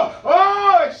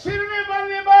do, exceedingly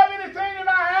abundantly above anything that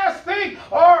I ask, think,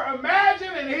 or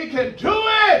imagine, and he can do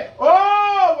it.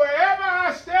 Wherever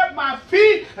I step my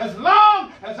feet, as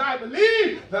long as I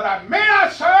believe that I may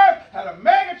not serve at a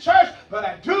mega church, but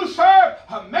I do serve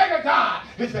a mega God.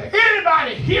 Is there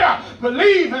anybody here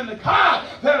believe in the God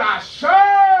that I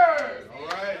serve? All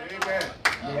right. Amen.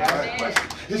 Yeah, question.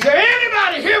 Is there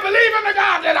anybody here believe in the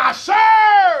God that I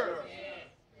serve?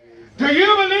 Do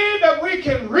you believe that we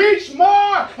can reach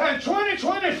more in 2020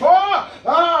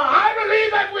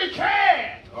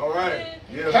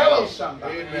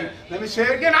 somebody. Amen. Let me say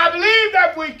it again. I believe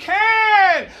that we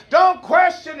can. Don't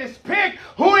question his pick.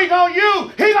 Who he gonna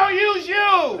use? He gonna use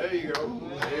you. There you go.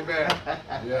 Amen.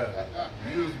 Yeah.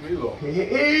 Use me, Lord.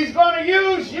 He's gonna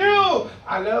use you.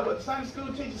 I love what the Sunday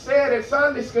school teacher said at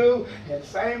Sunday school in the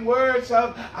same words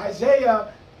of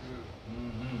Isaiah.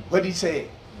 What did he say?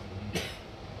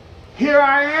 Here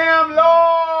I am,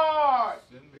 Lord.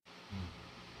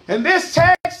 In this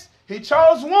text, he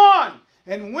chose one.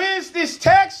 And when's this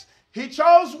text? He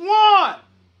chose one.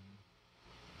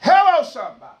 Hello,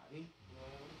 somebody.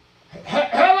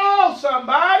 Hello,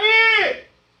 somebody.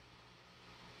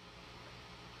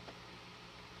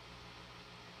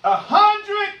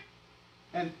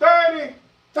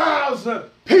 130,000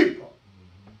 people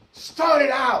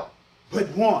started out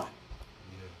with one.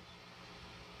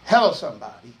 Hello,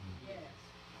 somebody.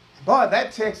 Boy,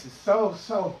 that text is so,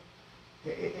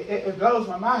 it blows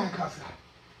my mind because I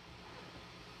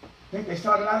think they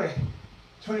started out at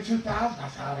 22,000. I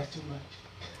said, oh, that's too much.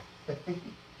 Wait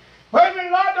a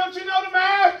minute, Lord, don't you know the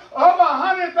math? Over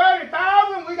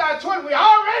 130,000, we got 20. We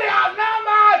already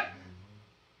outnumbered.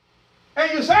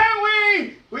 And you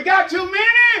saying we got too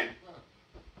many?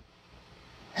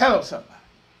 Hello, somebody.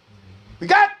 We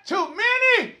got too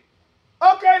many?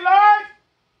 Okay, Lord.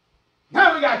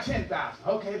 Now we got 10,000.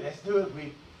 Okay, let's do it.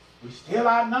 We still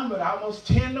outnumbered, almost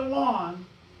 10 to 1.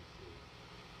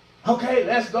 Okay,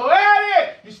 let's go at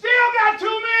it. You still got too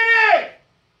many.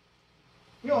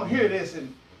 You don't hear this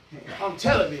on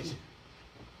television.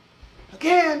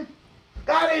 Again,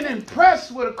 God ain't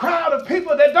impressed with a crowd of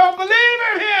people that don't believe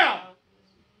in him.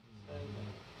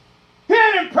 He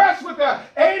ain't impressed with the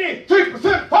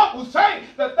 83% folk who say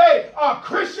that they are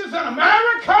Christians in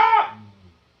America.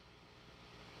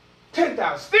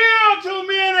 10,000, still too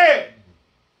many.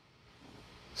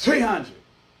 300.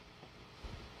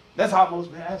 That's always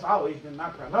been my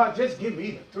prayer. Lord, just give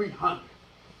me the 300.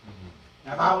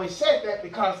 I've always said that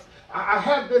because I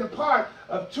have been a part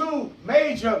of 2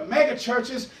 major mega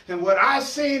churches, and what I've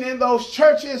seen in those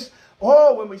churches,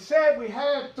 when we said we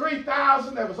had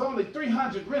 3,000, there was only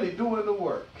 300 really doing the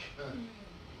work.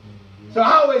 So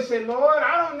I always say, Lord,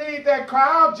 I don't need that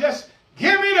crowd. Just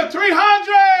give me the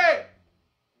 300.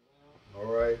 All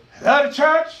right. The other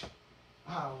church,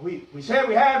 we said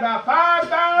we had about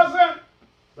 5,000,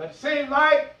 but it seemed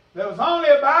like there was only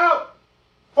about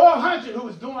 400 who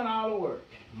was doing all the work.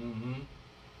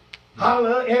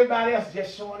 Everybody else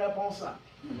just showing up on Sunday.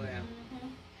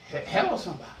 Hello,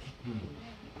 somebody.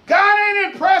 God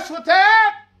ain't impressed with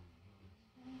that.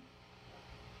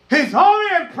 He's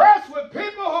only impressed with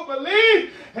people who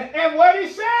believe in what he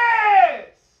says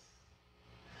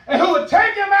and who would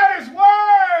take him at his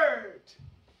word.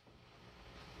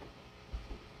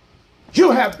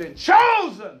 You have been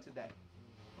chosen today.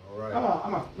 All right.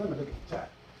 Let me look at the time.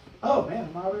 Oh, man,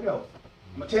 I'm already over.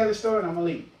 I'm going to tell this story and I'm going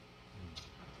to leave.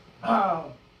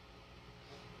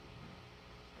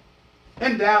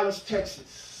 In Dallas,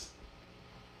 Texas,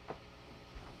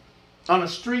 on a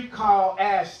street called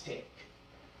Aztec,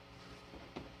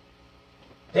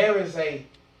 there is a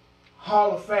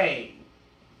Hall of Fame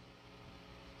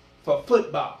for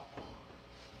football.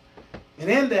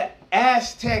 And in the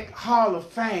Aztec Hall of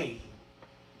Fame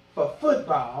for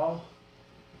football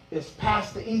is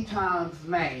Pastor Eaton's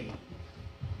name.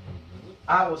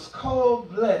 I was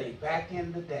cold-blooded back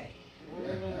in the day.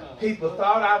 People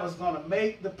thought I was going to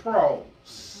make the pros.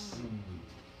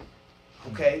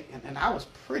 Okay, and I was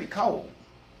pretty cold.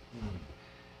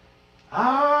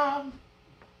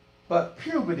 But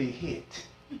puberty hit.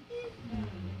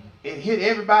 It hit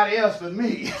everybody else but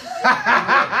me.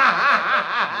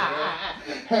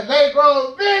 And they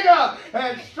grow bigger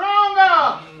and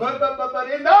stronger. But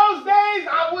in those days,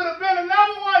 I would have been a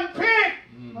 #1 pick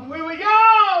when we were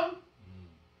young.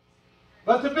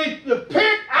 But to be the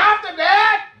pick after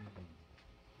that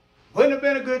wouldn't have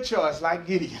been a good choice, like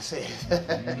Gideon said.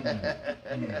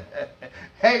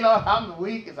 Hey, Lord, I'm the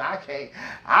weakest. I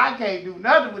can't do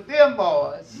nothing with them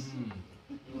boys.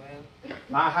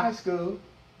 My high school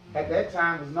at that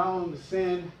time was known to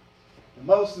send the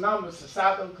most numbers to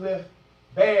South Oak Cliff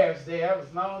Bears. There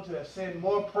was known to have sent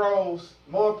more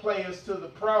players to the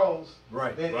pros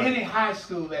than any high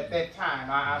school at that time.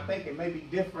 I think it may be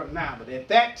different now, but at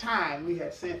that time we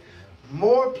had sent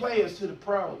more players to the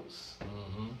pros.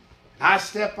 I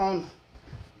step on.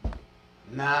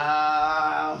 Nah,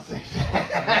 I don't think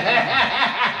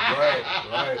that. Right.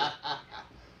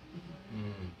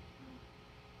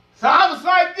 So I was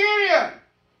like Gideon.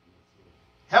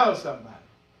 Hello, somebody.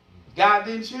 God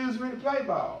didn't choose me to play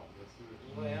ball.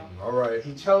 Well, all right.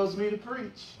 He chose me to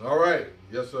preach. All right.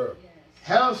 Yes, sir.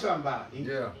 Hello, somebody.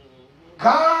 Yeah.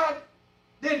 God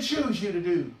didn't choose you to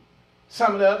do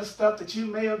some of the other stuff that you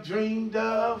may have dreamed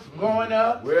of growing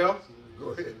up. Well,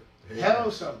 go ahead. Hello,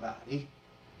 somebody.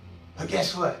 But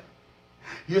guess what?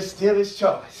 You're still his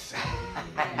choice.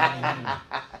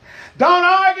 Don't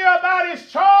argue about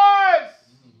his choice.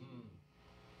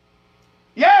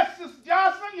 Yes, Sister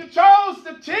Jocelyn, you chose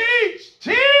to teach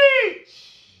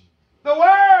the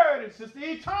word. And Sister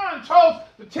Eton chose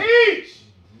to teach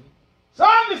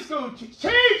Sunday school, teach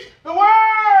the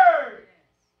word.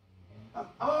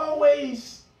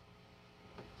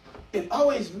 It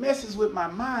always messes with my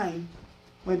mind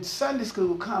when Sunday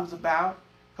school comes about,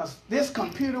 because this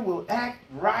computer will act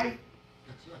right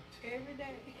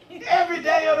every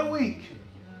day of the week.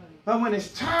 But when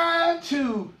it's time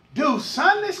to do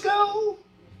Sunday school,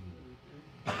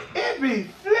 it be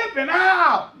flipping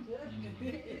out.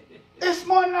 This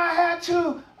morning I had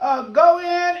to go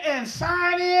in and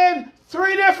sign in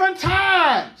 3 different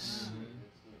times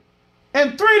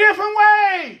in 3 different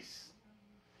ways.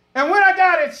 And when I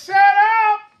got it set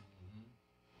up,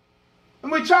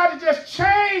 and we tried to just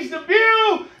change the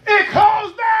view, it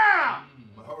closed down.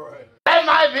 All right. That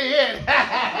might be it.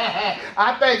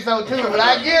 I think so too, but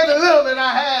I give it a little bit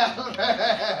I have.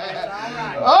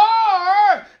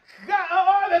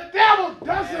 Or the devil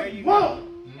doesn't want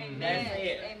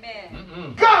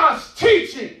God's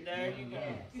teaching. There you go.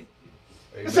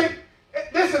 You see,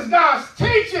 this is God's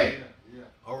teaching.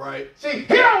 All right. See,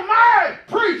 he don't mind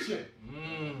preaching.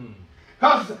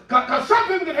 Because some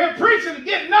people can hear preaching and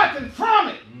get nothing from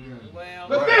it. Well,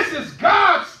 But this is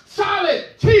God's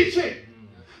solid teaching.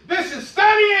 This is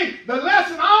studying the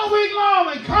lesson all week long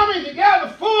and coming together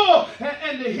full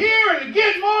and to hear and to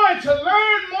get more and to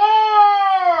learn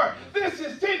more. This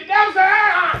is teaching. That was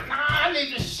I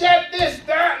need to shut this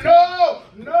down.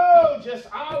 No, just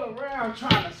all around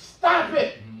trying to stop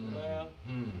it. well,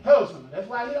 Hello, someone. That's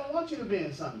why he don't want you to be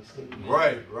in Sunday school.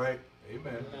 Right.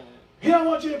 Amen. He don't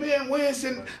want you to be in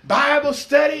Wednesday Bible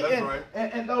study That's right.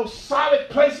 and those solid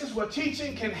places where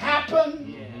teaching can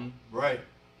happen. Right.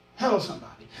 Hello,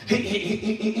 somebody.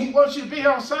 He wants you to be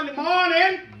here on Sunday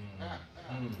morning.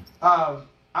 I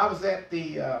was at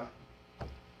the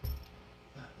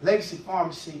Legacy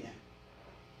Pharmacy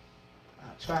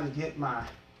and trying to get my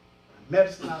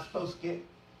medicine I was supposed to get.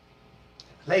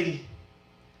 Lady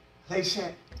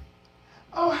said,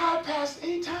 "Oh, hi, Pastor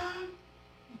Anytime."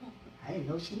 I didn't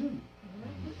know she knew me.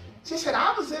 She said,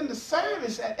 "I was in the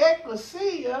service at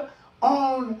Ecclesia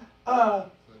on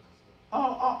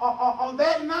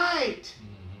that night,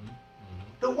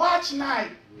 the watch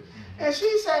night." And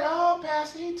she said, "Oh,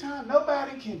 Pastor Eton,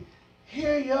 nobody can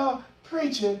hear your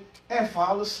preaching and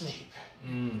fall asleep."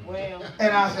 well,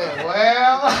 And I said,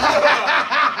 "Well,"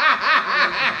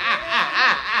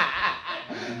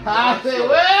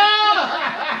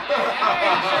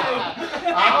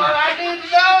 all I need to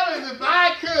know is if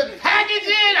I could package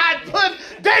it, I'd put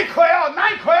Dayquil,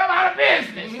 NyQuil out of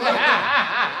business.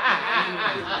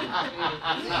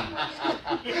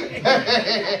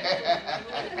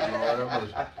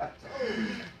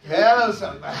 Hello,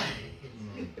 somebody.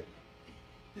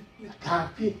 God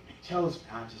chose me.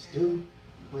 I just do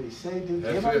what he said do.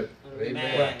 That's Give him it.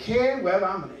 Amen. what I can, whether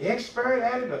I'm an expert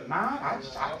at it or not. I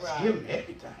just give him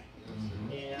everything.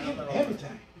 yeah, Give him Lord.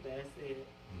 everything. That's it.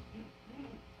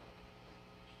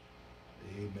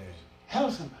 Amen. Hello,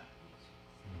 somebody.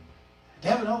 The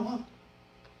devil don't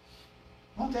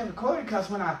want that recorded, because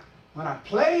when I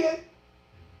play it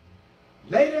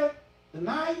later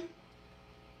tonight,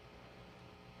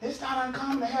 it's not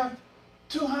uncommon to have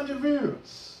 200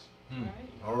 viewers.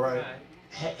 All right.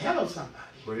 Hello, somebody.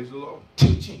 Praise the Lord.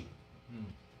 Teaching.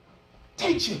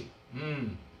 Teaching.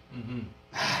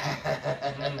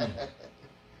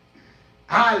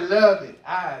 I love it.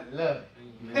 I love it.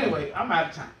 Anyway, I'm out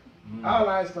of time. All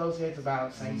eyes closed, heads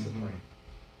bowed, saints of prayer.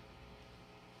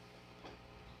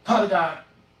 Father God,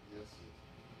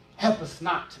 help us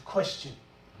not to question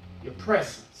your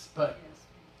presence, but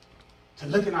to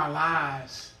look in our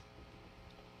lives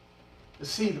to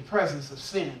see the presence of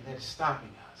sin that is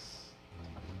stopping us.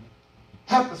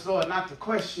 Help us, Lord, not to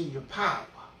question your power,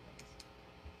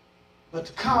 but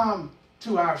to come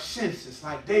to our senses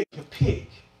like David Pig.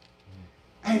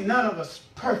 Ain't none of us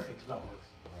perfect, Lord.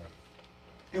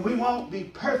 And we won't be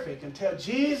perfect until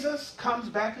Jesus comes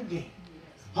back again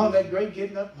on that great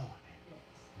getting up morning.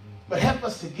 But help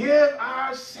us to give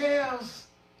ourselves,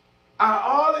 our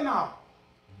all in all,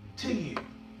 to you.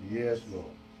 Yes,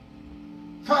 Lord.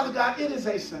 Father God, it is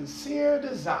a sincere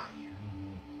desire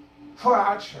for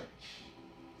our church.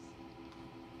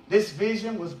 This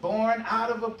vision was born out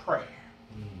of a prayer.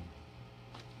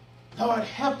 Lord,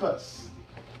 help us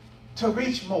to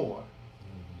reach more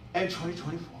in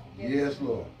 2024. Yes,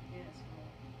 Lord.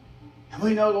 And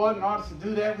we know, Lord, in order to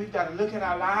do that, we've got to look at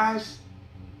our lives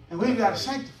and we've got to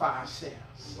sanctify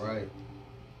ourselves. Right.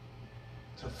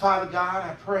 So, Father God,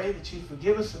 I pray that you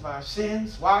forgive us of our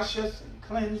sins, wash us and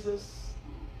cleanse us.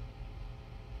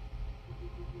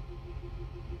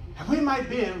 And we might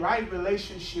be in right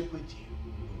relationship with you.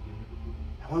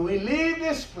 And when we leave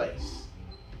this place,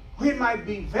 we might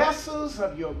be vessels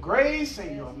of your grace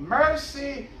and your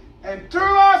mercy. And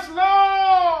through us,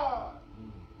 Lord,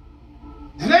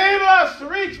 enable us to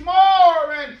reach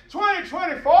more in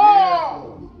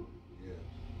 2024. Yes.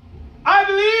 I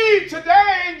believe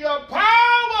today in your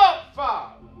power,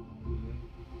 Father.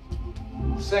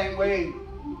 Same way,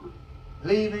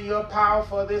 believe in your power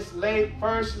for this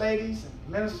first ladies and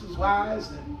ministers' wives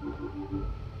and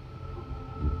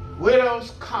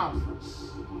widows' conference.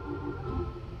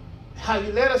 How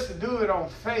you led us to do it on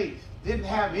faith, didn't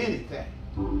have anything.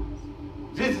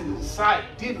 Visited the site,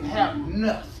 didn't have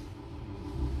nothing.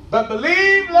 But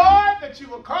believe, Lord, that you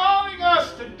were calling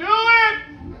us to do it.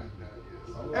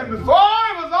 And before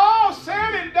it was all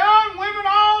said and done, women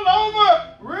all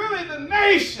over, really the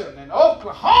nation in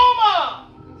Oklahoma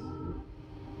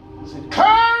was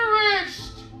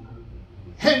encouraged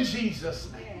in Jesus'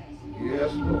 name.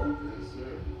 Yes, Lord.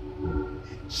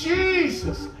 In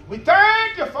Jesus' name. We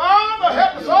thank you, Father.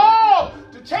 Help us all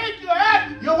to take you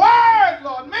at your word,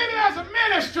 Lord. Maybe as a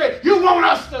ministry you want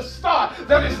us to start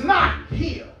that is not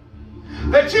here,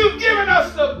 that you've given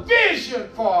us the vision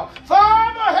for.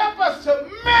 Father, help us to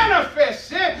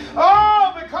manifest it.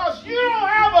 Oh, because you don't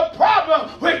have a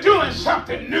problem with doing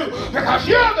something new. Because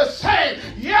you're the same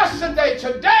yesterday,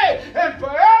 today, and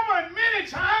forever. And many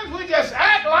times we just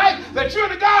act like that you're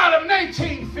the God of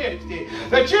 1950,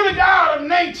 that you're the God of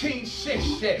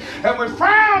 1960. And we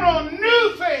frown on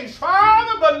new things,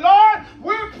 Father. But Lord,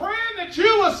 we're praying that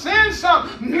you will send some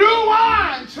new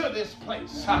wine to this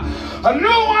place. A new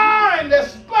wine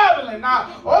that's bubbling.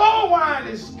 Now, old wine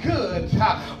is good.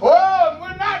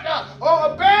 We're not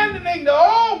abandoning the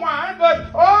old wine,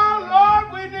 but, oh,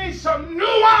 Lord, we need some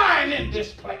new wine in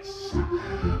this place.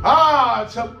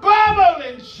 To bubble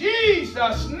in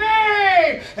Jesus'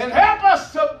 name. And help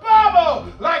us to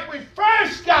bubble like we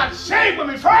first got saved. When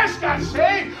we first got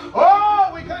saved,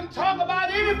 we couldn't talk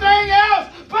about anything else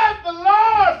but the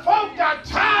Lord. Folk got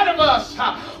tired of us.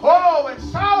 And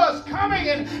saw us coming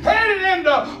and headed in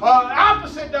the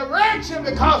opposite direction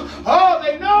because,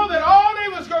 they know that all they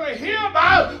was going to hear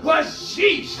about was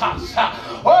Jesus.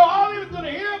 All they was going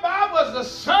to hear about was the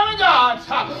Son of God.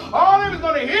 All they was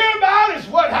going to hear about is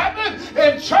what happened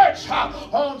in church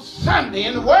on Sunday,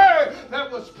 and the word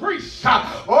that was preached,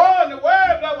 and the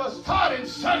word that was taught in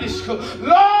Sunday school.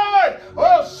 Lord,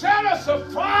 set us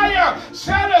afire,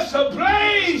 set us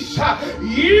ablaze.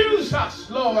 Use us,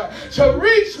 Lord, to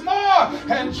reach more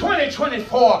in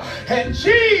 2024. In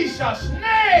Jesus'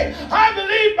 name, I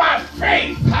believe by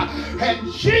faith.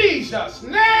 In Jesus'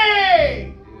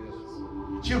 name,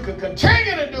 you can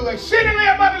continue to do exceedingly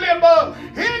abundantly above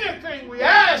anything we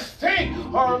ask, think,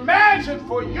 or imagine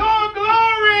for your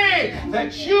glory,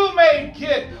 that you may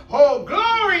get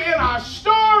glory in our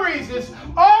stories. It's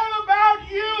all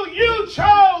about you. You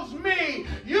chose me.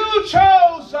 You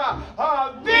chose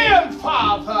them,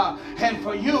 Father. And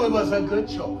for you, it was a good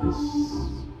choice.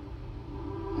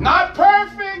 Not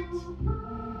perfect,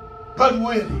 but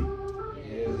willing.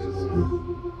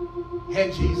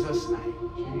 In Jesus'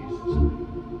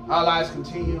 name. Our lives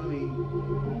continually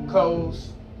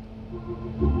closed.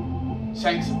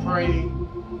 Saints of pray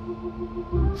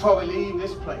before we leave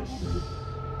this place.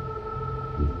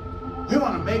 We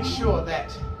want to make sure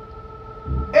that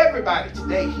everybody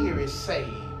today here is saved.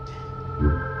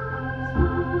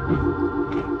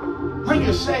 When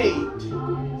you're saved,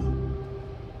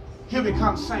 you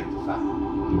become sanctified.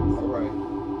 All right.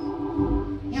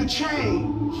 You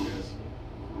change.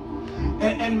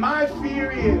 And my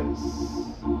fear is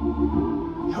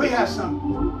we have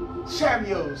some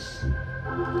Samuels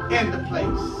in the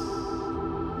place.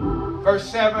 Verse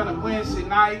 7 of Wednesday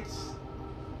nights,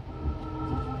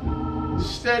 the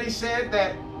study said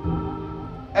that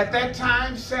at that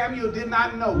time Samuel did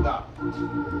not know God.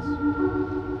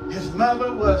 His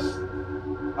mother was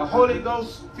a Holy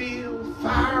Ghost-filled,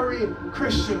 fiery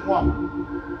Christian woman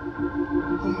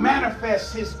who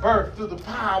manifests his birth through the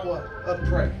power of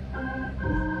prayer.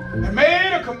 And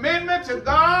made a commitment to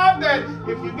God that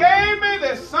if you gave me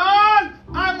this son,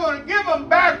 I'm going to give him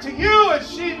back to you. And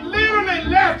she literally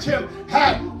left him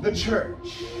at the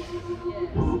church,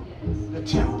 the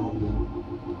temple.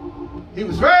 He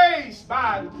was raised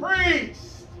by the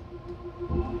priest.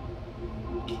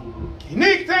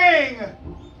 Unique thing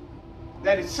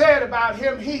that it said about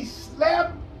him, he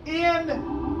slept in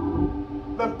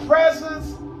the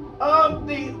presence of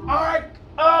the Ark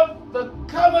of the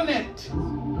Covenant.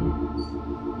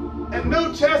 In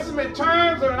New Testament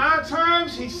terms, or in our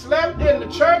terms, he slept in the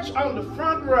church on the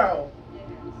front row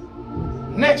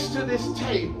next to this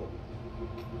table.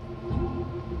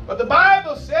 But the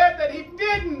Bible said that he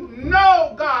didn't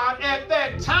know God at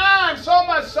that time, so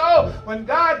much so when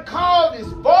God called his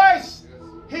voice,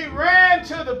 he ran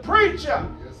to the preacher.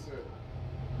 Yes, sir.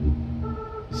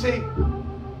 See,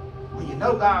 when you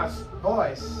know God's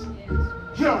voice,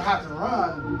 you don't have to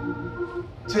run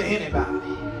to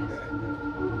anybody.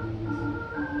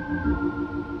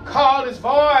 Called his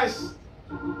voice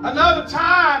another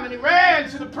time and he ran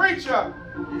to the preacher.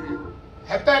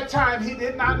 At that time, he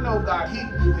did not know God.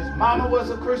 His mama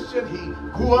was a Christian. He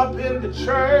grew up in the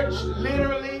church,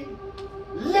 literally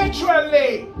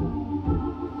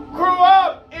grew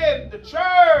up in the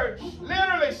church,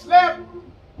 literally slept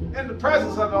in the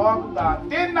presence of the ark of God.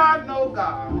 Did not know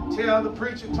God until the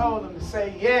preacher told him to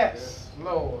say, "Yes,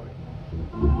 Lord,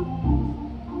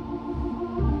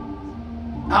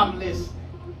 I'm listening."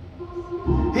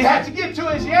 He had to get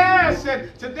to his yes, and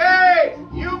today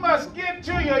you must get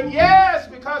to your yes,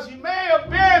 because you may have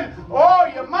been, or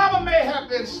your mama may have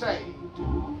been saved.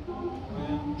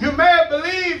 You may have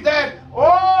believed that,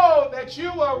 that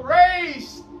you were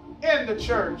raised in the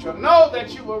church, or know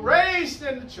that you were raised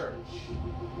in the church.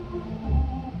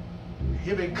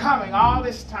 You've been coming all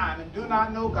this time and do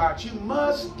not know God. You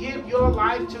must give your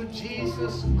life to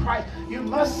Jesus Christ. You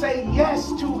must say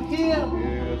yes to him.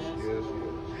 Yes.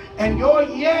 And your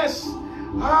yes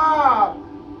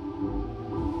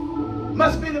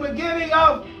must be the beginning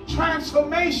of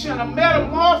transformation, a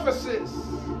metamorphosis.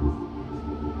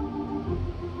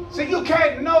 See, you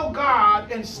can't know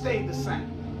God and stay the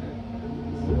same.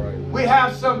 Right. We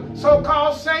have some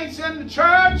so-called saints in the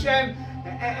church, and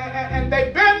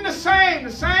they've been the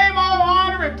same old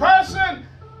ornery person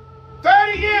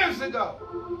 30 years ago.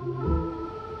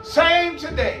 Same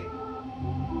today.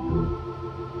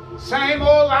 Same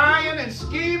old lying and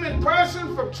scheming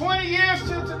person from 20 years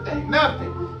to today.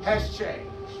 Nothing has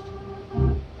changed.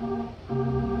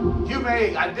 You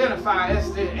may identify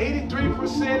as the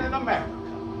 83% in America.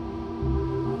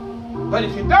 But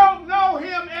if you don't know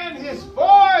him and his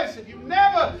voice, if you've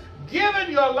never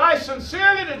given your life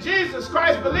sincerely to Jesus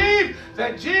Christ, believe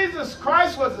that Jesus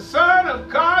Christ was the Son of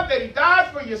God, that he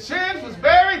died for your sins, was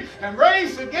buried, and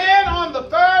raised again on the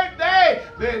third day,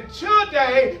 then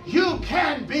today you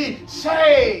can be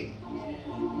saved.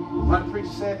 One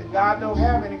preacher said that God don't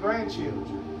have any grandchildren.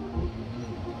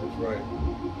 That's right.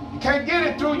 You can't get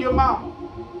it through your mama.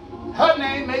 Her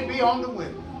name may be on the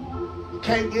window. You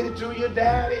can't get it through your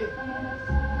daddy.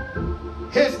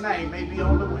 His name may be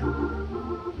on the window.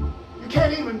 You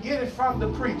can't even get it from the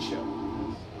preacher,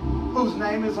 whose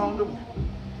name is on the window.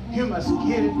 You must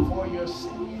get it for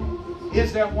yourself.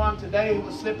 Is there one today who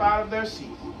will slip out of their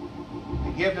seat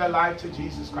and give their life to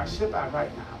Jesus Christ? Slip out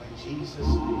right now in Jesus'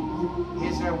 name.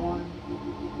 Is there one?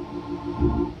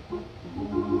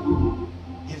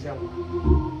 Is there one?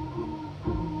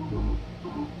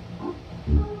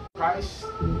 Christ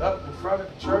up in front of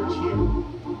the church here.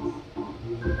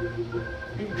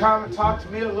 You can come and talk to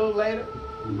me a little later.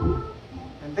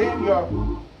 And then your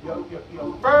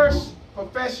first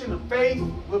profession of faith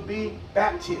will be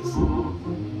baptism.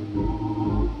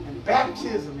 And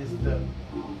baptism is the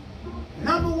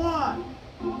number one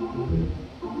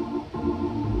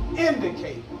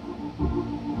indicator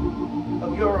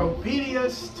of your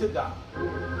obedience to God.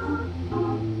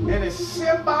 And it's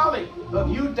symbolic of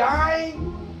you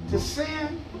dying to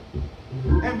sin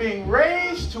and being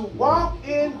raised to walk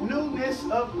in newness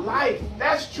of life.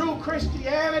 That's true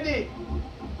Christianity.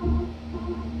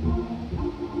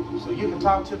 So you can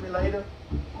talk to me later.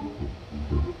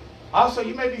 Also,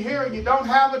 you may be here and you don't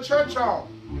have a church home.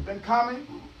 You've been coming.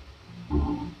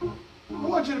 I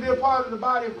want you to be a part of the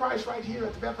body of Christ right here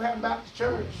at the Bethlehem Baptist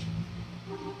Church.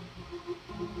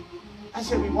 I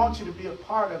said we want you to be a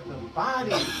part of the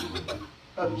body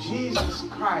of Jesus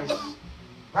Christ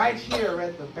right here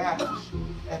at the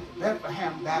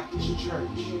Bethlehem Baptist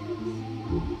Church.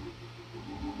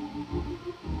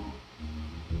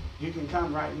 You can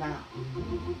come right now.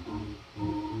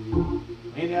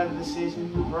 Any other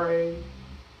decision to pray,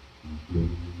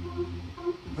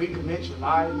 recommit your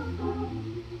life.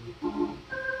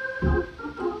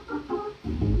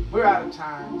 We're out of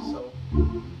time, so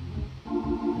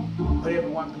would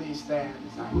everyone please stand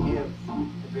as I give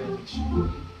the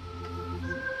benediction.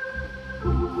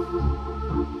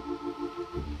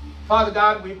 Father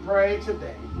God, we pray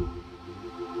today.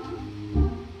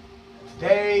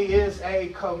 Today is a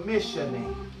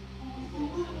commissioning.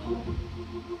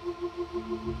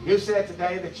 You said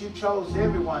today that you chose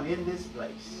everyone in this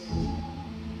place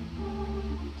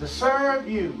to serve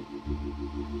you,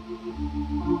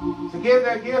 to give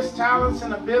their gifts, talents,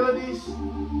 and abilities,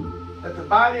 that the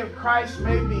body of Christ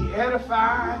may be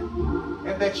edified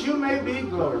and that you may be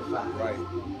glorified. Right.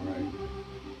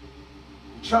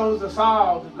 You chose us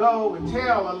all to go and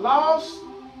tell a lost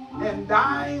and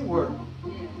dying world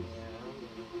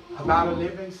about a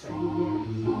living Savior.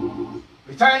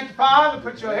 We thank you, Father.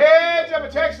 Put your hedge of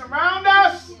protection around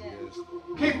us.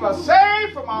 Keep us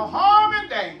safe from all harm and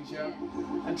danger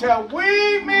until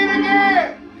we meet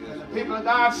again. And the people of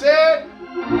God said,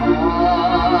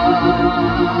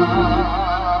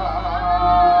 Amen.